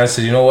 and the man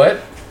said, "You know what?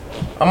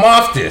 I'm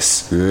off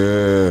this."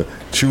 Yeah.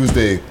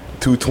 Tuesday,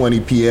 2:20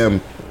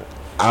 p.m.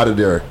 Out of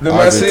there. The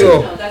man said,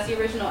 No, that's the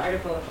original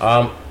article.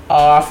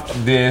 Off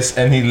this,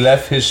 and he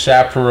left his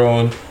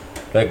chaperone.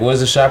 Like, what is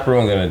the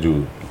chaperone gonna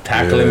do?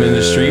 Tackle him in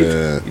the street?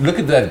 Look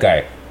at that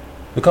guy.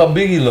 Look how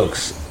big he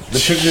looks. The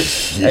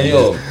picture,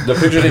 and the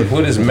picture they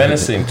put is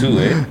menacing too,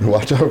 eh?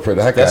 Watch out for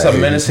that guy. That's a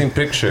menacing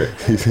picture.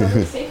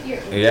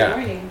 Yeah.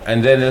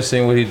 And then they're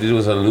saying what he did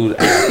was a lewd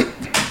act.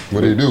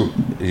 What did he do?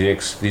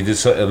 He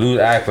did a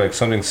lewd act, like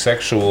something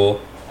sexual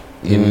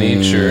in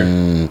nature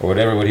or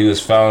whatever, but he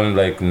was found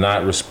like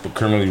not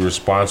criminally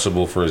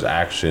responsible for his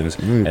actions,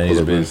 and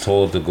he's been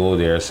told to go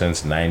there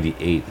since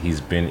 '98. He's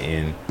been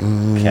in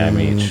Cam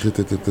H.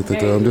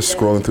 I'm just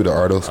scrolling through the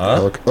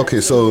article. Okay,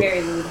 so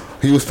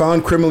he was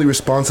found criminally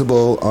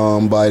responsible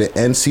by the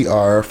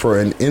NCR for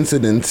an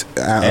incident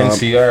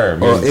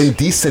NCR or means-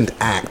 indecent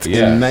act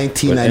Yeah, in but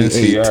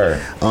 1998.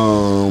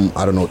 NCR.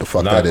 I don't know what the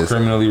fuck Not that is.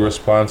 criminally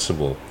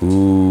responsible.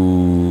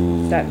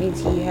 Ooh. That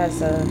means he has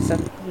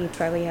some. He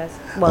probably has.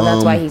 Well,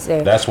 that's why he's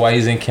there. That's why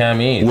he's in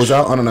Cam H. Was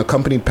out on an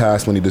accompanied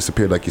pass when he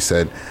disappeared, like you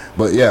said.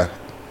 But yeah,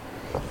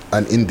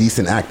 an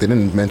indecent act. They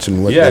didn't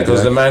mention what. Yeah,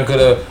 because the man could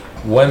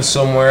have went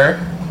somewhere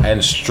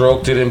and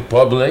stroked it in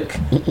public.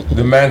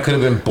 The man could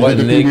have been butt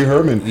The Pee Wee naked.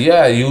 Herman.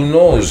 Yeah, you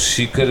know,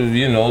 she could have,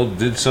 you know,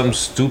 did some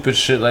stupid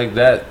shit like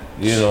that,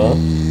 you know.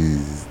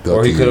 Jeez,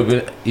 Or he Ducky. could have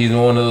been, you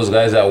know, one of those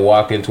guys that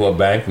walk into a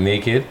bank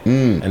naked,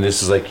 and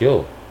this is like,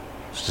 yo,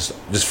 it's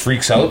just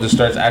freaks out, just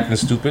starts acting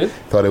stupid.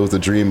 Thought it was a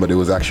dream, but it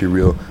was actually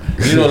real.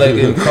 You know, like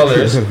in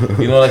Colors,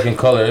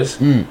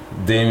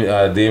 Damon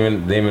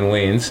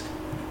Wayans.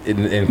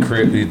 In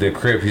Crip, he's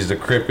the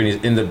Crip, and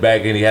he's in the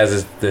back, and he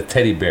has the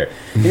teddy bear.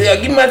 He's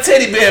like, give me my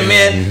teddy bear,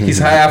 man. He's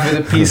high off of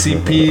the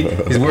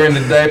PCP. He's wearing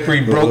the diaper.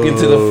 He broke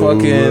into the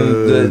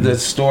fucking the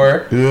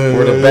store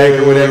or the bank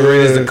or whatever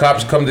it is. The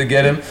cops come to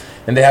get him,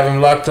 and they have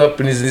him locked up.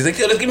 And he's like,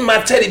 yo, just give me my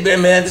teddy bear,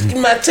 man. Just give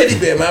me my teddy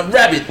bear, my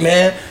rabbit,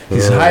 man.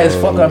 He's high as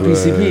fuck on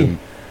PCP.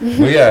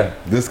 But yeah,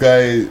 this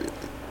guy.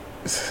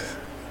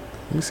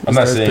 I'm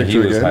not saying he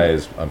was high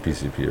as on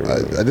PCP. Or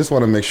whatever. I just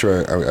want to make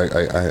sure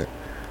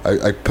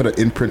I put an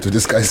imprint of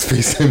this guy's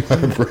face in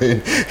my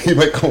brain. He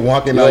might come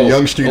walking down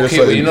Young Street or okay,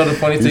 something. but you know the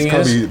funny thing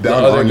is, the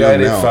other guy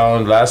they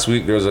found last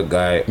week, there was a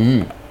guy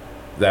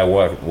that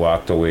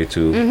walked away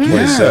too.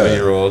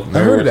 27-year-old. I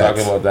heard we were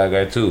talking about that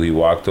guy too. He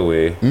walked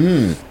away.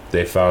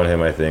 They found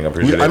him, I think. I'm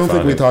pretty sure I don't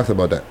think we talked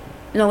about that.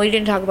 No, we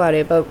didn't talk about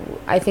it, but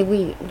I think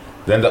we.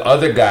 Then the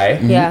other guy.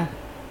 Yeah.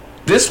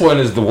 This one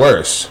is the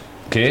worst.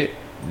 Okay?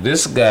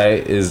 This guy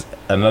is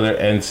another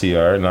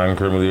NCR,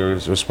 non-criminally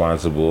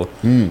responsible.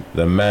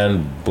 The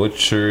man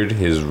butchered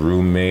his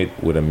roommate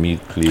with a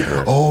meat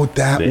cleaver. Oh,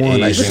 that the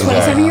one. Asian The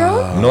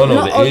 27-year-old? guy. No,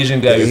 the Asian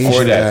guy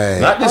before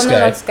that. Not this Oh, no, guy.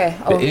 not this guy.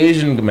 Oh. The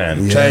Asian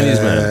man, Chinese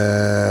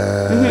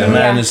man. The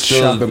man is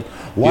still.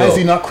 Why is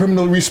he not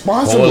criminally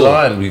responsible? Hold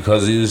on,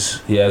 because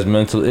he has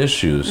mental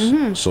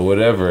issues. So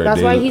whatever.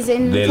 That's why he's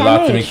in They Cam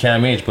locked him in H.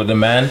 Cam H, but the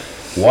man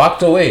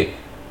walked away.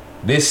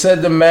 They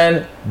said the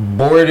man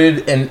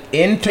boarded an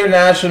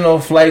international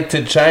flight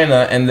to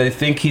China, and they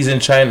think he's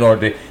in China,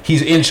 or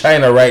he's in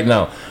China right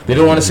now. They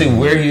don't want to say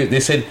where he. They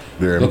said,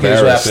 They're "Look at what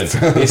embarrassed.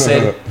 happened." They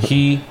said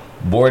he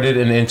boarded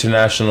an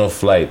international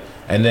flight,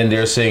 and then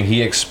they're saying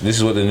this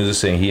is what the news is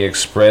saying. He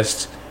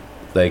expressed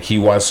like he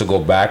wants to go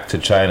back to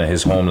China,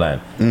 his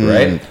homeland,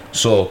 right?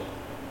 So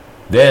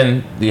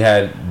then they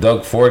had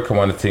Doug Ford come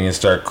on the thing and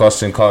start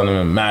cussing, calling him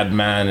a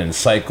madman and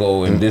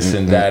psycho and this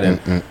and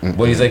that.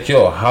 But he's like,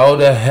 yo, how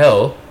the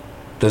hell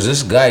does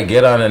this guy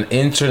get on an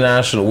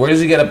international? Where does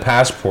he get a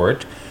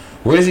passport?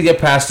 Where does he get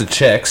past the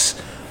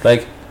checks?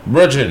 Like,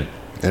 Bridget,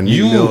 and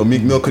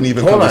Meek Mill couldn't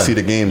even come to see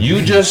the game.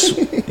 You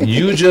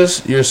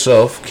just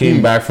yourself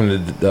came back from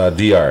the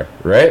DR,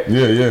 right?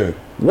 Yeah.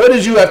 What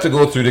did you have to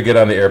go through to get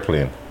on the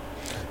airplane?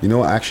 You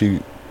know,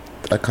 actually,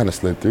 I kind of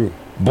slid through.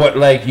 But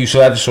like, you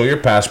still had to show your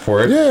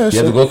passport. Yeah, you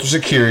had to go through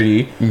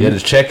security. You had to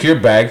check your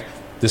bag.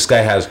 This guy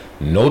has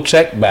no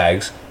checked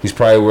bags. He's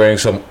probably wearing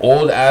some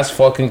old ass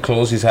fucking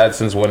clothes he's had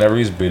since whenever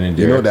he's been in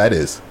there. You know what that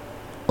is?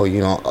 Oh,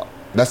 you know,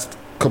 that's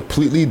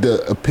completely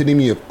the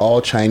epitome of all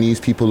Chinese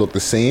people look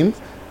the same,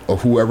 or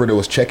whoever that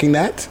was checking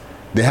that.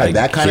 They had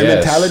that kind of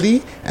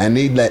mentality, and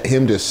they let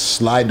him just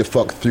slide the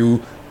fuck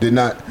through. They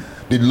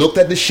looked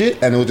at the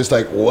shit, and it was just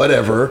like,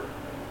 whatever.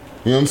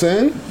 You know what I'm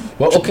saying?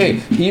 Well,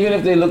 okay. Even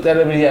if they looked at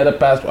him and he had a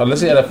passport,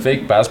 unless he had a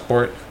fake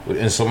passport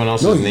in someone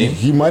else's name,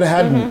 he might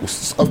have had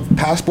a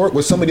passport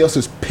with somebody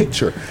else's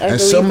picture, and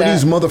some of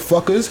these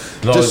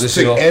motherfuckers just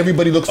think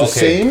everybody looks the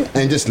same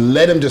and just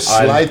let him just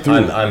slide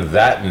through. On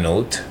that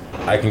note,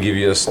 I can give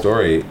you a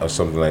story of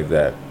something like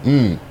that.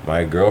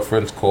 My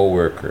girlfriend's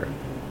co-worker,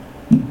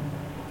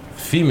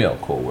 female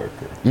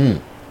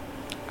co-worker,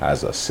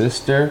 has a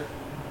sister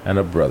and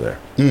a brother.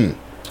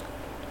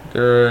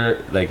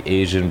 They're like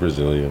Asian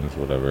Brazilians,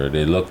 whatever.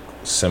 They look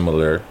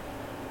similar.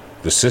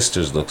 The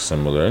sisters look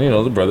similar,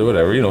 and the brother,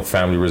 whatever.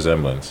 Family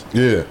resemblance.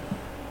 Yeah.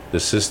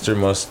 The sister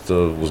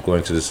was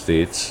going to the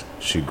States.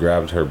 She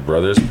grabbed her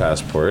brother's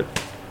passport,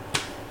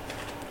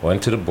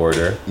 went to the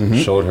border,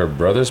 showed her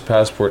brother's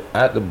passport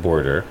at the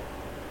border.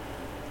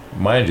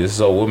 Mind you, this is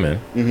a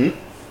woman.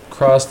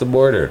 Crossed the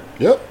border.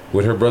 Yep.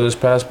 With her brother's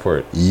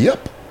passport.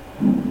 Yep.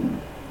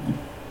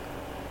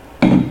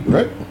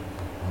 Right.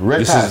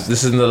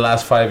 This is in the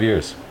last 5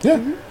 years.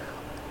 Yeah.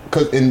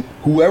 Because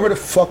whoever the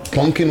fuck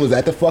punkin was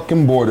at the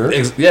fucking border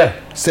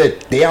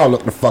said they all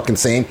look the fucking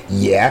same.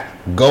 Yeah,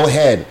 go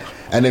ahead.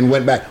 And then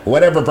went back.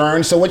 Whatever,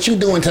 Burns. So what you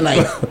doing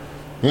tonight?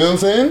 You know what I'm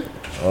saying?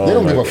 They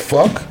don't give a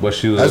fuck. But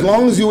she was, as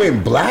long as you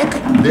ain't black,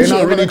 they're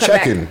not really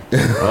checking.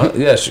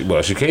 Yeah,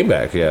 she came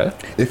back, yeah.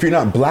 If you're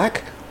not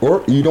black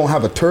or you don't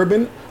have a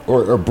turban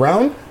or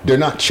brown, they're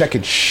not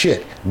checking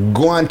shit.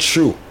 Go on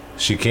true.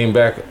 She came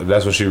back.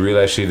 That's when she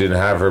realized she didn't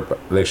have her,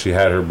 like she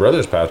had her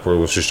brother's passport,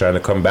 was she's trying to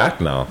come back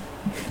now.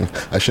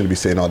 I shouldn't be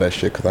saying all that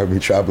shit because I'll be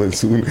traveling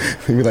soon.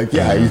 They'll be like,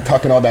 yeah, you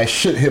talking all that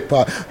shit, hip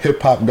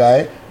hop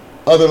guy.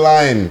 Other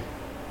line,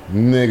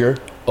 nigger.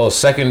 Oh,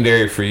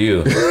 secondary for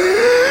you.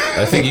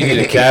 I think you need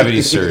a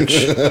cavity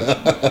search.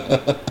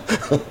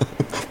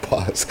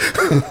 Pause.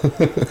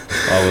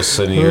 All of a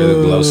sudden you hear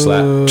the glove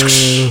slap.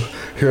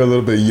 Hear a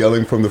little bit of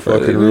yelling from the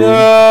fucking room.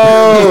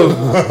 No!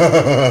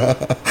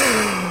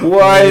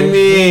 Why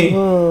me?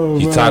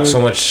 You talk so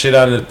much shit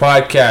on the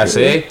podcast,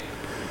 eh?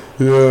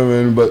 Yeah,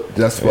 man, but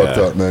that's fucked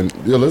up, man.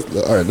 Yo,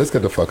 let's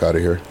get the fuck out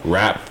of here.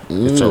 Rap.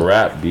 It's a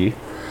rap, B.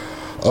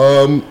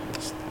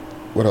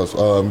 What else?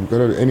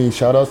 Any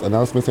shout outs,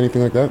 announcements,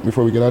 anything like that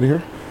before we get out of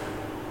here?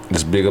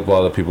 Just big up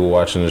all the people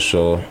watching the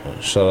show.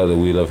 Shout out the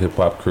We Love Hip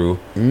Hop crew.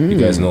 You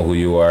guys know who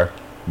you are.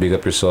 Big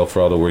up yourself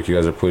for all the work you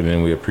guys are putting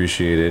in. We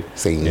appreciate it.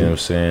 You know what I'm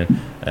saying?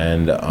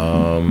 And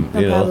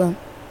you know,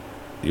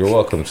 you're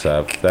welcome,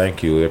 Sav.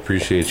 Thank you. We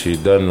appreciate you. You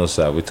done no,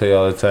 Sav. We tell you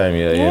all the time.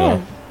 You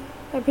know.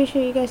 I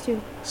appreciate you guys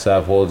too.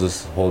 Sav holds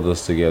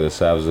us together.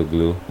 Sav's the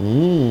glue.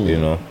 You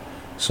know.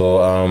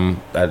 So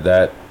at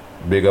that,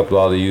 big up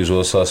all the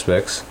usual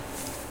suspects.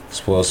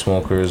 Spoiled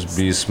Smokers,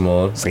 Beast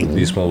Mode.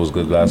 Beast Mode was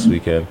good last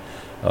weekend.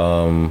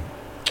 There's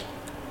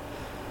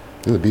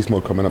a Beast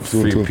Mode coming up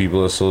soon. Free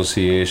People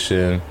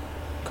Association,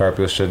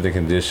 Carpio Strength and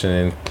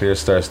Conditioning, Clear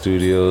Star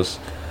Studios.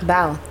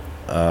 Bow.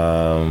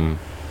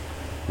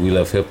 We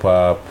Love Hip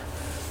Hop.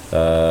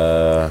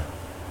 I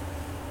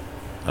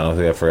don't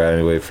think I forgot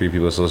anyway. Free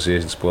People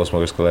Association, Spoiled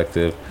Smokers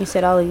Collective. You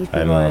said all of these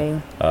people.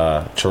 I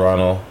know.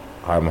 Toronto.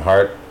 I'm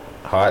Heart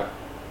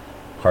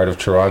of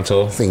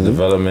Toronto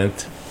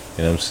Development.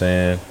 You know what I'm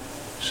saying?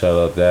 Shout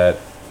out that.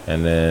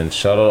 And then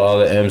shout out all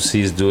the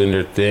MCs doing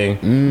their thing.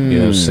 You know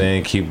what I'm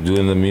saying? Keep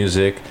doing the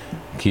music.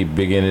 Keep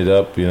bigging it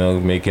up, you know,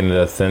 making it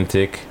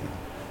authentic.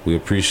 We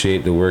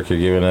appreciate the work you're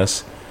giving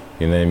us.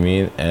 You know what I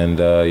mean? And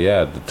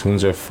yeah, the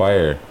tunes are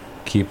fire.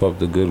 Keep up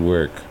the good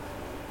work.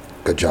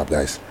 Good job,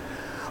 guys.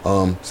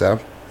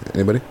 Sav,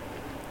 anybody?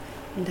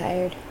 I'm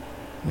tired.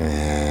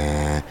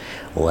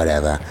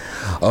 Whatever.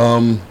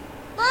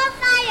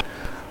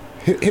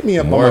 Hit me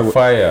up more on my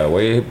fire.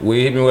 We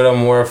hit me with a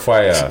more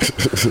fire.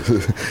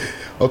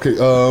 Okay.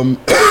 Man,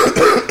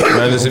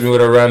 just hit me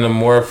with a random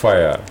more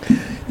fire.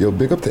 Yo,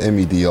 big up to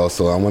MED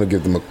also. I want to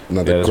give them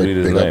another quick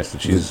big up. Nice.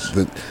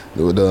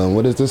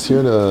 What is this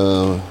here?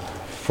 The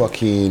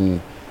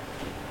fucking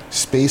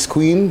Space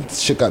Queen.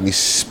 Shit got me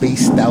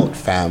spaced out,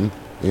 fam.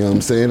 You know what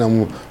I'm saying?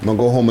 I'm gonna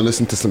go home and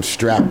listen to some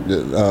Strap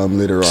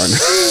later on.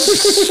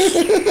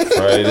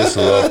 Alright, this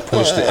love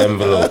push the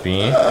envelope,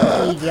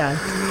 Yeah.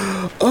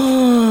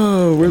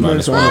 Oh, where's my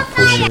song?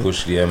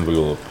 Push the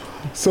envelope.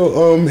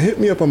 So hit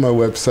me up on my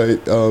website,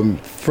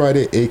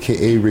 Friday,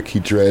 aka Ricky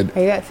Dread.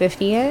 Are you at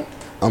 50 yet?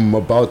 I'm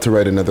about to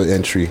write another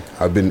entry.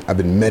 I've been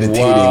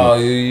meditating. Wow,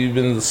 you've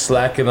been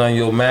slacking on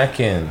your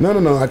Mackin.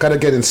 No. I gotta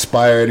get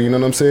inspired. You know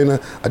what I'm saying?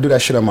 I do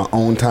that shit on my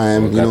own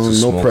time.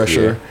 No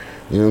pressure.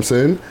 You know what I'm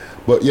saying?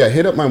 But yeah,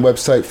 hit up my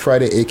website,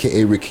 Friday,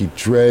 aka Ricky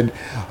Dread.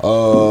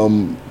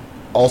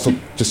 Also,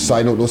 just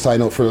side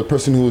note for the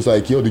person who was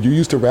like, yo, did you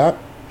used to rap?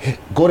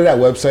 Go to that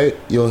website.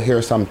 You'll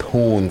hear some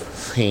tones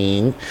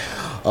sing.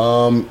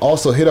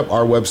 Also, hit up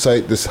our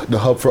website, the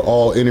hub for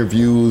all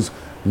interviews,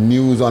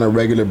 news on a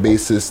regular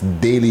basis,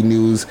 daily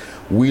news,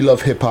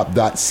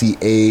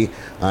 welovehiphop.ca. All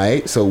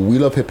right, so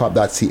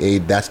welovehiphop.ca,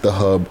 that's the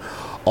hub.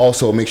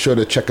 Also, make sure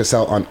to check us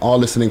out on all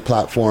listening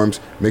platforms.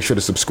 Make sure to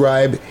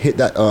subscribe, hit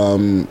that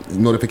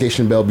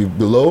notification bell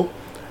below.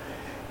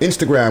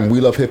 Instagram,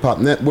 We Love Hip Hop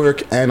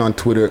Network, and on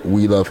Twitter,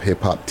 We Love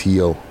Hip Hop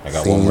TO. I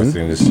got one more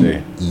thing to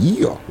say.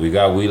 Yeah. We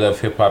got We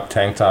Love Hip Hop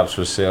tank tops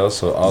for sale,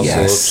 so also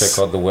check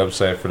out the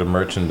website for the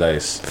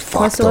merchandise.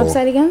 What's the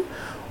website again?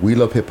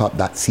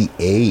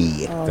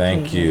 welovehiphop.ca.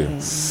 Thank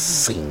you.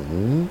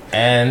 Sing.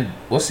 And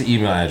what's the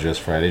email address,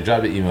 Friday?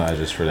 Drop the email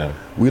address for them.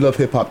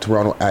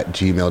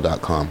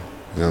 welovehiphoptoronto@gmail.com.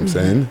 You know what I'm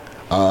saying?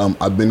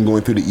 I've been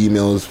going through the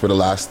emails for the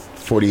last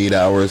 48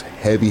 hours.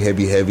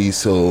 Heavy.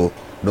 So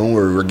don't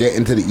worry, we're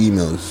getting to the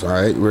emails. All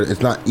right,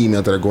 it's not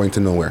emails that are going to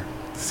nowhere.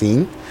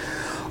 See?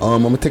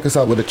 I'm gonna take us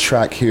out with a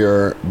track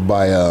here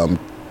by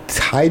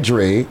Ty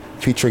Dre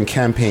featuring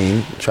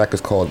Campaign. The track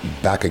is called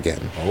Back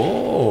Again.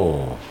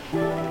 Oh.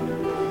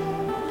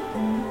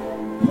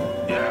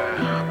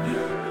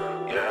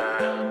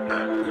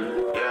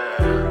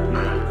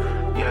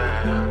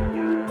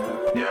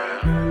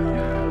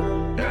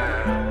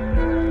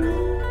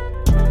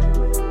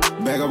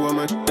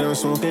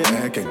 Something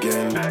back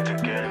again.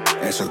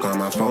 And she call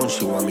my phone,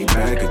 she want me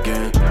back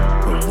again.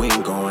 But we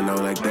ain't going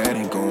on like that,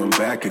 ain't going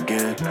back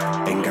again.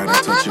 Ain't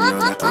gotta touch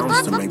another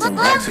ounce to make them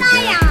racks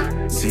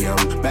again. See,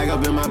 I'm back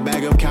up in my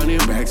bag, I'm counting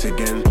racks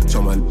again.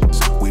 So my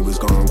we was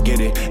gon'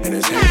 get it, and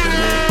it's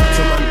happening.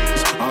 So my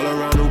all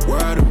around the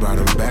world, I brought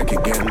them back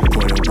again.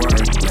 Put in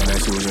work, man, I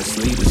was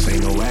asleep, this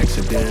ain't no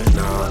accident.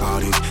 Nah, all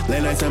these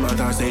late nights and my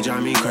thoughts, they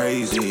drive me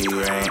crazy.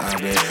 Right?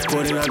 I've been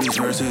putting out these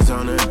verses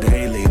on a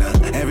daily. Now,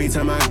 every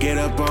time I get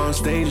up on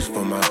stage, it's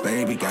for my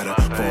baby. Got a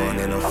foreign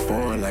and a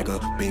foreign like a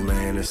Beamer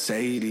and a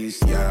Mercedes.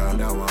 Yeah,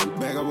 now I'm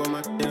back up on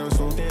my damn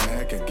something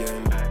back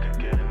again.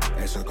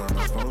 And she call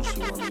my phone,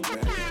 she want me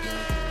back again.